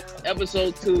Sunday. back,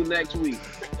 episode 2 next week.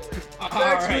 All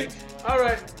right.